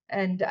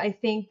 And I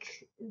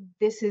think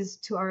this is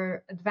to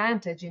our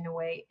advantage in a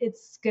way.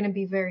 It's going to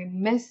be very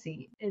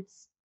messy.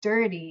 It's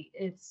dirty.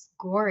 It's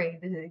gory.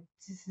 This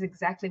is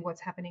exactly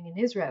what's happening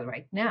in Israel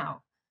right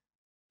now.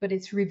 But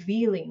it's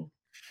revealing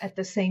at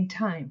the same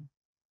time.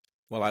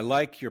 Well, I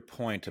like your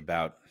point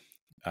about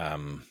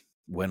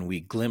when we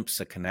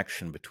glimpse a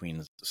connection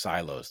between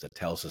silos that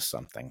tells us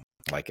something,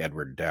 like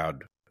Edward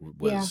Dowd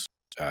was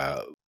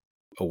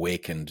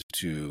awakened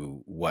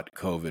to what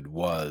COVID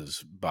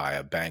was by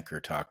a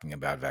banker talking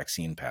about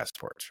vaccine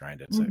passports, right?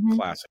 It's a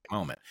classic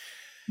moment.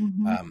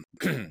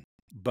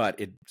 But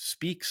it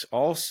speaks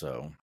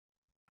also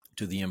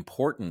to the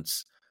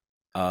importance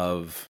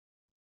of,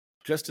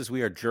 just as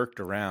we are jerked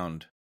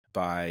around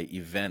by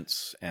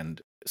events and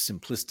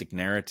simplistic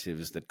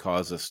narratives that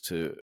cause us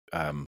to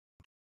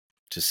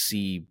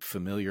see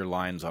familiar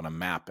lines on a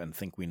map and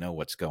think we know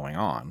what's going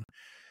on,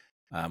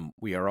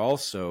 we are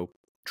also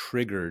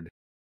triggered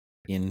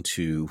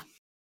into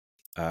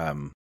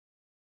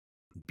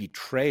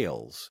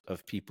betrayals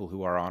of people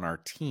who are on our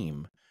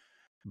team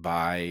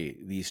by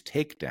these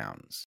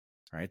takedowns,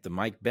 right? The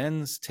Mike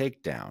Benz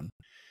takedown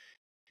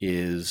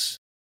is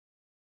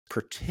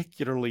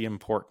particularly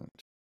important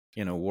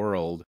in a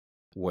world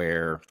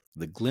where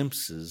the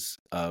glimpses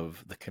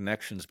of the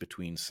connections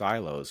between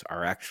silos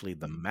are actually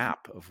the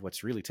map of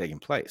what's really taking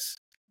place.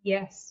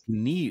 Yes.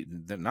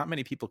 Not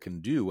many people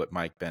can do what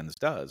Mike Benz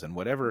does. And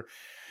whatever,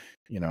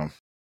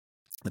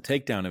 the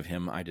takedown of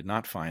him, I did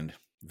not find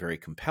very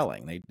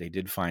compelling. They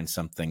did find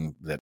something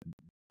that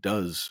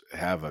does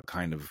have a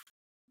kind of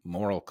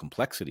moral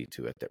complexity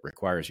to it that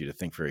requires you to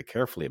think very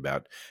carefully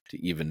about,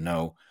 to even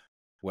know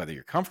whether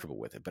you're comfortable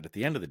with it. But at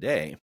the end of the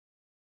day,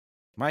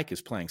 Mike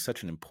is playing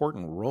such an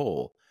important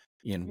role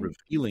in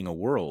revealing a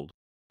world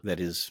that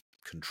is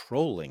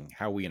controlling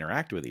how we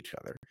interact with each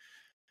other,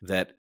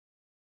 that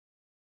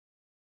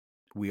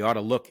we ought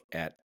to look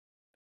at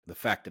the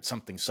fact that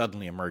something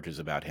suddenly emerges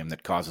about him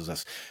that causes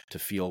us to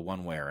feel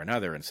one way or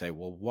another and say,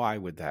 well, why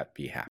would that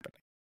be happening?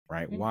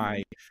 Right?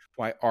 Why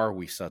are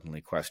we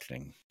suddenly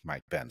questioning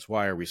Mike Benz?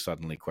 Why are we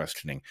suddenly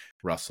questioning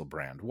Russell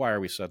Brand? Why are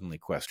we suddenly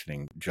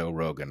questioning Joe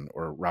Rogan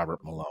or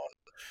Robert Malone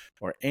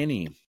or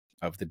any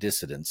of the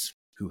dissidents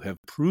who have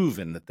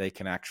proven that they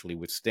can actually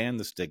withstand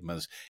the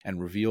stigmas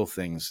and reveal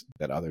things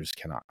that others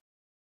cannot?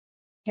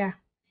 Yeah.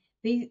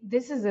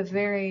 This is a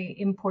very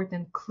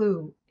important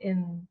clue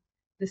in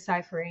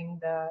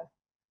deciphering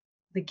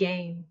the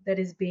game that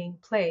is being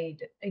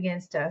played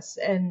against us.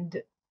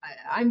 And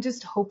I'm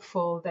just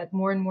hopeful that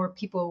more and more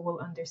people will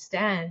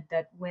understand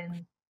that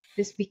when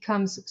this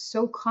becomes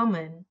so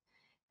common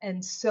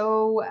and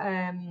so,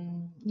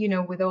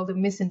 with all the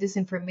mis and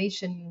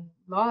disinformation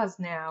laws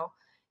now,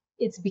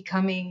 it's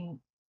becoming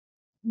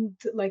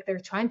like they're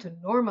trying to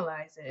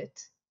normalize it.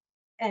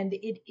 And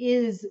it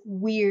is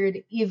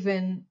weird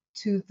even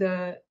to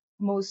the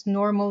most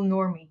normal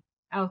normie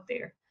out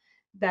there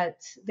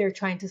that they're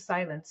trying to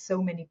silence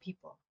so many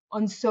people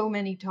on so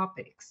many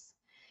topics.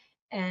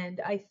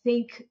 And I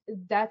think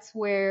that's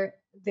where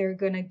they're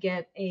gonna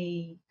get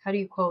a, how do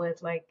you call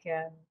it, like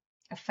a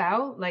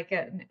foul, like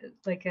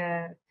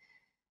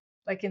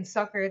in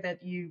soccer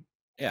that you,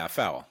 a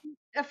foul,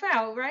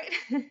 right?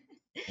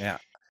 yeah.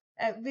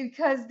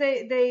 Because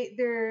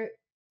they're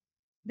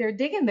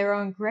digging their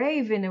own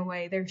grave in a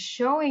way. They're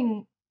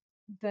showing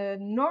the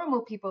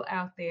normal people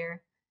out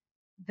there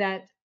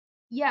that,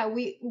 yeah,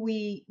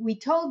 we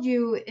told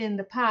you in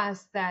the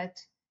past that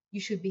you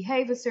should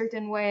behave a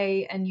certain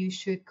way and you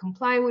should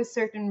comply with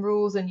certain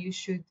rules and you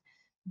should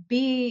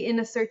be in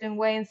a certain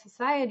way in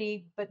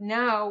society, but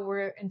now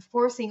we're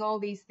enforcing all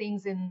these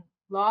things in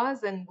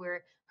laws and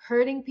we're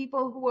hurting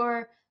people who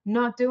are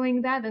not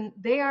doing that, and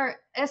they are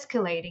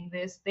escalating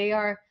this, they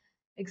are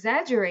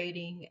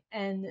exaggerating,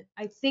 and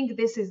I think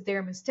this is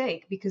their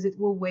mistake because it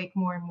will wake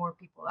more and more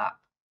people up.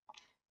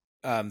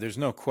 There's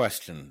no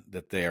question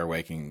that they are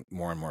waking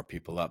more and more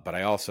people up, but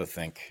I also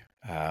think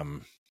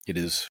it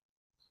is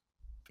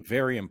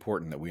very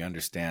important that we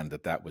understand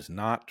that was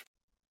not,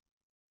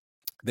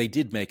 they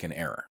did make an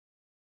error,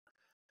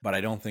 but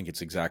I don't think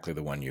it's exactly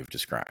the one you've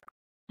described.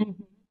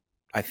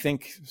 I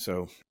think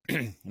so.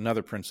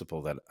 Another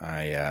principle that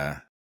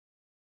I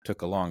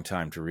took a long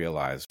time to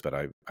realize, but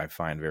I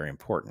find very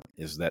important,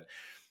 is that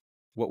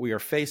what we are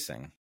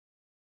facing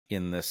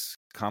in this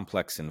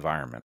complex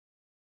environment.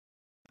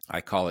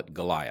 I call it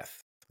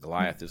Goliath.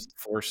 Goliath is the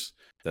force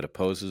that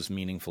opposes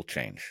meaningful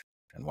change.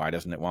 And why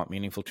doesn't it want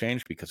meaningful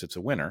change? Because it's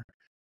a winner,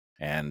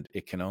 and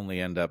it can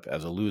only end up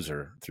as a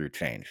loser through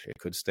change. It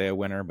could stay a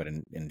winner, but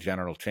in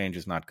general, change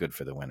is not good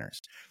for the winners.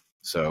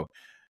 So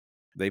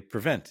they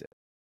prevent it.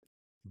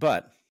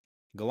 But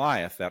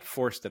Goliath, that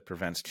force that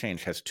prevents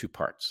change, has two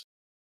parts.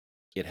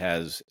 It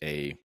has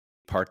a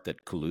part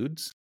that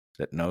colludes,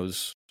 that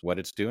knows what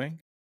it's doing.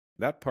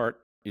 That part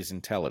is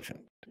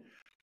intelligent.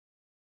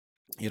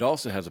 It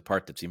also has a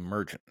part that's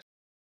emergent,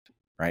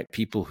 right?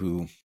 People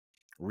who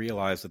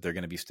realize that they're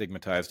going to be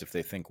stigmatized if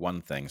they think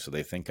one thing, so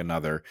they think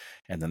another,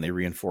 and then they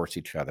reinforce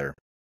each other.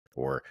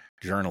 Or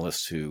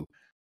journalists who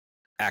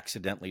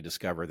accidentally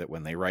discover that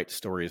when they write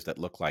stories that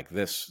look like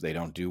this, they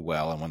don't do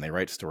well, and when they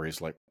write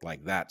stories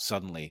like that,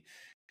 suddenly,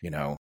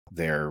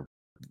 their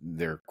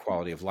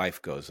quality of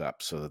life goes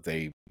up, so that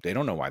they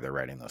don't know why they're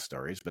writing those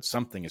stories, but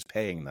something is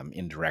paying them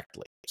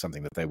indirectly,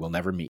 something that they will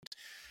never meet.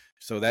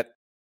 So that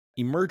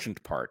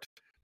emergent part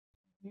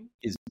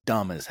is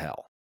dumb as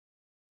hell.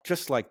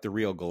 Just like the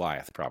real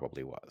Goliath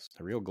probably was.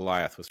 The real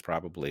Goliath was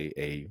probably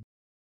a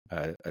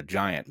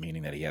giant,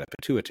 meaning that he had a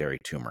pituitary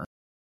tumor,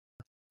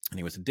 and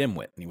he was a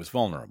dimwit, and he was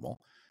vulnerable.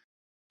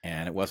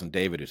 And it wasn't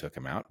David who took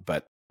him out,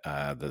 but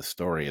the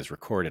story is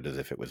recorded as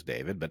if it was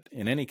David. But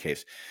in any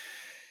case,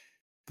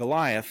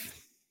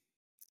 Goliath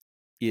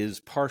is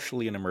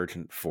partially an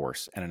emergent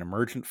force, and an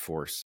emergent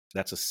force,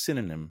 that's a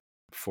synonym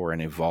for an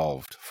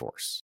evolved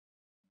force.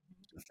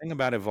 The thing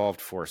about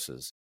evolved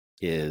forces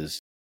is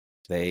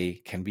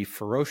they can be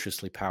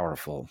ferociously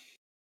powerful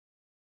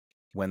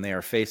when they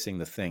are facing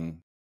the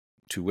thing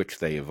to which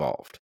they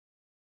evolved.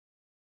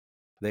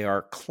 They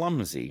are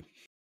clumsy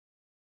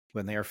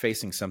when they are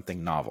facing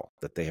something novel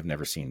that they have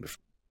never seen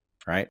before,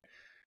 right?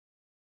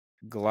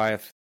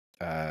 Goliath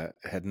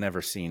had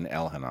never seen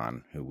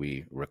Elhanan, who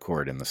we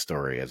record in the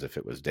story as if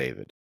it was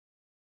David,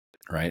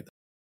 right?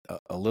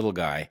 A little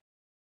guy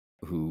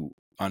who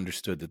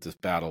understood that this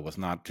battle was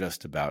not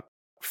just about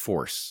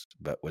force,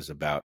 but was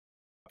about,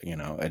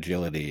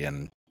 agility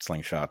and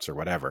slingshots or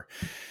whatever.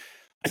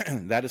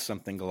 That is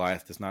something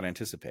Goliath does not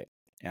anticipate.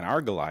 And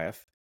our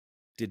Goliath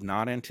did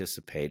not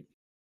anticipate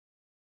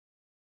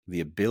the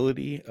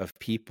ability of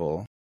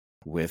people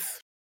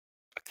with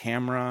a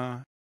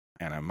camera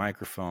and a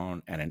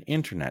microphone and an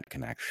internet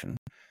connection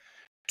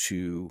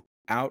to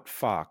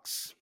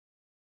outfox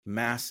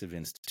massive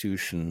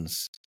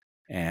institutions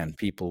and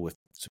people with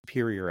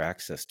superior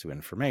access to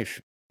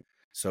information.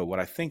 So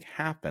what I think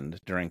happened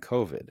during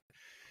COVID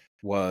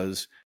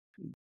was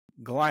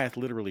Goliath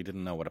literally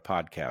didn't know what a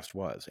podcast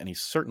was, and he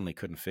certainly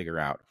couldn't figure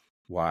out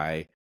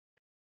why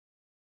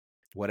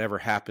whatever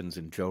happens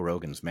in Joe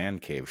Rogan's man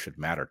cave should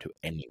matter to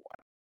anyone,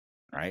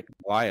 right?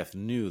 Goliath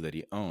knew that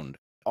he owned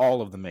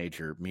all of the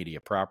major media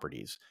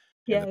properties,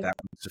 and that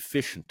was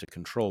sufficient to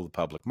control the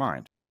public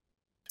mind.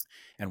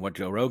 And what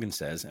Joe Rogan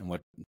says and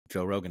what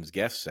Joe Rogan's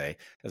guests say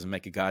doesn't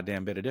make a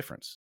goddamn bit of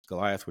difference.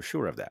 Goliath was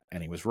sure of that,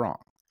 and he was wrong.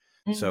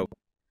 Mm-hmm. So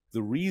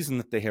the reason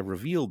that they have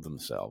revealed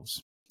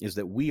themselves is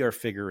that we are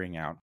figuring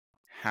out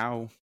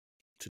how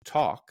to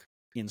talk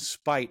in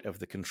spite of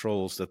the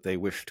controls that they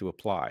wish to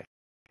apply.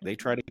 They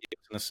try to keep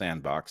us in a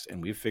sandbox,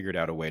 and we've figured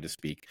out a way to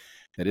speak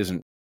that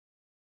isn't,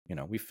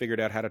 we've figured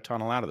out how to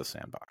tunnel out of the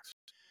sandbox.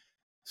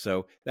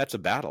 So that's a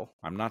battle.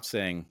 I'm not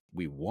saying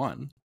we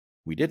won.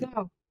 We didn't.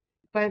 No,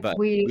 but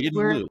we didn't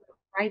were lose. on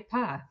the right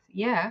path.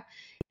 Yeah.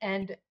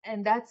 And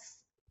that's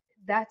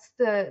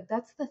the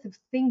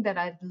thing that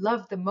I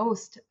love the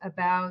most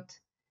about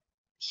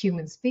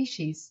human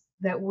species,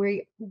 that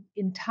we,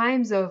 in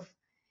times of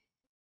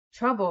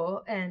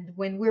trouble and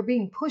when we're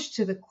being pushed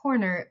to the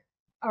corner,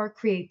 our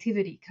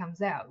creativity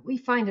comes out. We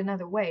find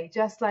another way,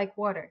 just like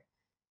water.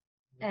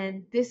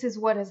 And this is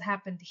what has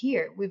happened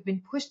here. We've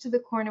been pushed to the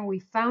corner. We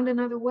found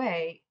another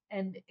way.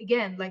 And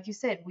again, like you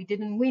said, we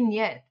didn't win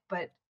yet,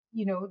 but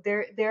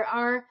there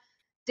are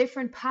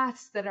different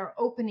paths that are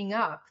opening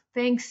up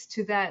thanks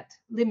to that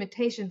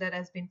limitation that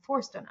has been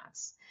forced on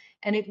us.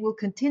 And it will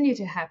continue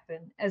to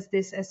happen as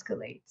this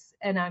escalates.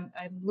 And I'm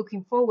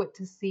looking forward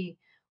to see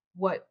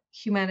what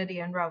humanity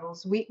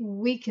unravels.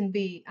 We can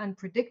be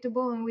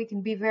unpredictable and we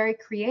can be very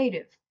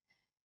creative.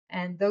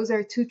 And those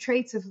are two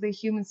traits of the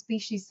human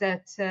species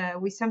that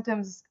we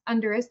sometimes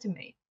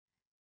underestimate.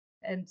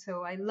 And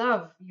so I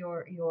love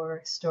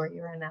your story,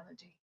 your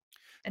analogy.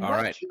 And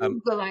what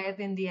killed Goliath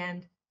in the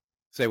end?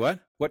 Say what?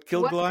 What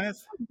killed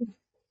Goliath?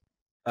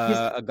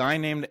 A guy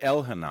named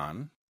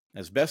Elhanan.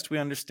 As best we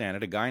understand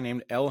it, a guy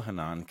named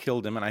Elhanan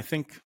killed him, and I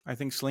think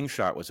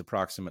slingshot was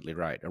approximately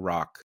right. A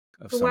rock.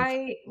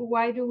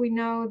 Why do we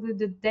know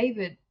that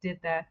David did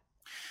that?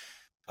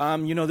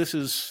 This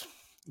is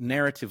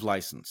narrative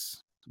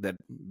license. That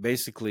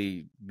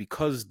basically,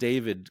 because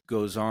David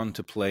goes on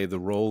to play the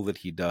role that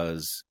he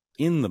does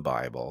in the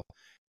Bible,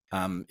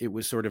 it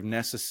was sort of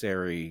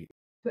necessary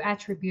to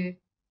attribute.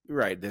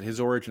 Right, that his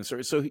origin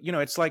story. So,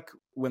 it's like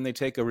when they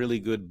take a really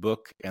good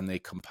book and they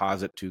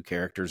composite two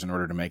characters in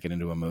order to make it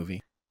into a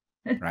movie,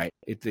 right?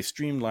 They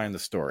streamline the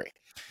story.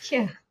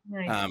 Yeah,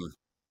 nice.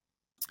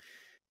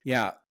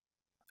 Yeah,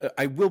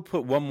 I will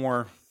put one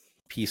more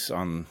piece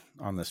on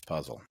this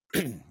puzzle.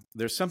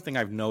 There's something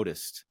I've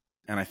noticed,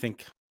 and I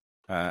think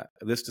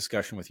this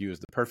discussion with you is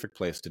the perfect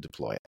place to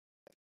deploy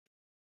it.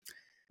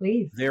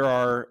 Please. There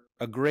are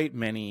a great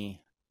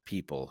many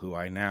people who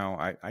I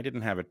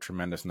didn't have a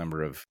tremendous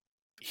number of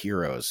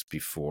heroes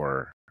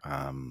before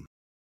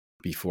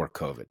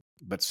COVID,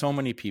 but so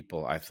many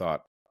people I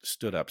thought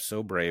stood up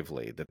so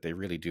bravely that they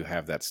really do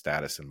have that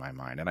status in my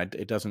mind. And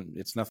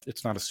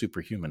it's not a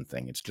superhuman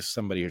thing. It's just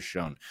somebody who's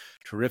shown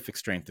terrific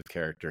strength of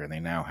character, and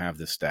they now have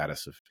this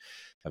status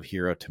of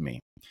hero to me.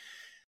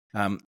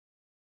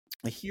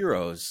 The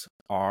heroes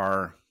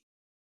are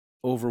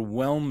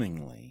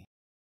overwhelmingly,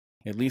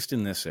 at least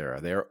in this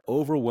era, they are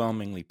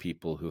overwhelmingly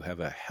people who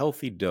have a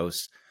healthy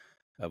dose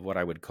of what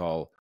I would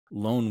call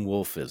lone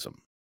wolfism.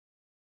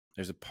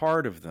 There's a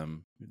part of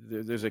them,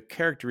 there's a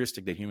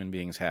characteristic that human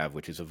beings have,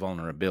 which is a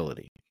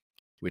vulnerability,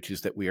 which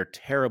is that we are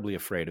terribly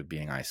afraid of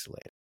being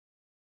isolated,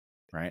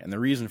 right? And the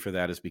reason for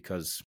that is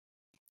because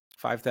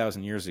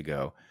 5,000 years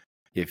ago,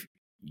 if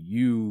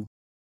you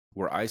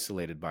were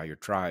isolated by your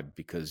tribe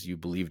because you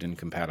believed in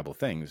compatible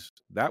things,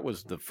 that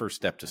was the first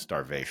step to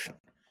starvation.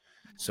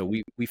 So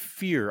we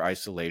fear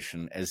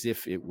isolation as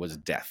if it was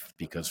death,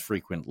 because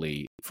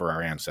frequently for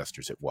our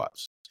ancestors it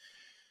was.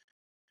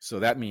 So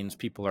that means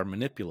people are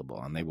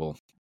manipulable, and they will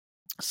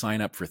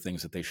sign up for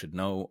things that they should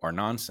know are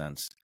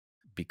nonsense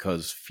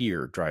because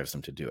fear drives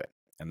them to do it.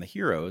 And the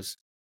heroes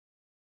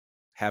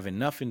have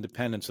enough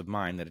independence of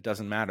mind that it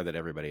doesn't matter that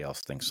everybody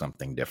else thinks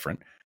something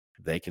different.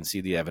 They can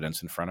see the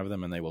evidence in front of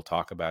them, and they will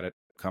talk about it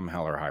come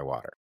hell or high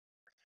water.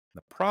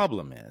 The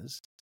problem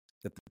is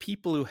that the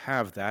people who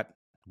have that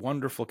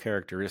wonderful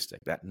characteristic,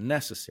 that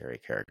necessary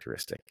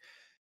characteristic,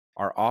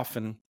 are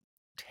often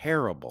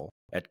terrible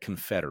at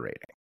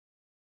confederating.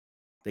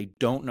 They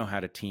don't know how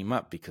to team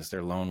up because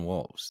they're lone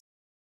wolves.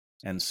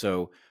 And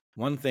so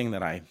one thing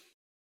that I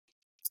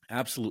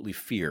absolutely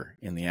fear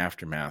in the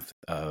aftermath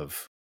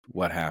of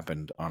what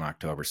happened on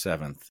October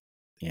 7th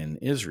in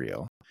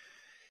Israel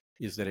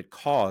is that it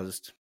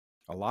caused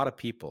a lot of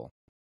people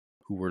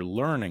who were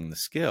learning the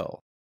skill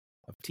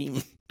of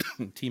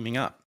teaming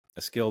up,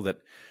 a skill that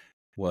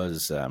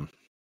was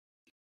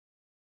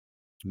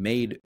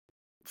made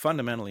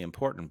fundamentally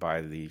important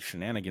by the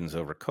shenanigans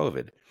over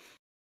COVID.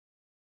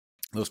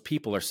 Those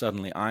people are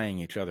suddenly eyeing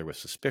each other with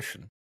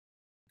suspicion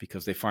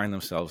because they find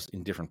themselves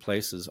in different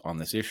places on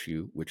this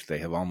issue, which they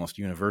have almost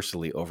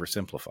universally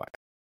oversimplified.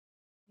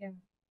 Yeah.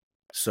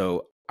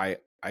 So I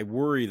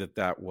worry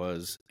that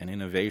was an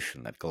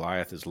innovation, that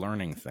Goliath is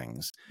learning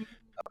things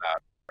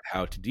about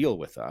how to deal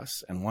with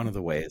us. And one of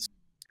the ways,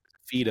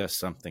 feed us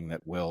something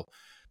that will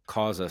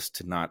cause us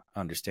to not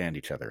understand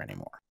each other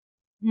anymore.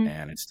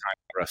 And it's time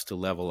for us to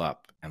level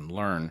up and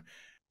learn,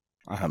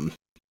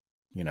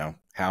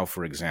 how,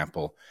 for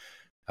example,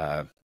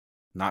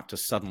 not to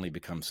suddenly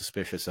become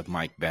suspicious of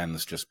Mike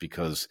Benz just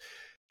because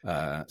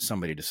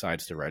somebody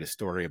decides to write a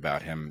story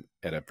about him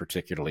at a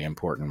particularly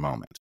important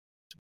moment.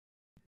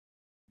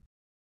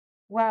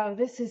 Wow,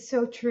 this is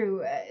so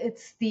true.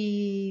 It's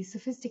the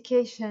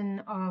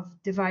sophistication of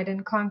divide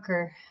and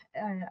conquer.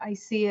 I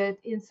see it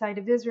inside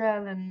of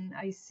Israel, and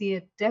I see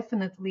it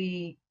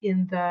definitely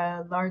in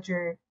the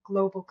larger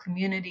global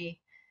community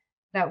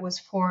that was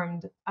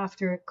formed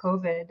after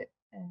COVID,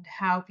 and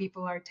how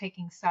people are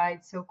taking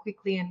sides so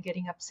quickly and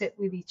getting upset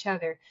with each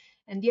other.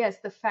 And yes,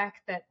 the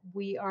fact that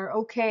we are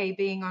okay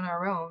being on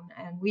our own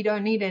and we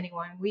don't need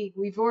anyone.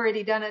 We've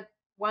already done it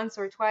once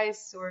or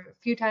twice or a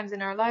few times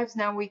in our lives.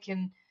 Now we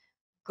can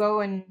go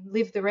and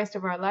live the rest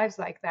of our lives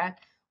like that.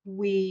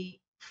 We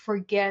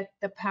forget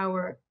the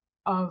power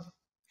of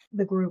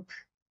the group.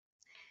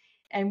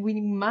 And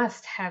we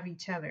must have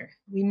each other.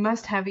 We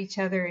must have each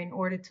other in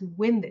order to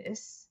win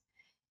this.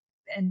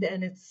 And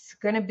it's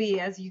going to be,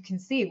 as you can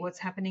see, what's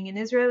happening in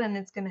Israel, and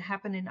it's going to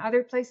happen in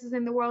other places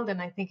in the world. And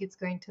I think it's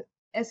going to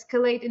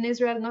escalate in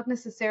Israel, not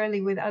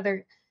necessarily with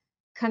other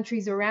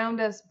countries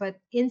around us, but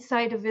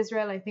inside of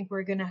Israel. I think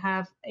we're going to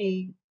have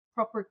a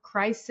proper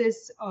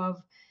crisis of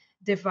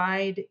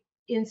divide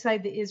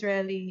inside the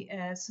Israeli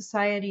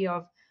society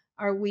of,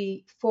 are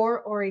we for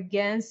or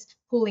against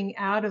pulling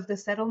out of the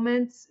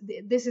settlements?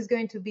 This is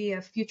going to be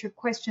a future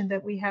question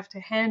that we have to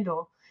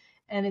handle,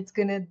 and it's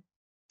going to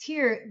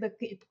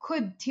it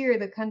could tear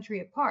the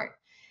country apart.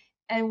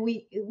 And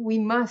we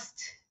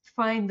must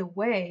find the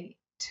way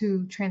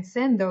to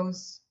transcend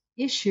those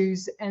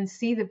issues and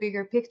see the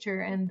bigger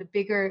picture and the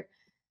bigger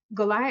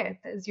Goliath,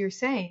 as you're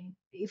saying.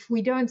 If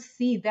we don't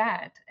see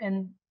that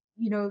and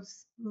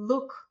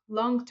look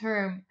long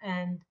term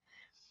and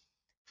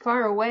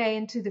far away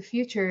into the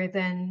future,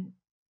 then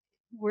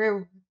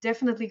we're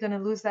definitely going to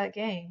lose that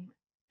game.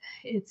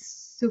 It's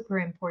super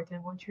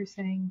important what you're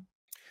saying.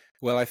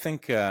 Well, I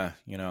think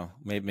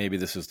maybe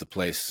this is the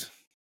place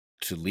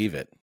to leave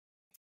it.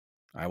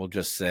 I will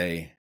just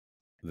say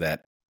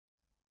that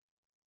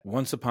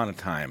once upon a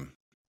time,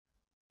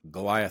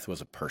 Goliath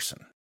was a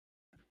person,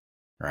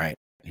 right?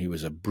 He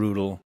was a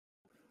brutal,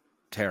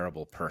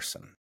 terrible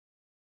person,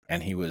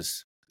 and he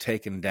was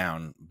taken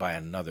down by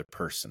another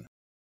person,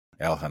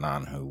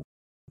 Elhanan, who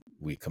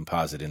we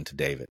composite into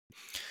David.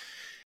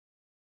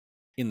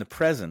 In the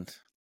present,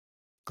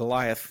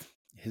 Goliath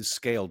has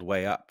scaled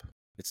way up.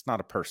 It's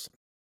not a person.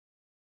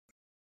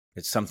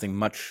 It's something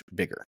much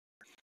bigger.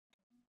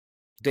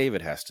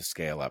 David has to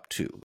scale up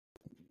too.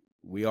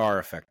 We are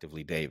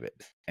effectively David.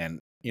 And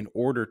in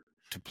order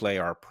to play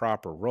our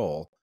proper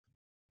role,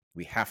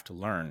 we have to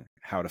learn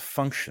how to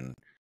function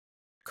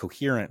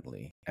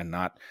coherently and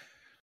not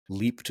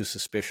leap to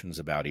suspicions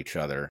about each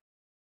other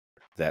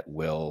that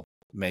will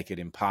make it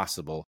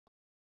impossible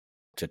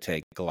to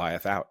take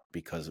Goliath out,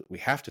 because we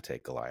have to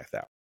take Goliath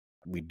out.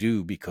 We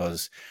do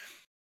because,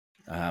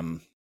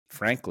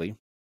 frankly,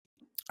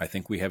 I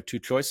think we have two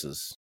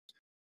choices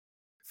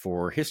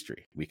for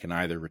history. We can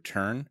either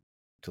return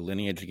to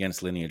lineage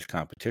against lineage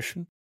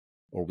competition,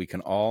 or we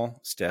can all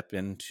step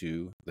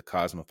into the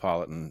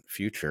cosmopolitan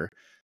future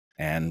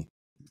and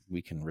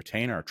we can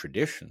retain our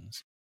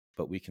traditions,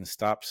 but we can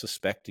stop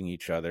suspecting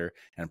each other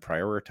and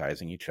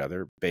prioritizing each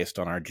other based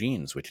on our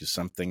genes, which is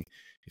something,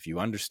 if you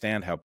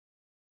understand how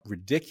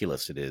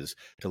ridiculous it is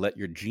to let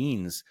your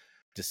genes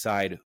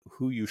decide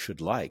who you should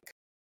like,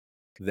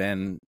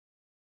 then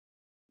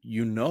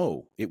you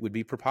know it would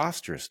be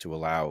preposterous to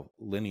allow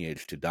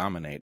lineage to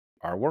dominate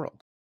our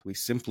world. We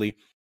simply,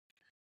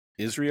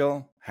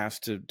 Israel has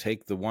to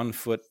take the one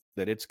foot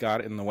that it's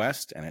got in the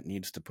West, and it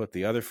needs to put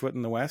the other foot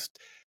in the West.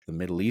 The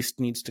Middle East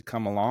needs to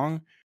come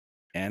along,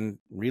 and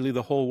really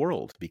the whole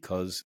world,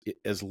 because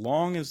as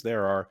long as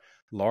there are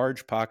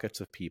large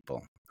pockets of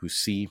people who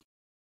see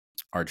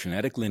our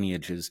genetic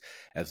lineages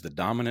as the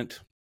dominant,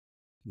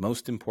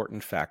 most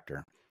important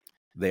factor,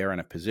 they are in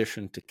a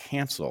position to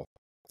cancel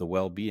the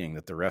well-being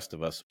that the rest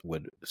of us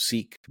would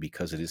seek,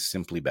 because it is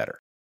simply better.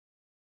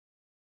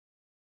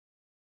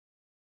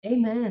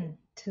 Amen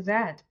to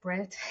that,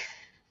 Brett.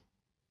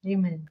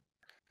 Amen.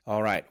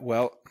 All right.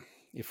 Well,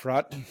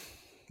 Efrat,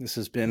 this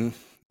has been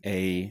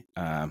a,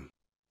 I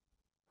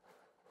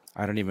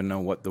don't even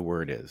know what the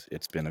word is.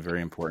 It's been a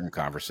very important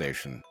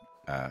conversation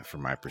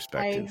from my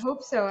perspective. I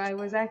hope so. I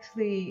was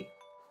actually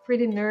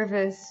pretty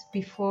nervous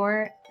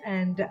before,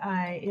 and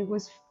it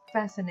was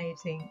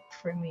fascinating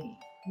for me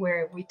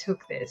where we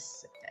took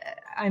this.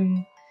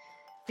 I'm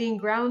being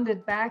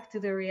grounded back to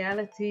the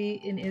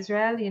reality in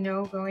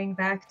Israel, going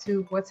back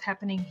to what's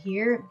happening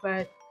here.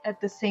 But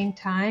at the same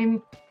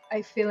time,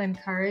 I feel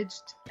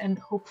encouraged and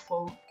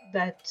hopeful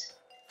that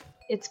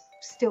it's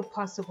still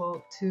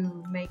possible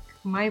to make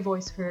my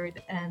voice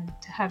heard and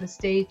to have a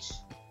stage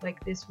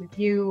like this with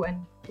you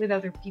and with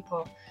other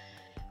people.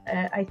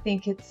 I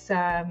think it's,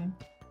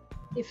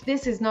 if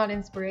this is not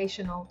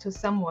inspirational to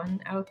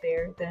someone out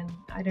there, then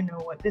I don't know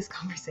what this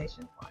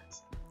conversation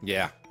was.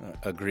 Yeah,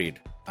 agreed.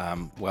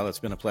 Well, it's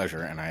been a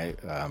pleasure, and I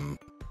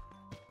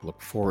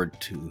look forward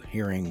to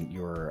hearing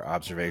your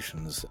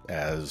observations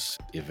as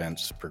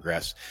events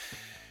progress.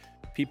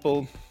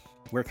 People,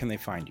 where can they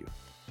find you?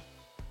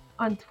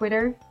 On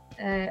Twitter,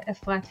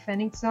 Efrat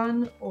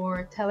Fenigson,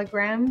 or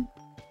Telegram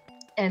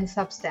and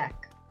Substack.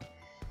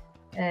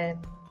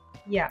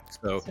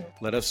 So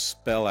let us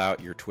spell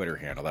out your Twitter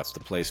handle. That's the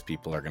place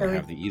people are going to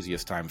have the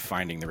easiest time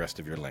finding the rest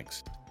of your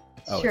links.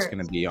 Oh, sure. It's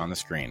going to be on the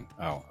screen.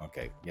 Oh,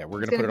 okay. Yeah, we're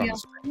going to put it on the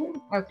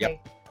screen. Okay,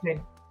 yep.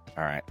 Good.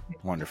 All right,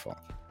 wonderful.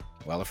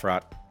 Well,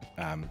 Efrat,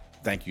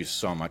 thank you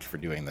so much for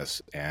doing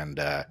this, and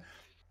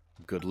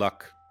good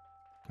luck.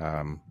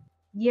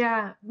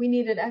 Yeah, we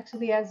needed,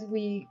 actually, as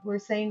we were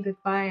saying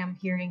goodbye, I'm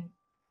hearing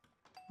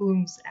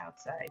booms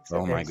outside. So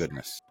oh my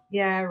goodness.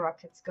 Yeah,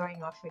 rockets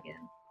going off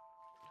again.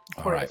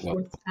 All right. The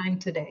fourth time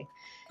today.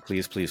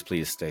 Please, please,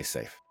 please stay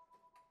safe.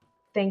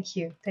 Thank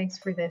you. Thanks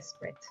for this,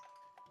 Britt.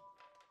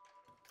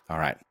 All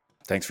right.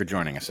 Thanks for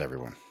joining us,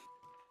 everyone.